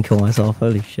to fucking kill myself.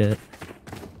 Holy shit.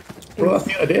 Bro, that's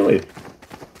me on a daily.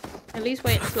 At least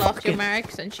wait until after you're married,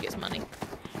 because then she gets money.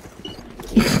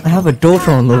 I have a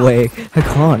daughter on the way. I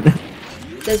can't.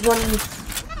 There's one.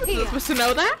 You're supposed to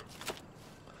know that?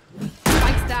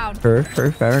 Spikes down. Sure,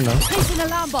 fair enough. Placing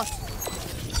alarm bot.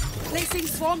 Placing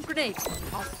swarm grenade.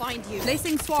 I'll find you.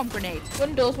 Placing swarm grenade.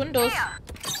 Windows.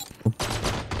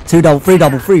 2 double, 3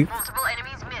 double, 3. Multiple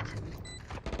enemies mid.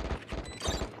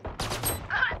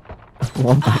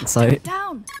 One backside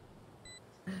Down.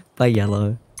 by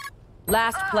yellow.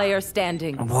 Last player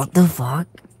standing. What the fuck?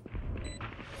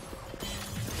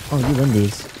 Oh, you win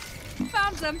these.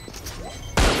 Found them.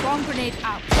 Swarm grenade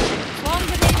out. Swarm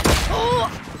grenade. Oh!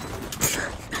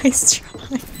 Nice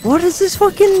try. What is this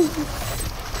fucking?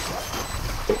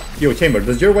 Yo, Chamber,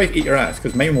 does your wife eat your ass?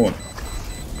 Because mine won't.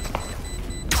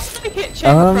 I'm gonna hit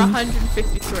Chamber for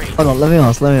 153. Hold on, let me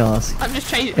ask. I'm just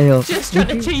trying Ayo, to would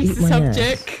you change eat the my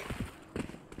subject.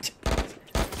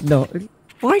 No,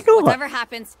 why not? Whatever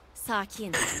happens,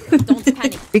 Sakin. Don't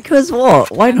panic. Because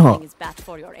what? Why not? Everything is bad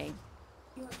for your aim.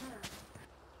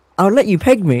 I'll let you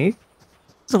peg me.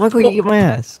 So why can't you eat my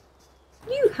ass?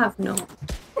 You have not.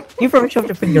 You probably shoved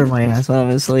a finger in my ass when I'm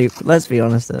asleep. Let's be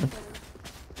honest there.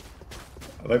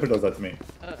 Viper does that to me.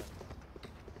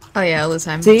 Oh yeah, all the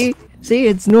time. See,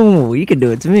 it's normal. You can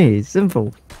do it to me. It's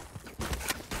simple.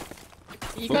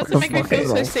 You guys are making me feel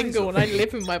so single when I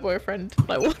live with my boyfriend.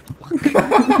 Like what?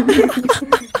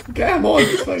 Get him on,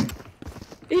 it's fine.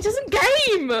 He doesn't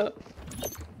game.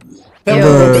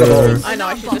 Yo. I know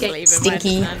I should just leave him.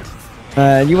 Stinky.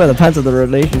 You wear the pants of the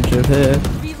relationship here.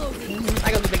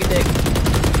 I got the bigger dick.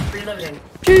 Reloading.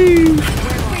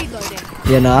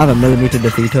 Yeah, no, I have a millimeter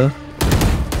defeater.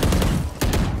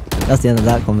 That's the end of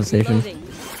that conversation.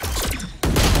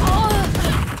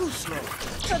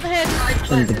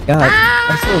 In the gap. I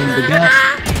saw in the gap.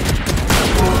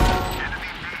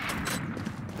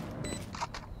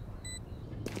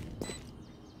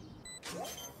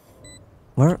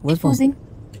 Where's one?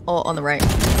 Oh, on the right.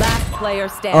 Last player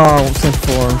standing. Oh, since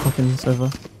 4 on fucking server.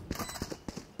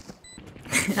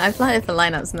 I planted for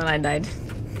lineups and then I died.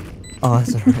 Oh,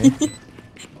 that's alright.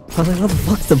 I was like, what the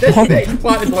fuck's the This bomb? thing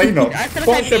planted lineup,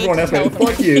 fucked everyone else, went,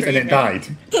 fuck you, and then died.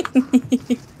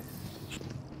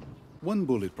 One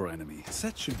bullet per enemy.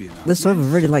 That should be enough. This server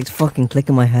really likes fucking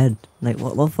clicking my head. Like,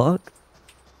 what the fuck?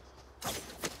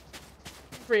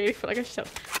 Really feel like I should.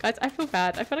 Guys, I feel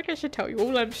bad. I feel like I should tell you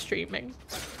all I'm streaming.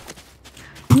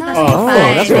 No, Oh,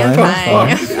 that's you're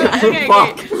fine. Okay. No,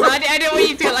 I didn't want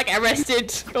you to get like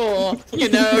arrested or you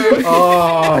know.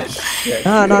 Oh shit.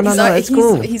 No, it's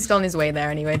cool. He's on his way there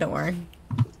anyway, don't worry.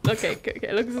 Okay.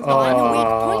 Look, this is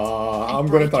not. I'm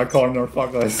going into a corner.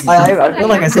 Fuck this. I feel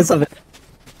like I said something.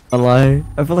 I lie.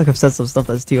 I feel like I've said some stuff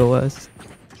that's TOS.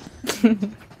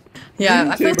 Yeah,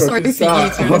 I feel like sorry for you, to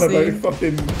honestly.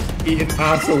 Fucking eating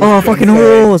assholes. Oh, fucking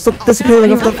whore! Stop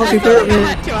disappearing off the fucking I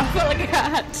pyramid! felt like I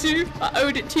had to. I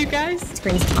owed it to you guys.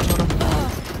 Screen's up.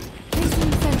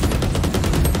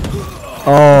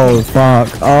 Oh, fuck.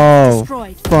 Oh,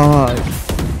 fuck.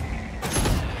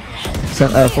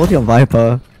 So, 40 on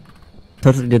Viper.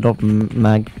 Totally did not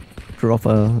drop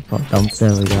a dump.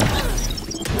 There we go.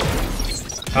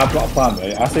 I've got a plan,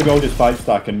 right? I say we all just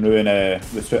 5-stack and ruin the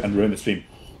stream.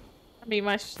 I mean,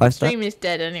 my 5-stack? stream is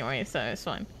dead anyway, so it's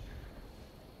fine.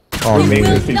 Oh, You make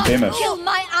man. the stream famous. Kill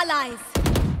my allies.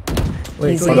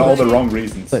 Wait, For all the wrong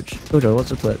reasons. Twitch. Jojo,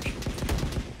 what's a Twitch?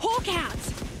 Hawk out.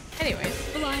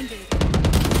 Anyways. Blinded.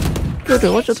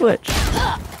 Jojo, what's a Twitch?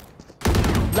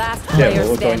 Last Yeah, player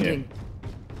we'll join standing.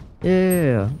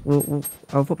 Yeah,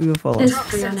 I'll put you a follow. There's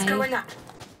Toxins going up.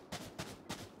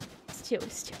 It's chill.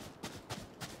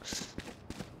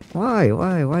 Why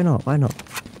not?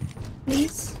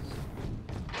 Please.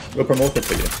 We'll promote it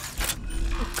for you.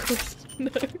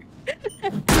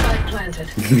 Spike planted.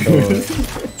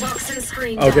 Toxin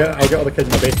screen I'll down. get all the kids in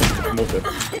the basement to promote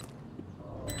it.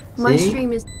 My See?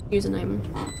 stream is username.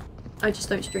 I just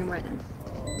don't stream right now.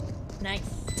 Nice.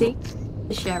 See?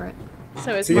 Just share it.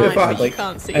 So it's See mine, the fact, but you like,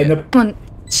 can't see in it. the, Come on,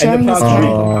 sharing the is past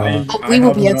caring. week, Oh, I we will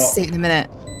have be able to not- see it in a minute.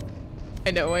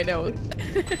 I know. I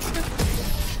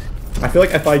feel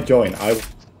like if I join, I will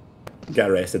get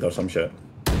arrested or some shit.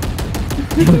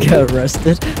 You'll get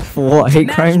arrested for what? Hate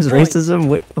crimes, racism?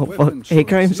 Hate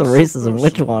crimes or racism?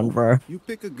 Which one, bro? You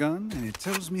pick a gun and it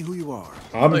tells me who you are.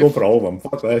 I'm going for all of them.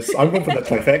 Fuck this. I'm going for the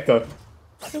trifecta.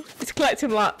 It's collecting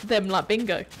them like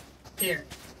bingo. Here.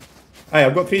 Hey,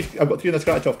 I've got three in the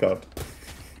scratch off card.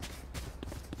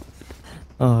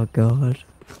 Oh god.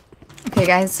 Okay,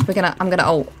 guys, I'm gonna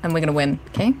ult and we're gonna win.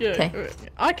 Okay. Yeah, Okay.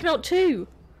 I can ult too.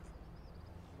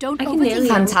 Don't I can nearly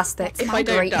overthink. Fantastic. If I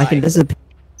don't Great. die. I can disappear.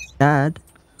 Dad.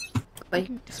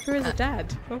 Disappear as a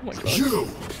dad. Oh my god.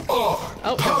 Oh,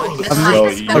 Well,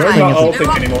 you're not ulting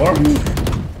anymore.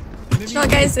 Sure,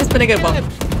 guys, it's been a good one.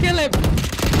 Kill him!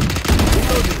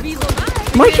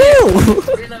 My kill!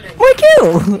 My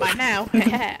kill! By now.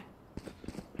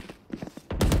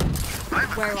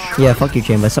 Yeah, fuck you,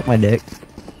 Chamber. Suck my dick.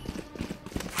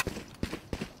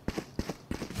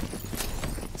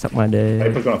 Suck my dick.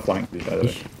 Viper's gonna flank these, by the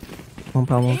way. One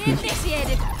pound, one piece.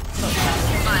 Initiated.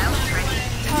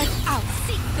 I'll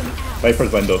seek them out.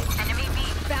 Viper's window.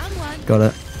 Found one. Got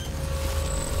it.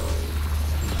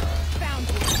 Found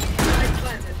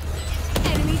one.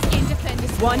 Enemies in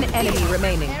defenders. One enemy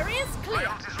remaining. Area's clear.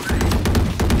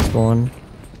 Spawn.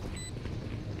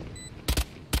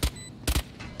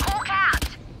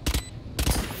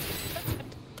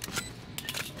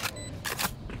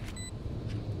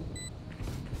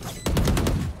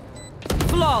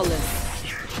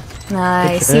 Flawless.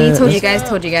 Nice. See, told you guys.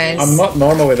 I'm not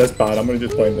normally this bad. I'm gonna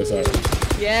just point this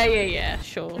out. Yeah,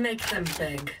 sure. Make them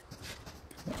big.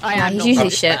 I Nah, am he's normally usually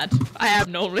this shit. bad. I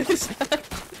am normally this bad.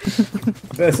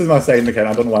 This is my second account.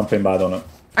 I don't know why I'm playing bad on it.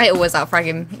 I always outfrag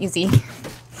him. Easy.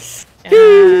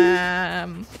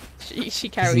 She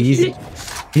carries Easy. you.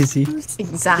 Easy.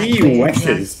 Exactly. He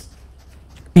wishes.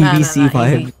 BBC no,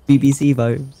 vibes. BBC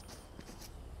vibes.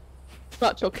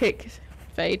 Clutch or kick.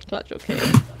 Fade, clutch or kick.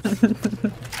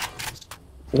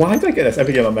 Why do I get this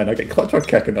every game I'm in? I get clutch or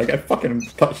kick and I get fucking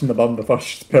touching the bum the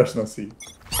first person I see.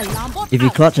 If you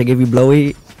clutch, I give you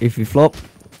blowy. If you flop,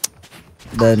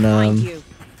 then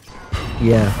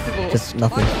yeah, just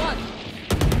nothing.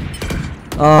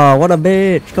 Oh, what a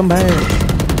bitch! Come back.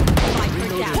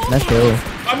 Let's go.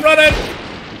 I'm running.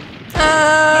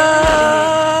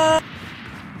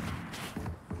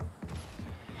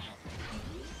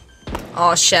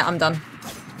 Oh shit, I'm done.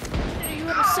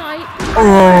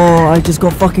 Oh, I just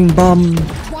got fucking bummed.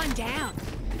 One down.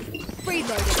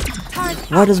 Reloaded. Turret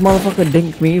Why does motherfucker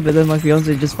dink me, but then my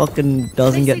fiance just fucking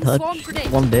doesn't get Placing touched swarm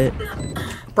grenade. one bit?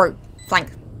 Bro, flank.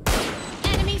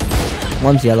 enemies.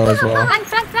 One's yellow as well.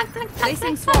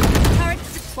 Placing swarm. Turret.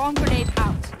 Swarm grenade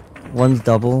out. One's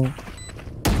double.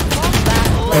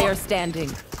 Last player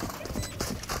standing.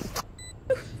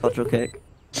 Cultural kick.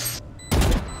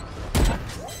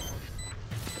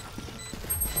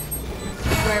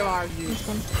 Where are you?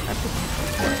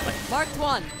 Marked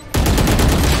one.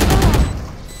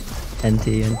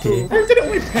 NT. How did it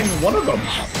only ping one of them?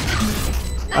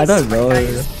 I don't know.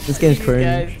 This game's cringe.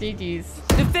 Guys, GG's.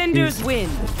 Defenders win.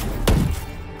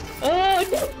 Oh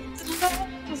no!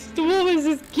 What is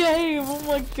this game? Oh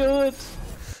my god!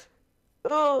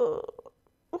 Oh,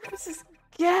 what is this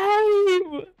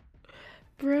game?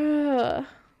 Bruh,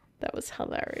 that was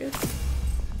hilarious.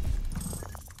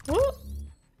 What?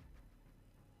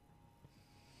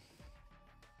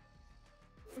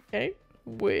 Okay,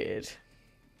 weird.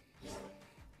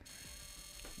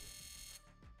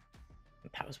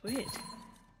 That was weird.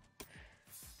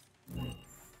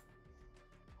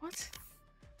 What?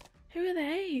 Who are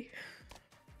they?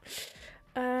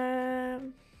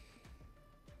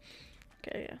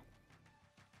 Okay, yeah.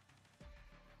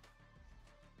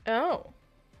 Oh.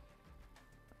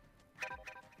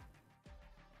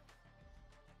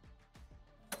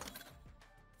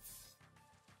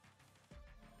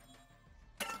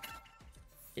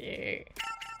 Yeah.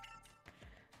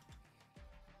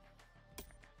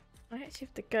 I actually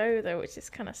have to go though, which is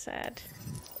kind of sad.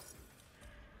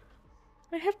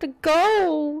 I have to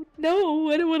go!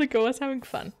 No, I don't want to go. I was having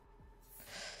fun.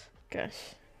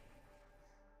 Gosh.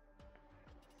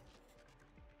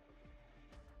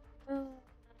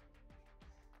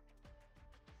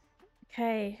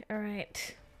 Okay,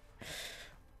 alright.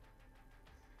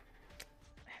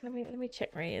 Let me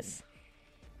check my ears.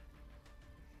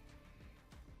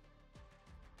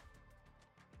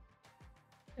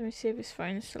 Let me see if his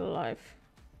phone is still alive.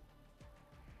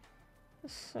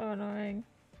 That's so annoying.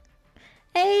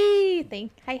 Hey!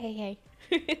 Hey.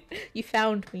 You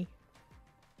found me.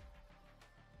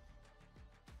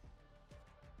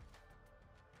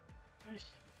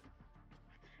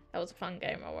 That was a fun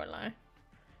game, I won't lie.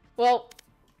 Well,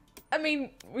 I mean,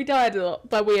 we died a lot.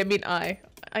 By we, I mean I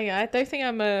don't think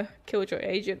I'm a Killjoy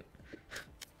agent.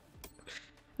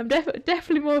 I'm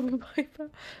definitely more of a Viper.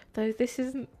 Though this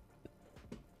isn't...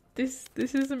 This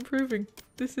isn't proving.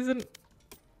 This doesn't mean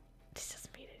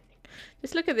anything.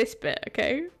 Just look at this bit,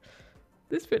 okay?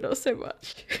 This bit, not so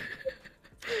much.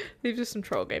 These are some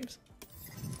troll games.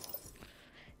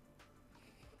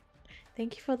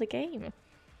 Thank you for the game.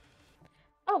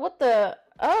 Oh, what the...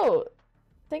 Oh!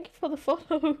 Thank you for the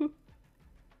follow.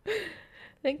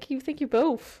 Thank you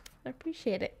both. I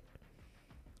appreciate it.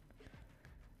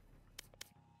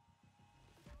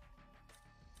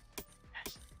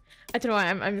 I don't know why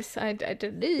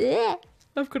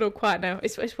I've gone all quiet now.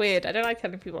 It's weird. I don't like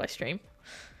telling people I stream.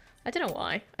 I don't know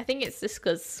why. I think it's just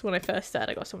because when I first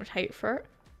started I got so much hate for it.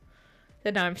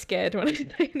 Then now I'm scared when I'm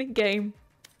playing a game.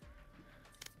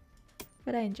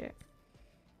 But I enjoy it.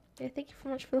 Yeah, thank you so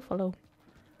much for the follow.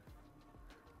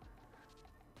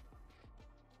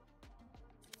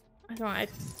 I don't know.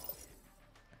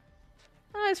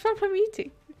 Oh, it's fun playing with you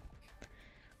too.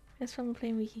 It's fun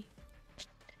playing with you.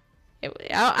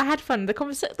 I had fun. The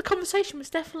conversation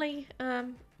was definitely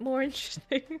more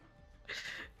interesting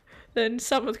than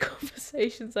some of the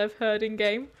conversations I've heard in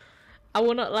game. I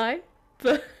will not lie,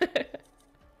 but it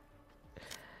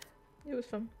was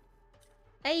fun.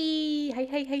 Hey.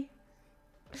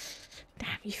 Damn,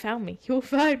 you found me. You'll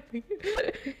find me.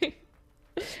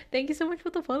 Thank you so much for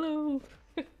the follow.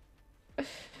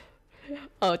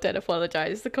 Oh, don't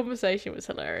apologize. The conversation was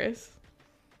hilarious.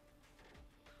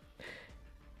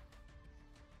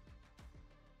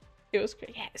 It was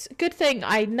great. Yeah, it's a good thing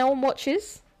no one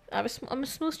watches. I'm a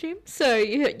small stream, so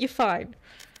you're fine.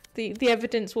 The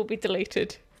evidence will be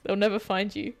deleted. They'll never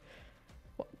find you.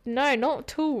 What? No, not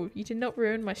at all. You did not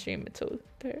ruin my stream at all.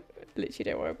 Literally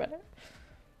don't worry about it.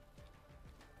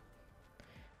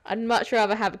 I'd much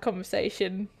rather have a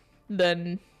conversation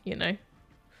than, you know,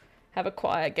 have a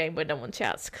quiet game where no one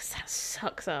chats, because that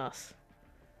sucks ass.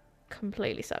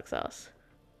 Completely sucks ass.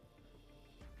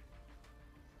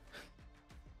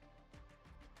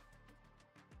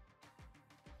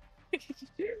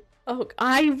 Oh,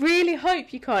 I really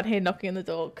hope you can't hear knocking on the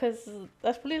door, because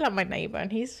that's probably like my neighbour,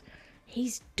 and he's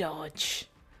dodge.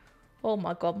 Oh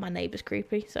my god, my neighbour's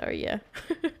creepy. Sorry, yeah.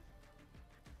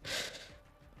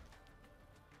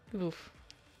 Oof.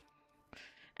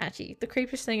 Actually, the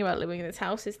creepiest thing about living in this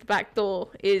house is the back door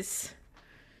is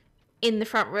in the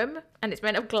front room, and it's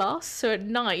made of glass, so at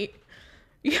night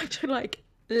you have to like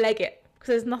leg it because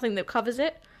there's nothing that covers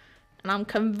it. And I'm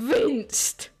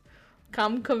convinced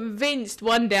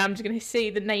one day I'm just gonna see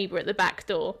the neighbour at the back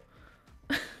door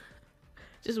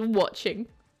just watching.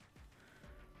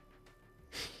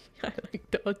 I like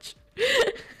dodge.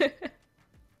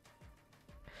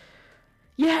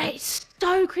 Yeah, it's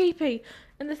so creepy.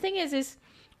 And the thing is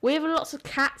we have lots of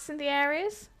cats in the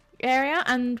area,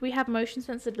 and we have motion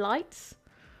censored lights.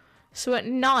 So at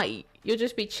night you'll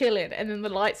just be chilling, and then the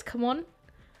lights come on,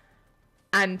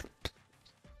 and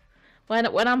when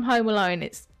I'm home alone,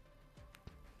 it's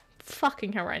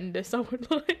fucking horrendous. I would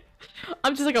like,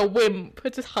 I'm just like a wimp. I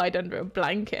just hide under a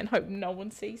blanket and hope no one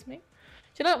sees me.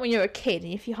 Do you know, like when you're a kid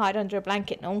and if you hide under a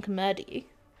blanket, no one can murder you?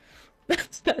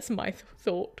 That's my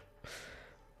thought.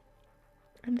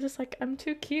 I'm just like, I'm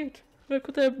too cute. Look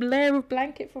at the layer of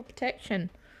blanket for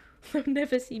protection. They'll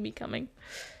never see me coming.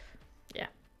 Yeah.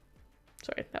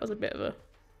 Sorry, that was a bit of a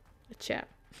chat.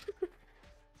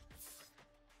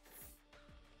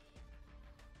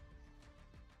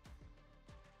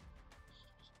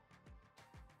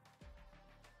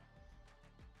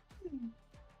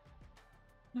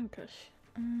 Oh gosh.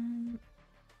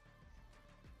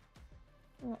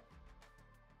 What?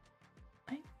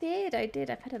 I did.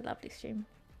 I've had a lovely stream.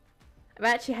 I've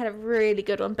actually had a really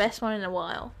good one. Best one in a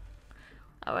while.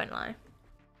 I won't lie.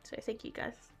 So thank you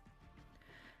guys.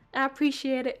 I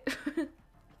appreciate it.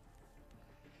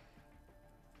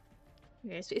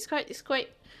 Yeah,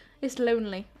 it's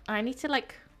lonely. I need to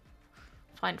like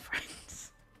find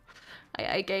friends.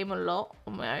 I game a lot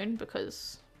on my own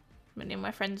because many of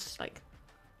my friends like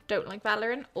don't like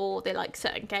Valorant, or they like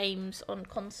certain games on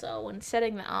console, and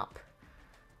setting that up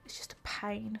is just a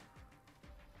pain.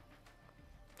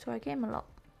 So I game a lot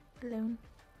alone.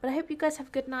 But I hope you guys have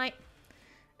a good night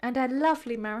and a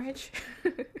lovely marriage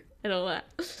and all that.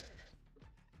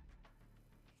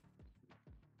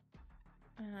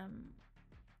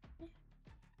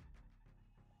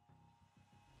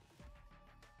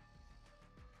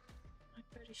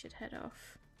 you should head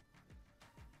off.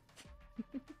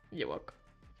 You're welcome.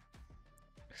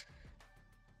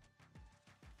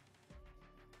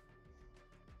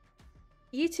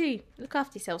 You too. Look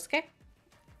after yourselves, okay?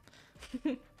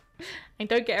 And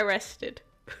don't get arrested.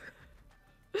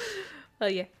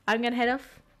 Well, yeah, I'm gonna head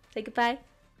off. Say goodbye.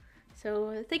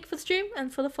 So thank you for the stream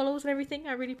and for the follows and everything.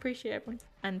 I really appreciate everyone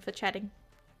and for chatting.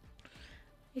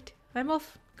 Right, I'm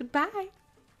off. Goodbye.